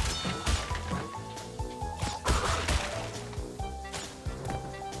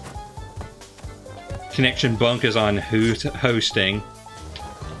 Connection bunk is on hosting.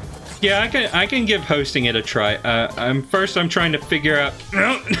 Yeah, I can give hosting it a try. I'm trying to figure out.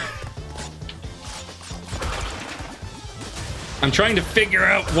 I'm trying to figure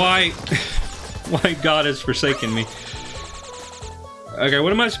out why God has forsaken me. Okay,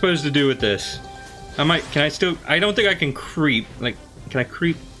 what am I supposed to do with this? Can I still? I don't think I can creep. Like, can I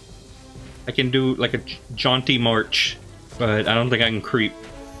creep? I can do like a jaunty march, but I don't think I can creep.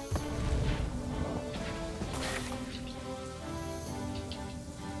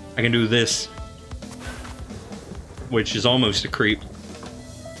 I can do this, which is almost a creep.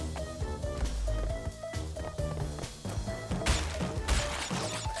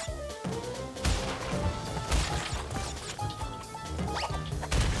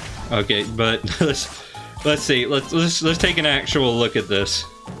 Okay, but let's see. Let's take an actual look at this.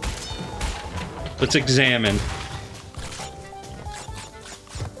 Let's examine.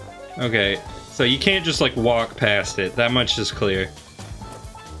 Okay, so you can't just like walk past it. That much is clear.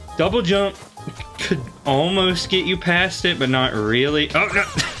 Double jump could almost get you past it, but not really. Oh, no!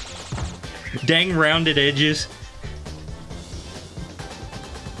 Dang rounded edges.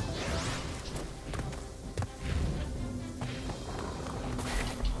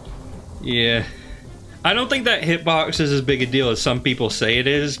 Yeah. I don't think that hitbox is as big a deal as some people say it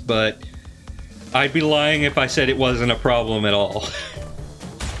is, but I'd be lying if I said it wasn't a problem at all.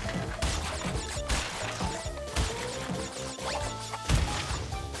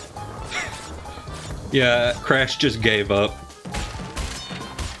 Yeah, Crash just gave up.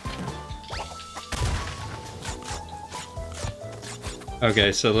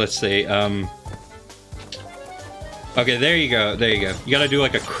 Okay, so let's see. Okay, there you go. There you go. You gotta do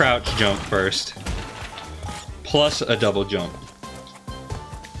like a crouch jump first. Plus a double jump.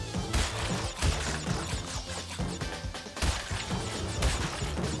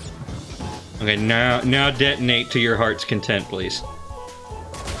 Okay, now detonate to your heart's content, please.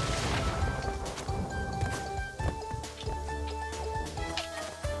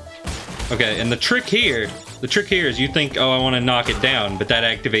 Okay, and the trick here is you think, oh, I want to knock it down, but that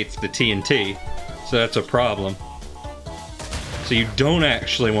activates the TNT, so that's a problem. So you don't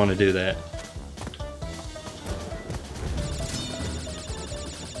actually want to do that.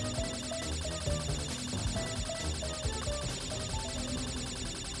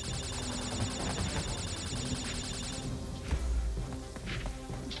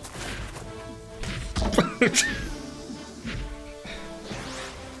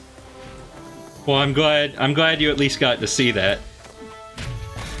 Well, I'm glad you at least got to see that.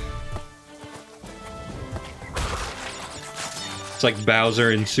 It's like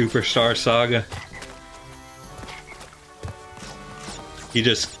Bowser in Superstar Saga. He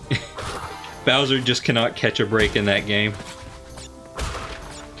just Bowser just cannot catch a break in that game.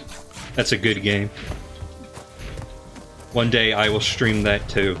 That's a good game. One day I will stream that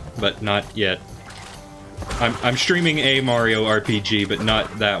too, but not yet. I'm streaming a Mario RPG, but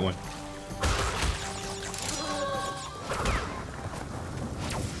not that one.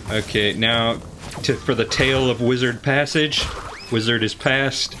 Okay, now for the tale of Wizard Passage. Wizard is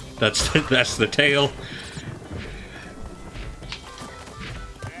passed. That's the tale.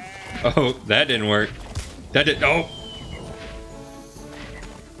 Oh, that didn't work. That did. Oh.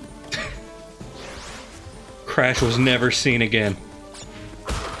 Crash was never seen again.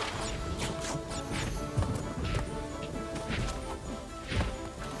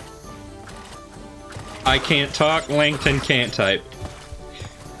 I can't talk, Langton can't type.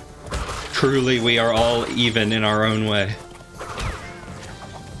 Truly, we are all even in our own way.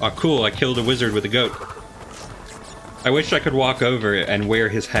 Oh, cool, I killed a wizard with a goat. I wish I could walk over and wear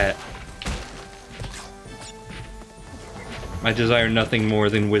his hat. I desire nothing more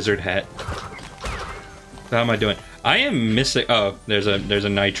than wizard hat. How am I doing? I am missing... Oh, there's a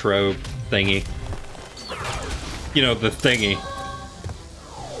nitro thingy. You know, the thingy.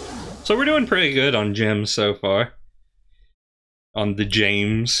 So we're doing pretty good on gems so far. On the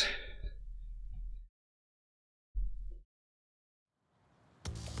James.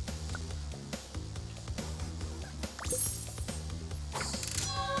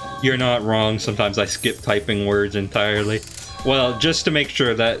 You're not wrong, sometimes I skip typing words entirely. Well, just to make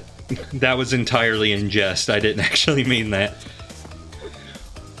sure that that was entirely in jest, I didn't actually mean that.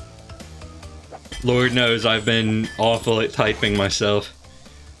 Lord knows I've been awful at typing myself.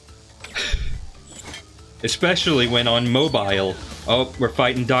 Especially when on mobile. Oh, we're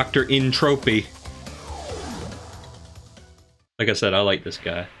fighting Dr. Entropy. Like I said, I like this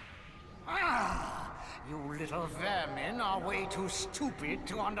guy. You little vermin are way too stupid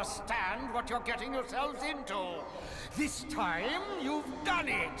to understand what you're getting yourselves into. This time, you've done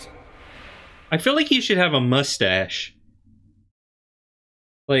it! I feel like he should have a mustache.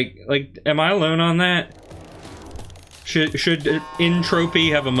 Like, am I alone on that? Should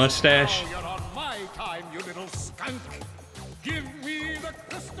Entropy have a mustache? Oh, you're on my time, you little skunk! Give me the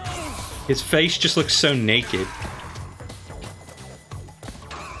crystals! His face just looks so naked.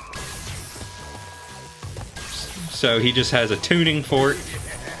 So he just has a tuning fork.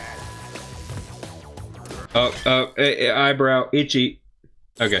 Oh, eyebrow, itchy.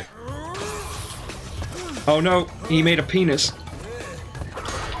 Okay. Oh no, he made a penis.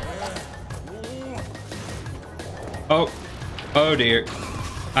 Oh dear.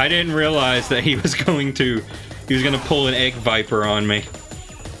 I didn't realize that he was gonna pull an egg viper on me.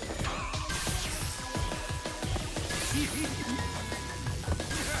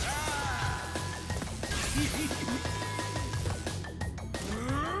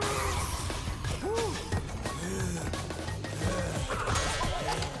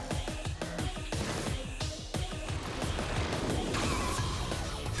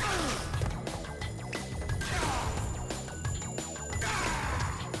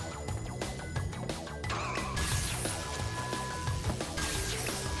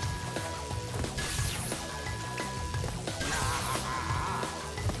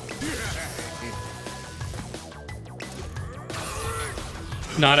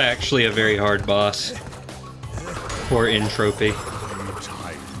 Not actually a very hard boss. Poor Entropy.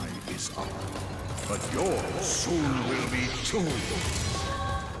 Time is up, but yours soon will be too.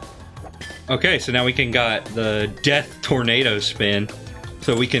 Okay, so now we can got the Death Tornado spin.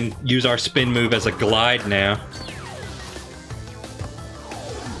 So we can use our spin move as a glide now.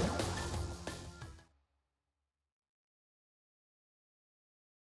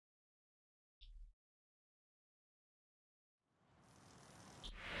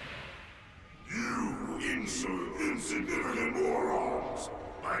 Insignificant morons!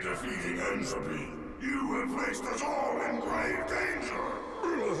 By defeating entropy, you have placed us all in grave danger!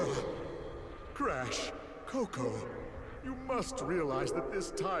 Crash, Coco, you must realize that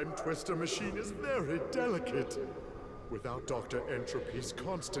this time twister machine is very delicate. Without Dr. Entropy's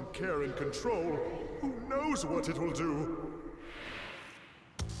constant care and control, who knows what it will do?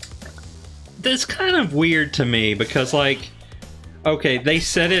 That's kind of weird to me because, like, okay, they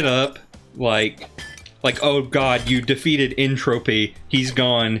set it up like, oh god, you defeated Entropy, he's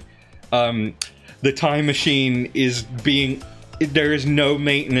gone. The time machine is being, there is no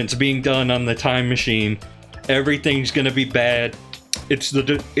maintenance being done on the time machine. Everything's gonna be bad. It's the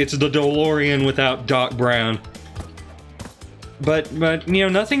DeLorean without Doc Brown. But you know,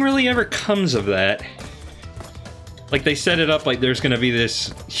 nothing really ever comes of that. Like, they set it up like there's gonna be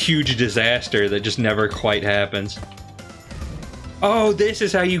this huge disaster that just never quite happens. Oh, this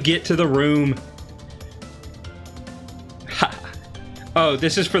is how you get to the room. Ha. Oh,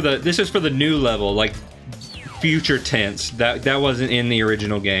 this is for the new level, like future tense. That wasn't in the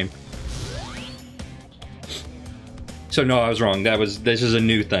original game. So no, I was wrong. This is a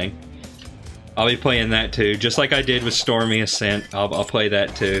new thing. I'll be playing that too, just like I did with Stormy Ascent. I'll play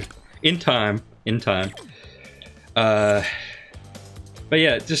that too, in time. But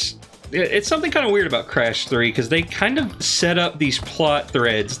yeah, it's something kind of weird about Crash 3 because they kind of set up these plot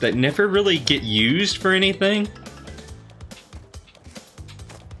threads that never really get used for anything.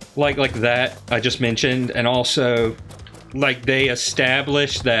 Like that I just mentioned, and also like they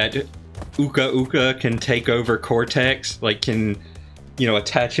established that Uka Uka can take over Cortex, like can, you know,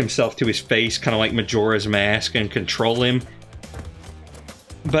 attach himself to his face, kind of like Majora's Mask, and control him.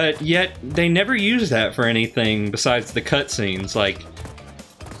 But yet, they never use that for anything besides the cutscenes. Like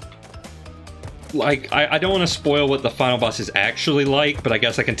I don't want to spoil what the final boss is actually like, but I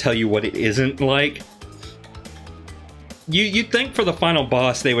guess I can tell you what it isn't like. You'd think for the final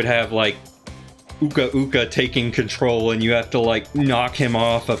boss they would have, like, Uka Uka taking control and you have to, like, knock him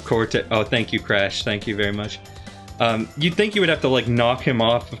off of Cortex. Oh, thank you, Crash. Thank you very much. You'd think you would have to, like, knock him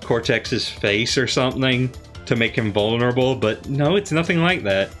off of Cortex's face or something to make him vulnerable, but no, it's nothing like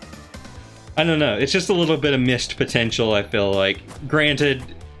that. I don't know, it's just a little bit of missed potential, I feel like. Granted,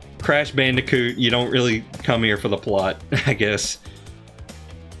 Crash Bandicoot, you don't really come here for the plot, I guess.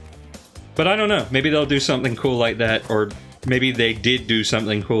 But I don't know, maybe they'll do something cool like that, or maybe they did do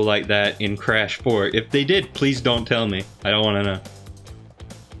something cool like that in Crash 4. If they did, please don't tell me. I don't want to know.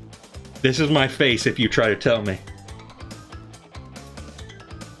 This is my face if you try to tell me.